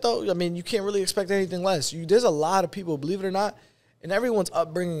know what, though? I mean, you can't really expect anything less. There's a lot of people, believe it or not, and everyone's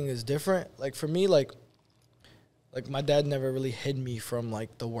upbringing is different. Like, for me, like my dad never really hid me from,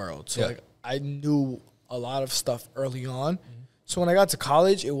 like, the world. So, like, I knew a lot of stuff early on. So when I got to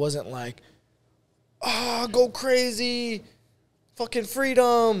college, it wasn't like, oh, go crazy, fucking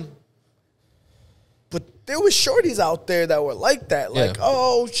freedom. But there was shorties out there that were like that. Like,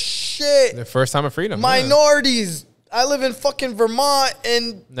 oh, shit. Their first time of freedom. Minorities. I live in fucking Vermont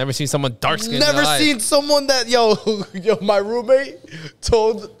and... Never seen someone dark-skinned Never seen someone that... Yo, my roommate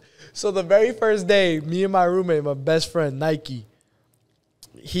told... So the very first day, me and my roommate, my best friend, Nike,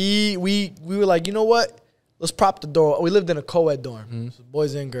 we were like, you know what? Let's prop the door. We lived in a co-ed dorm. So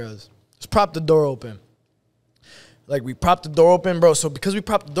boys and girls. Let's prop the door open. Like, we propped the door open, bro. So because we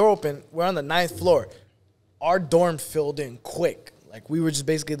propped the door open, we're on the 9th floor. Our dorm filled in quick. Like, we were just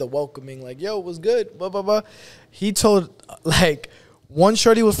basically the welcoming, like, yo, what's good? Blah, blah, blah. He told, like, one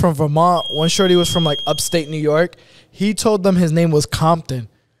shorty was from Vermont. One shorty was from, like, upstate New York. He told them his name was Compton.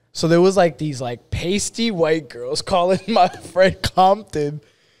 So there was, like, these, like, pasty white girls calling my friend Compton.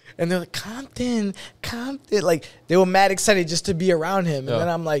 And they're like, Compton. Like, they were mad excited just to be around him. And then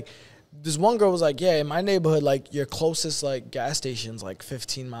I'm like, this one girl was like, yeah, in my neighborhood, like, your closest, like, gas station's, like,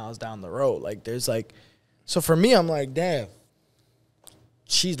 15 miles down the road. Like, there's, like... So for me, I'm like, damn.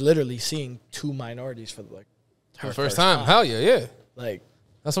 She's literally seeing 2 minorities for, like, her first time. Hell yeah. Like...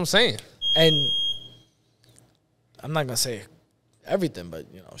 That's what I'm saying. And I'm not going to say everything, but,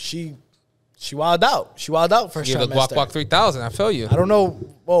 she She wilded out. She wilded out first Give the trimester. Guac 3000. I feel you. I don't know.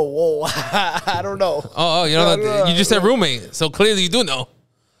 Whoa. I don't know. Oh, you know, you just said roommate, so clearly you do know.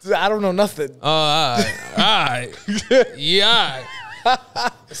 I don't know nothing. All right. Yeah.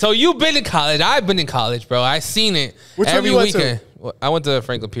 So you've been in college. I've been in college, bro. I seen it every weekend. Well, I went to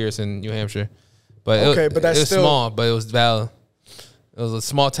Franklin Pierce in New Hampshire, but but that's it was still small. But it was valid. It was a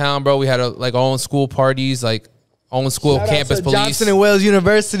small town, bro. We had our own school parties, like own school Shout campus out to police. Johnson and Wales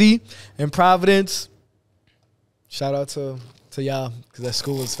University in Providence. Shout out to y'all because that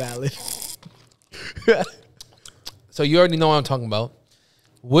school was valid. So you already know what I'm talking about.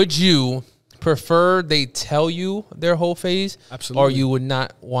 Would you prefer they tell you their whole phase? Absolutely. Or you would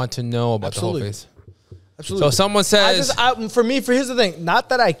not want to know about the whole phase? Absolutely. So if someone says... here's the thing. Not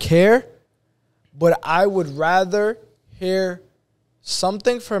that I care, but I would rather hear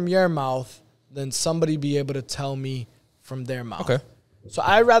something from your mouth than somebody be able to tell me from their mouth. Okay. So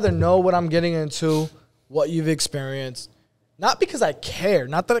I'd rather know what I'm getting into, what you've experienced. Not because I care.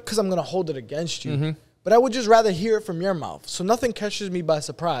 Not that because I'm going to hold it against you. Mm-hmm. But I would just rather hear it from your mouth. So nothing catches me by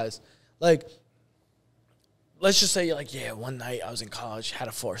surprise. Like, let's just say you're like, yeah, one night I was in college, had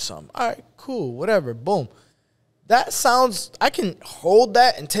a foursome. All right, cool, whatever, boom. That sounds, I can hold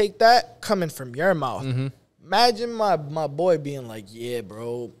that and take that coming from your mouth. Mm-hmm. Imagine my boy being like, yeah,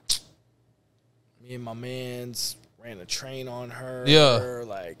 bro, me and my mans ran a train on her. Yeah.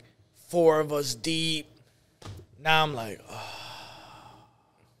 Like, 4 of us deep. Now I'm like, oh.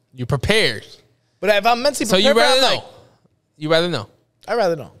 You're prepared. But if I'm mentally So prepared, you rather I'm know? You rather know? I'd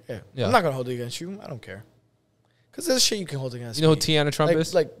rather know. Yeah. Yeah. I'm not going to hold it against you. I don't care. Because there's shit you can hold against You know me. who Tiana Trump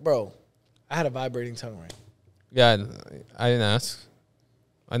is? Like, bro, I had a vibrating tongue ring. Yeah, I didn't ask.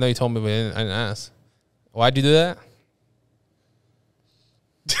 I know you told me, but I didn't ask. Why'd you do that?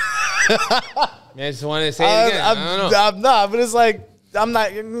 Man, I just wanted to say it again. I don't know. I'm not, but it's like, I'm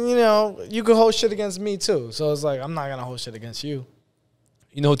not, you know, you can hold shit against me too. So it's like, I'm not going to hold shit against you.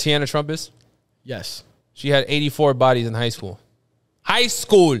 You know who Tiana Trump is? Yes. She had 84 bodies in high school. High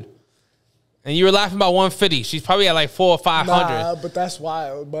school. And you were laughing about 150. She's probably at like 400 or 500. Nah, but that's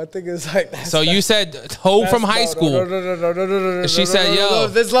wild. But I think it's like, So you said hoe from high school. No. She said, yo,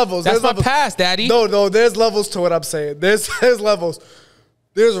 there's levels. That's There's my levels. past, daddy. No, there's levels to what I'm saying. There's levels.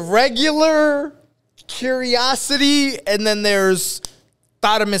 There's regular curiosity, and then there's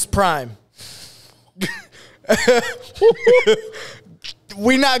Thotimus Prime.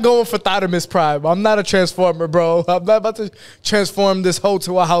 We not going for Thotimus Prime. I'm not a transformer, bro. I'm not about to transform this hoe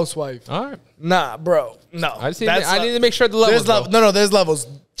to a housewife. All right. Nah, bro. No. I need to make sure the levels. No, there's levels.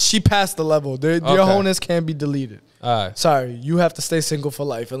 She passed the level. Your Okay. wholeness can't be deleted. All right. Sorry, you have to stay single for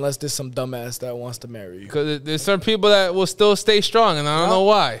life unless there's some dumbass that wants to marry you. Because there's some people that will still stay strong, and I don't know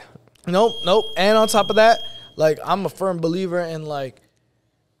why. Nope. And on top of that, like, I'm a firm believer in like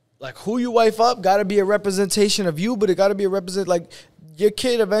who you wife up gotta be a representation of you, but it gotta be a like your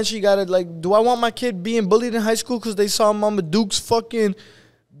kid eventually gotta like. Do I want my kid being bullied in high school because they saw Mama Duke's fucking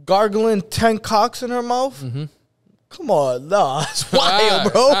gargling 10 cocks in her mouth? Mm-hmm. Come on, nah, it's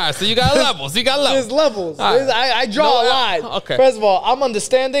wild, bro. All right, so you got levels. There's levels. I draw a line. Okay. First of all, I'm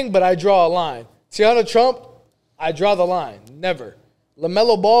understanding, but I draw a line. Tiana Trump, I draw the line. Never.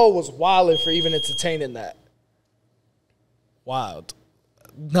 LaMelo Ball was wilding for even entertaining that. Wild.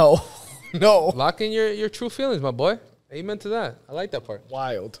 No. Lock in your true feelings, my boy. Amen to that. I like that part.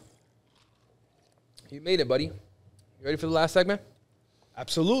 Wild. You made it, buddy. You ready for the last segment?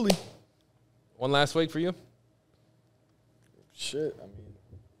 Absolutely. One last week for you? Shit, I mean,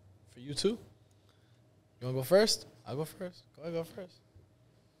 for you too. You want to go first? I'll go first. Go ahead, go first.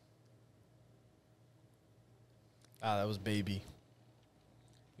 Ah, that was baby.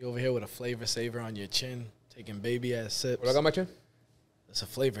 You over here with a flavor saver on your chin, taking baby ass sips. What I got on my chin? It's a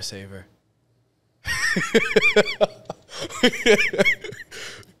flavor saver.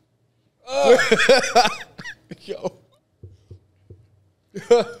 Yo.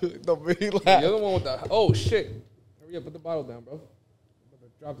 Don't be The laugh. other one with the... Oh, shit. Hurry up, put the bottle down, bro. I'm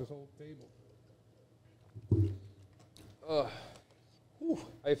about to drop this whole table.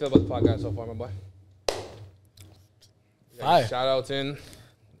 How you feel about the podcast so far, my boy? Fire. Shout outs in.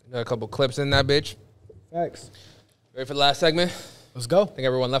 Got a couple clips in that bitch. Thanks. Ready for the last segment? Let's go. I think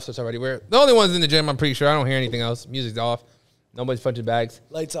everyone left us already. We're the only ones in the gym, I'm pretty sure. I don't hear anything else. Music's off. Nobody's punching bags.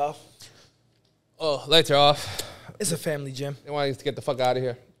 Lights off. Oh, lights are off. It's a family gym. They want us to get the fuck out of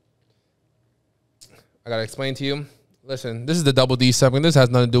here. I gotta explain to you. Listen, this is the Double D segment. This has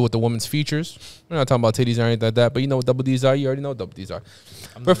nothing to do with the woman's features. We're not talking about titties or anything like that, but you know what Double Ds are. You already know what Double Ds are.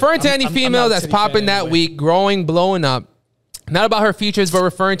 Referring to any female that's popping that week, growing, blowing up, Not about her features, but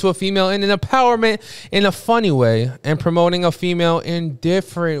referring to a female in an empowerment in a funny way and promoting a female in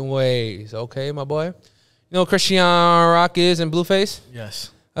different ways. Okay, my boy? You know who Christian Rock is and Blueface?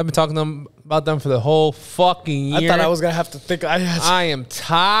 Yes. I've been talking to them about them for the whole fucking year. I thought I was going to have to think. I am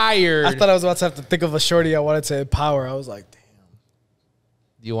tired. I thought I was about to have to think of a shorty I wanted to empower. I was like, damn.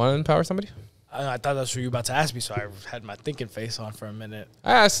 Do you want to empower somebody? I thought that's what you were about to ask me, so I had my thinking face on for a minute.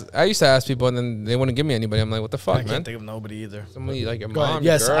 I used to ask people, and then they wouldn't give me anybody. I'm like, what the fuck, man? I can't think of nobody either. Somebody like your Go mom, ahead.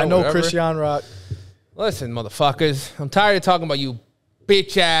 Yes, girl, I know whatever. Christian Rock. Listen, motherfuckers. I'm tired of talking about you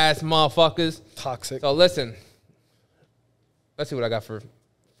bitch-ass motherfuckers. Toxic. So listen. Let's see what I got for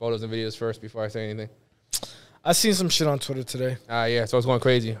photos and videos first before I say anything. I seen some shit on Twitter today. Yeah, so I was going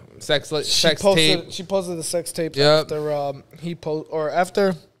crazy. Sex tape. She posted the sex tapes Yep. after he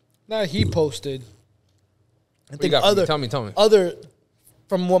posted. I think other. Tell me. Other,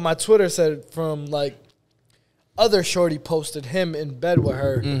 from what my Twitter said, from like other shorty posted him in bed with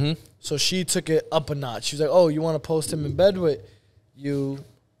her. Mm-hmm. So she took it up a notch. She was like, "Oh, you want to post him in bed with you?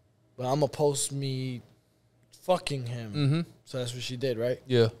 But I'm gonna post me fucking him." Mm-hmm. So that's what she did, right?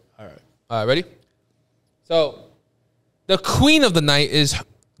 Yeah. All right. All right, ready? So, the queen of the night is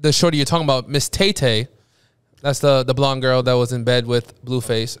the shorty you're talking about, Miss Tay-Tay. That's the blonde girl that was in bed with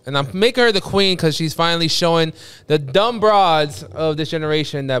Blueface. And I'm making her the queen because she's finally showing the dumb broads of this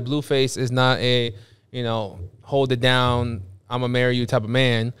generation that Blueface is not a, hold it down, I'm going to marry you type of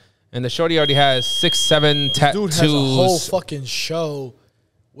man. And the shorty already has 6, 7 tattoos. Dude has a whole fucking show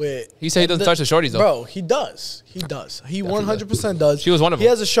with... He said he doesn't touch the shorties, though. Bro, he does. He 100% does. She was one of them. He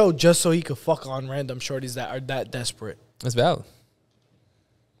has a show just so he could fuck on random shorties that are that desperate. That's valid.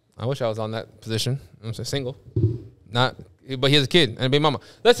 I wish I was on that position. I'm single. But he has a kid and a baby mama.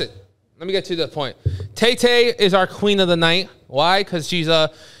 Listen, let me get to the point. Tay-Tay is our queen of the night. Why? Because she's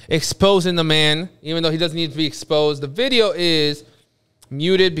exposing the man, even though he doesn't need to be exposed. The video is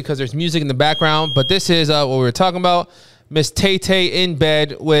muted because there's music in the background. But this is what we were talking about. Miss Tay-Tay in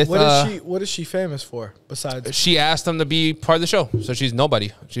bed with... What is she famous for besides... She asked him to be part of the show. So she's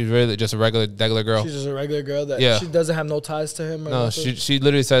nobody. She's really just a regular girl. She's just a regular girl that she doesn't have no ties to him? No, she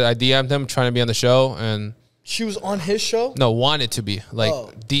literally said, I DM'd him trying to be on the show. And she was on his show? No, wanted to be.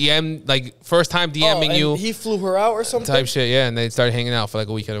 DM, first time DMing you. He flew her out or something? Type shit, yeah. And they started hanging out for like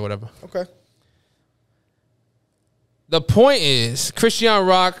a weekend or whatever. Okay. The point is, Christian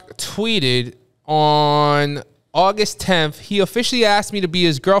Rock tweeted on August 10th, he officially asked me to be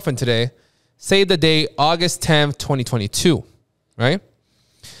his girlfriend today. Save the date, August 10th, 2022. Right?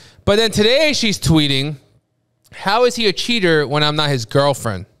 But then today she's tweeting, how is he a cheater when I'm not his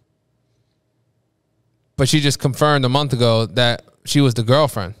girlfriend? But she just confirmed a month ago that she was the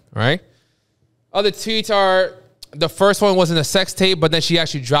girlfriend, right? Other tweets are, the first one wasn't a sex tape, but then she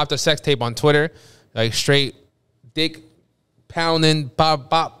actually dropped a sex tape on Twitter. Like straight dick pounding, bop,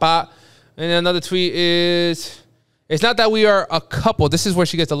 bop, bop. And another tweet is, it's not that we are a couple. This is where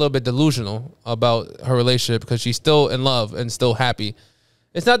she gets a little bit delusional about her relationship because she's still in love and still happy.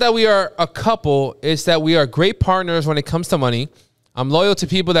 It's not that we are a couple. It's that we are great partners when it comes to money. I'm loyal to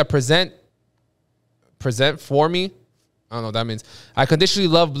people that present for me. I don't know what that means. I conditionally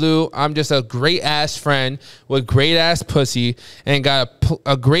love Blue. I'm just a great-ass friend with great-ass pussy and got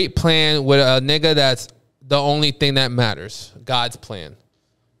a great plan with a nigga that's the only thing that matters. God's plan.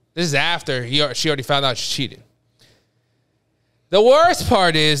 This is after she already found out she cheated. The worst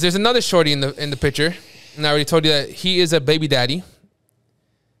part is there's another shorty in the picture, and I already told you that he is a baby daddy.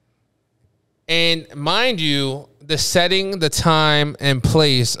 And mind you, the setting, the time, and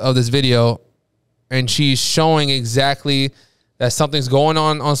place of this video, and she's showing exactly that something's going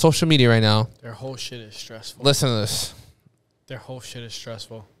on social media right now. Their whole shit is stressful. Listen to this. Their whole shit is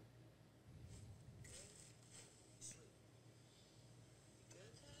stressful.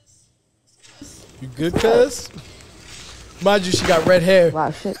 You good, cuz? Mind you, she got red hair. Wow,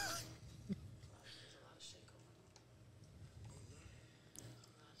 shit.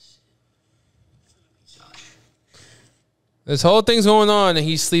 This whole thing's going on, and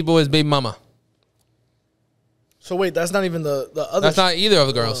he's sleeping with his baby mama. So wait, that's not even the other... That's not either of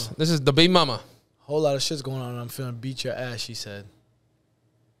the girls. This is the baby mama. Whole lot of shit's going on. I'm feeling beat your ass, she said.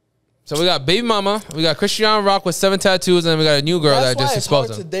 So we got baby mama. We got Christian Rock with 7 tattoos, and then we got a new girl that just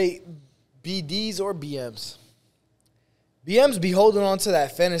exposed him. That's why it's hard to date BDs or BMs. BMs be holding on to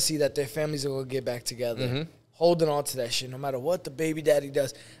that fantasy that their families are going to get back together. Mm-hmm. Holding on to that shit no matter what the baby daddy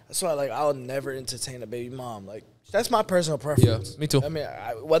does. That's why, I'll never entertain a baby mom. That's my personal preference. Yeah, me too. I mean,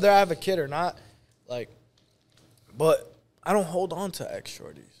 whether I have a kid or not, but I don't hold on to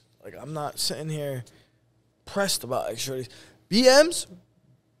ex-shorties. I'm not sitting here pressed about ex-shorties. BMs,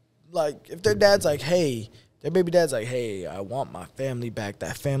 if their dad's like, hey, Their baby dad's like, hey, I want my family back.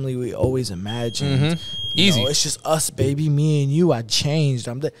 That family we always imagined. Mm-hmm. Easy. It's just us, baby. Me and you. I changed.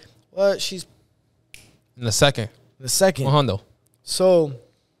 What? She's in the second. The second. Hondo. So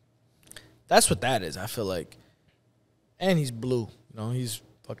that's what that is, I feel like. And he's blue. You know, he's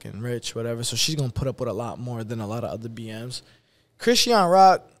fucking rich, whatever. So she's going to put up with a lot more than a lot of other BMs. Christian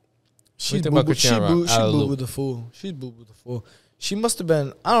Rock, she's boo-boo the fool. She's boo-boo the fool. She must have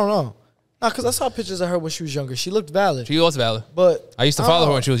been, I don't know. Nah, because I saw pictures of her when she was younger. She looked valid. She was valid. But I used to follow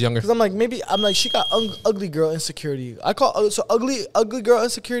her when she was younger. Because I'm like, she got ugly girl insecurity. I call so ugly girl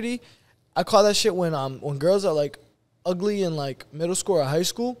insecurity. I call that shit when girls are like ugly in like middle school or high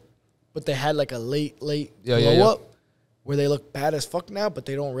school, but they had like a late glow up where they look bad as fuck now, but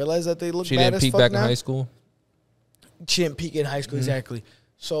they don't realize that they look bad as fuck now. She didn't peak back in high school. She didn't peak in high school, exactly.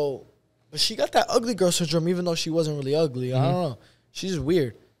 So, but she got that ugly girl syndrome, even though she wasn't really ugly. I don't know. She's just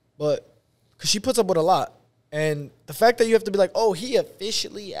weird, but. Because she puts up with a lot. And the fact that you have to be like, oh, he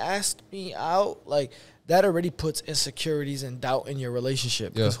officially asked me out, like, that already puts insecurities and doubt in your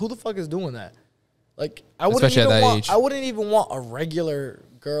relationship. Because who the fuck is doing that? Like, I wouldn't even want a regular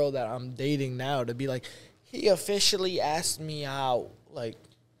girl that I'm dating now to be like, he officially asked me out. Like,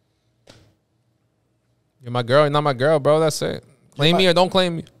 you're my girl, you're not my girl, bro. That's it. Claim me or don't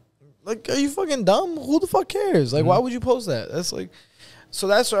claim me. Like, are you fucking dumb? Who the fuck cares? Like, why would you post that? That's like... So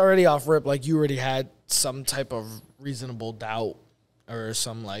that's already off rip. Like, you already had some type of reasonable doubt or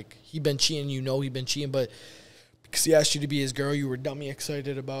some, like, he been cheating. You know he been cheating. But because he asked you to be his girl, you were dummy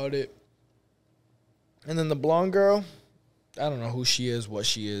excited about it. And then the blonde girl, I don't know who she is, what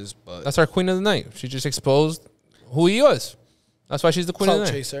she is. But that's our queen of the night. She just exposed who he was. That's why she's the queen of the night.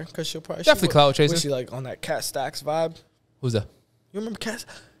 Clout chaser. Because she'll probably... Definitely clout chaser. Was she, like, on that Cat Stacks vibe? Who's that? You remember Cat?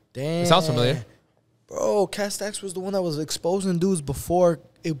 Damn. It sounds familiar. Bro, Cat Stacks was the one that was exposing dudes before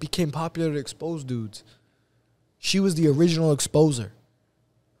it became popular to expose dudes. She was the original exposer.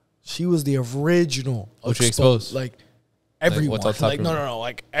 She was the original. Who she exposed? Like, everyone. Like, no.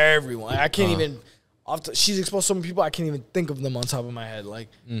 Like, everyone. I can't even... she's exposed so many people, I can't even think of them on top of my head. Like,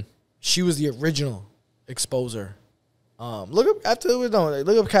 she was the original exposer. Look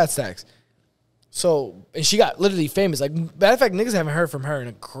up Cat Stacks. So, and she got literally famous. Like, matter of fact, niggas haven't heard from her in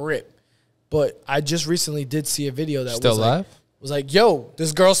a grip. But I just recently did see a video that still alive? Was like, yo,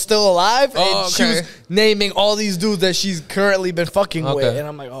 this girl's still alive? Oh, and she was naming all these dudes that she's currently been fucking with. And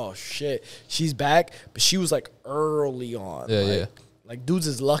I'm like, oh, shit. She's back. But she was, like, early on. Yeah. Like, dudes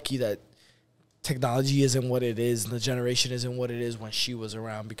is lucky that technology isn't what it is and the generation isn't what it is when she was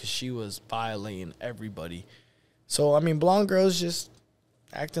around because she was violating everybody. So, I mean, blonde girls just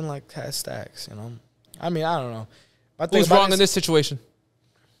acting like Cat Stacks, you know? I mean, I don't know. Who's wrong in this situation?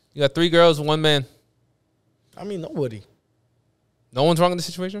 You got 3 girls, 1 man. I mean, nobody. No one's wrong in this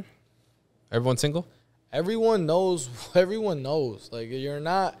situation? Everyone's single? Everyone knows. Everyone knows. Like, you're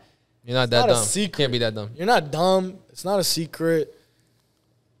not that dumb. A secret. Can't be that dumb. You're not dumb. It's not a secret.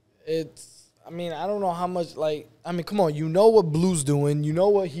 I mean, I don't know how much, like, I mean, come on. You know what Blue's doing. You know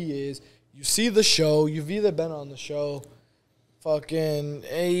what he is. You see the show. You've either been on the show. Fucking,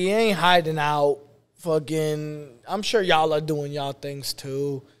 he ain't hiding out. Fucking, I'm sure y'all are doing y'all things,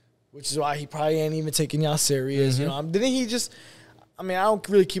 too. Which is why he probably ain't even taking y'all serious. You know, didn't he just... I mean, I don't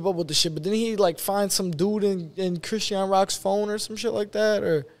really keep up with the shit, but didn't he, like, find some dude in Christian Rock's phone or some shit like that?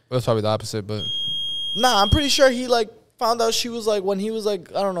 Or well, it's probably the opposite, but... Nah, I'm pretty sure he, like, found out she was, like, when he was, like,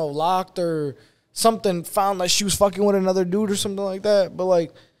 I don't know, locked or something, found, like, she was fucking with another dude or something like that. But,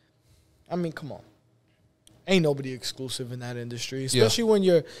 like, I mean, come on. Ain't nobody exclusive in that industry, especially when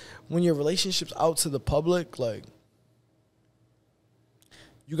your relationship's out to the public, like...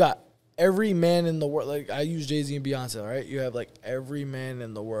 You got every man in the world. Like, I use Jay-Z and Beyonce, right? You have, like, every man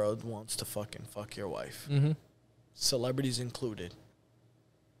in the world wants to fucking fuck your wife. Celebrities included.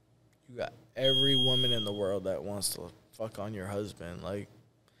 You got every woman in the world that wants to fuck on your husband. Like,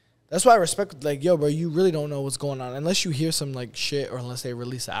 that's why I respect, like, yo, bro, you really don't know what's going on. Unless you hear some, like, shit or unless they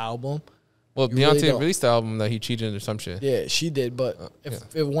release an album. Well, Beyonce really released the album that he cheated or some shit. Yeah, she did. But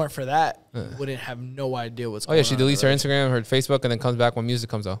if it weren't for that, you wouldn't have no idea what's going on. Oh, yeah, she deletes her Instagram, her Facebook, and then comes back when music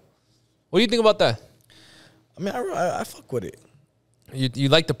comes out. What do you think about that? I mean, I fuck with it. You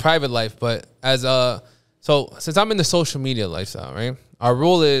like the private life, but as so since I'm in the social media lifestyle, right? Our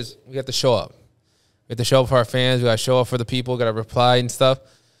rule is we have to show up. We have to show up for our fans. We got to show up for the people. Got to reply and stuff.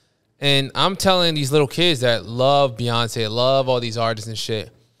 And I'm telling these little kids that love Beyonce, love all these artists and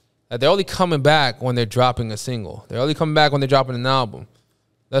shit, that they're only coming back when they're dropping a single. They're only coming back when they're dropping an album.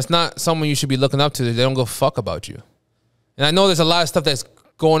 That's not someone you should be looking up to. They don't go fuck about you. And I know there's a lot of stuff that's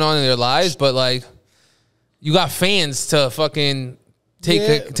going on in their lives, but, like, you got fans to fucking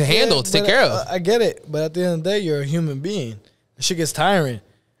take care of. I get it, but at the end of the day, you're a human being. That shit gets tiring.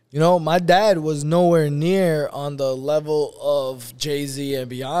 You know, my dad was nowhere near on the level of Jay-Z and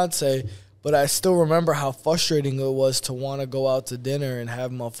Beyonce, but I still remember how frustrating it was to want to go out to dinner and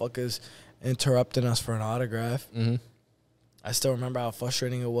have motherfuckers interrupting us for an autograph. Mm-hmm. I still remember how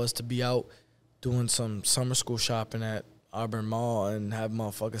frustrating it was to be out doing some summer school shopping at Auburn Mall and have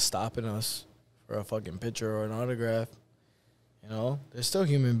motherfuckers stopping us for a fucking picture or an autograph. You know, they're still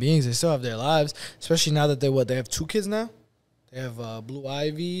human beings. They still have their lives, especially now that they have 2 kids now. They have Blue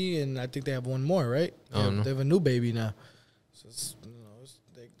Ivy, and I think they have one more, right? They have a new baby now. So it's, you know,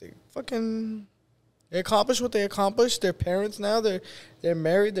 they fucking they accomplished what they accomplished. They're parents now. They're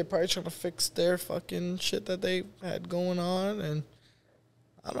married. They're probably trying to fix their fucking shit that they had going on. And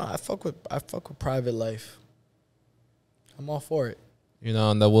I don't know. I fuck with private life. I'm all for it. You know,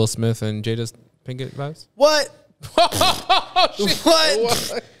 on the Will Smith and Jada Pinkett vibes. What?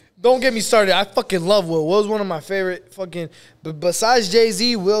 What? Don't get me started. I fucking love Will. Will's one of my favorite fucking. But besides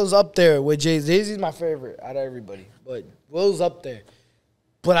Jay-Z, Will's up there with Jay-Z. Jay-Z's my favorite out of everybody. But Will's up there.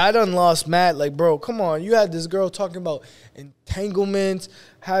 But I done lost Matt. Like, bro, come on. You had this girl talking about entanglements,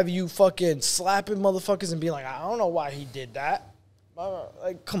 have you fucking slapping motherfuckers and being like, I don't know why he did that.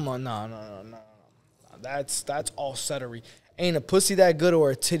 Like, come on. No. That's all settery. Ain't a pussy that good or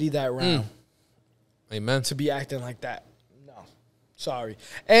a titty that round. Amen. To be acting like that. No. Sorry.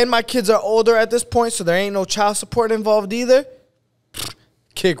 And my kids are older at this point, so there ain't no child support involved either.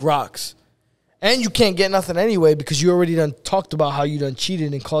 Kick rocks. And you can't get nothing anyway because you already done talked about how you done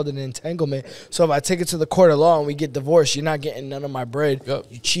cheated and called it an entanglement. So if I take it to the court of law and we get divorced, you're not getting none of my bread. Yep.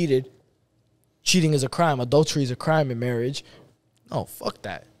 You cheated. Cheating is a crime. Adultery is a crime in marriage. No, fuck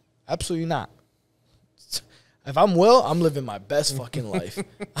that. Absolutely not. If I'm Will, I'm living my best fucking life.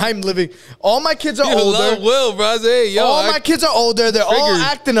 I'm living. All my kids are older. Love Will, bro. Hey, yo, all my kids are older. They're all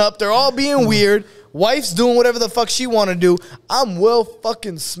acting up. They're all being weird. Wife's doing whatever the fuck she want to do. I'm Will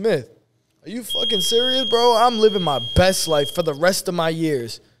fucking Smith. Are you fucking serious, bro? I'm living my best life for the rest of my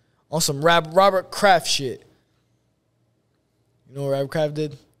years on some Robert Kraft shit. You know what Robert Kraft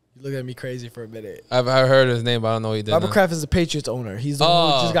did? You look at me crazy for a minute. I've heard his name, but I don't know what he did. Robert Kraft is the Patriots owner. He's the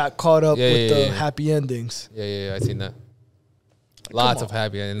one who just got caught up with the happy endings. Yeah, I seen that. Lots of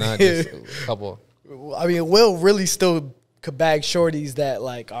happy endings, not just a couple. I mean, Will really still could bag shorties that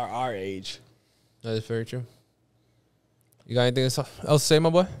like are our age. That is very true. You got anything else to say, my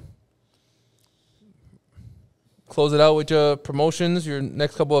boy? Close it out with your promotions, your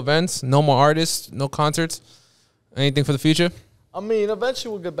next couple events. No more artists, no concerts. Anything for the future? I mean,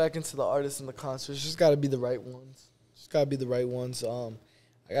 eventually we'll get back into the artists and the concerts. Just got to be the right ones.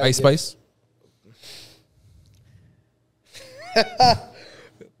 Ice Spice?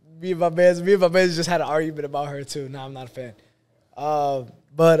 Me and my man just had an argument about her too. No, I'm not a fan.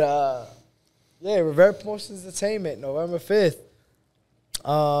 Yeah, Rivera Promotions Entertainment, November 5th.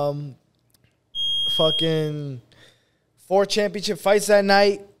 Fucking 4 championship fights that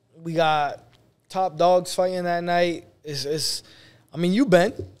night. We got top dogs fighting that night. I mean, you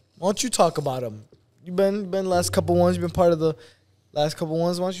been. Why don't you talk about them? You been last couple ones. You've been part of the last couple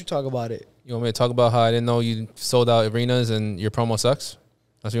ones. Why don't you talk about it? You want me to talk about how I didn't know you sold out arenas and your promo sucks?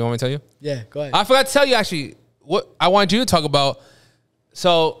 That's what you want me to tell you? Yeah, go ahead. I forgot to tell you, actually, what I wanted you to talk about.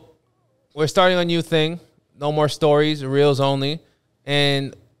 So we're starting a new thing. No more stories, reels only.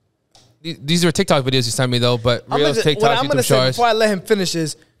 And these are TikTok videos you sent me, though, but reels, TikTok, what I'm going to say shorts. before I let him finish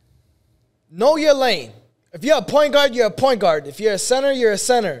is, know your lane. If you're a point guard, you're a point guard. If you're a center, you're a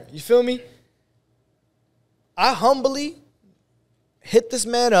center. You feel me? I humbly hit this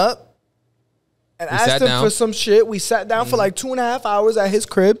man up and asked him for some shit. We sat down for like 2.5 hours at his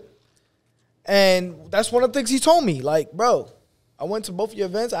crib. And that's one of the things he told me. Like, bro, I went to both of your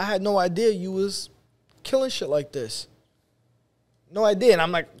events. I had no idea you was killing shit like this. No idea. And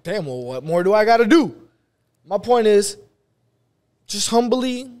I'm like, damn, well, what more do I got to do? My point is, just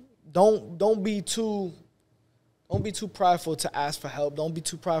humbly, don't be too prideful to ask for help. Don't be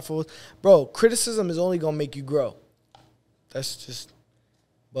too prideful. Bro, criticism is only going to make you grow. That's just,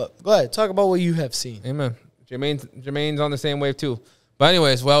 but go ahead. Talk about what you have seen. Amen. Jermaine's on the same wave too. But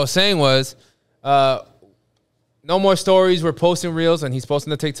anyways, what I was saying was, no more stories. We're posting reels, and he's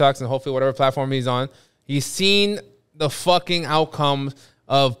posting the TikToks, and hopefully whatever platform he's on. He's seen the fucking outcomes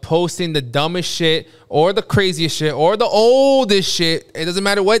of posting the dumbest shit or the craziest shit or the oldest shit. It doesn't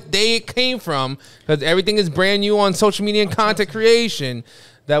matter what day it came from, because everything is brand new on social media and content creation,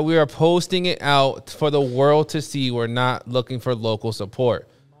 that we are posting it out for the world to see. We're not looking for local support.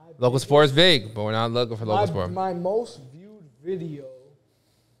 Local support is big, but we're not looking for local support. My most viewed video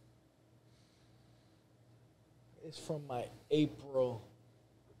is from my April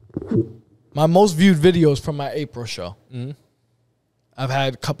My most viewed videos from my April show. I've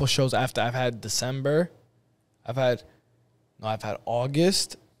had a couple shows after. I've had December. I've had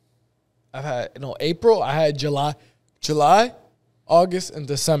August. April. I had July, August, and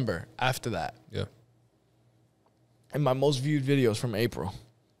December after that. Yeah. And my most viewed videos from April.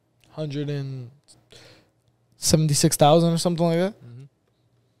 176,000 or something like that.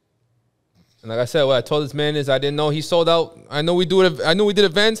 And like I said, what I told this man is I didn't know he sold out. I knew we did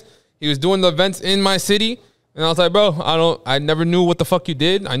events. He was doing the events in my city. And I was like, bro, I never knew what the fuck you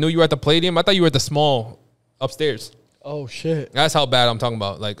did. I knew you were at the Palladium. I thought you were at the small upstairs. Oh, shit. That's how bad I'm talking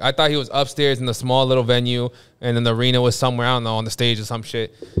about. Like, I thought he was upstairs in the small little venue, and then the arena was somewhere, I don't know, on the stage or some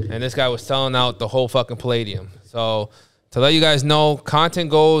shit. And this guy was selling out the whole fucking Palladium. So, to let you guys know, content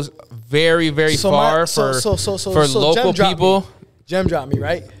goes very, very far for local people. Gem drop me,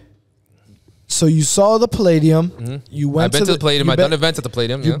 right? So you saw the Palladium. You went to the Palladium. I've done events at the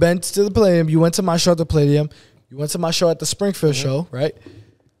Palladium. You went to the Palladium. You went to my show at the Palladium. You went to my show at the Springfield show, right?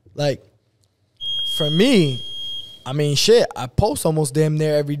 Like, for me, I mean, shit, I post almost damn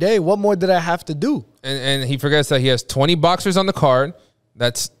near every day. What more did I have to do? And he forgets that he has 20 boxers on the card.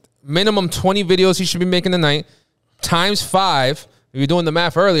 That's minimum 20 videos he should be making a night. Times 5. We were doing the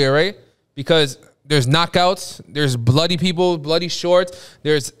math earlier, right? Because there's knockouts, there's bloody people, bloody shorts,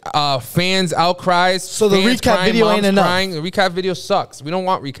 there's fans outcries. So the recap crying, video ain't enough. Crying. The recap video sucks. We don't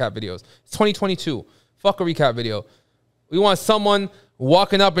want recap videos. It's 2022. Fuck a recap video. We want someone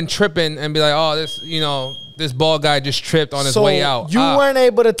walking up and tripping and be like, oh, this bald guy just tripped on his way out. You weren't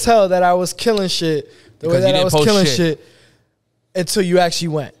able to tell that I was killing shit the way that I was killing shit until you actually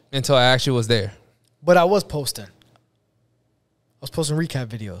went. Until I actually was there. But I was posting. I was posting recap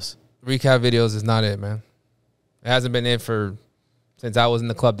videos. Recap videos is not it, man. It hasn't been it since I was in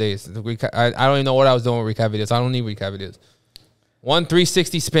the club days. I don't even know what I was doing with recap videos. I don't need recap videos. 1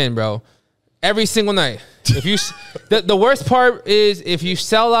 360 spin, bro. Every single night. If you, the worst part is if you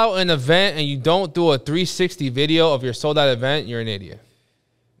sell out an event and you don't do a 360 video of your sold out event, you're an idiot.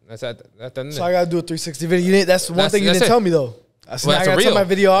 So I gotta do a 360 video. That's one thing you didn't tell me though. I gotta tell my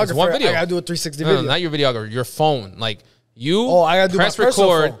videographer. One video. I gotta do a 360 video. No, not your videographer. Your phone. Like you. I gotta do press my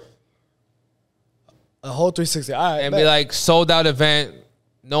record. Phone. A whole 360. All right, and be like, sold out event.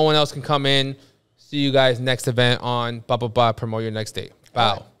 No one else can come in. See you guys next event on blah blah blah. Promote your next date.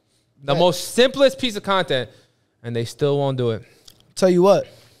 Wow. Right. The most simplest piece of content, and they still won't do it. Tell you what,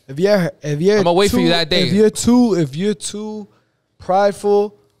 if you're I'm gonna wait for you that day. If you're too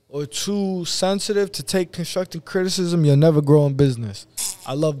prideful or too sensitive to take constructive criticism, you'll never grow in business.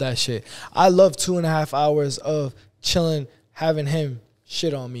 I love that shit. I love 2.5 hours of chilling, having him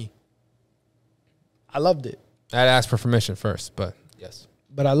shit on me. I loved it. I had to ask for permission first, but yes.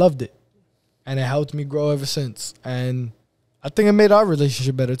 But I loved it, and it helped me grow ever since. And I think it made our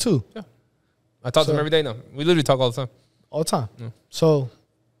relationship better too. Yeah, I talk to him every day now. We literally talk all the time. All the time. Yeah. So,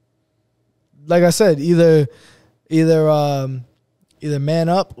 like I said, either man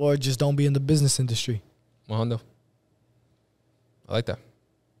up or just don't be in the business industry. 100. I like that.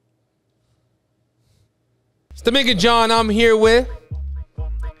 It's Dominican John. I'm here with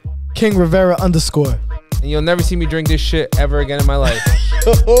King Rivera _. And you'll never see me drink this shit ever again in my life.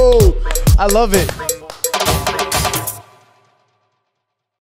 I love it.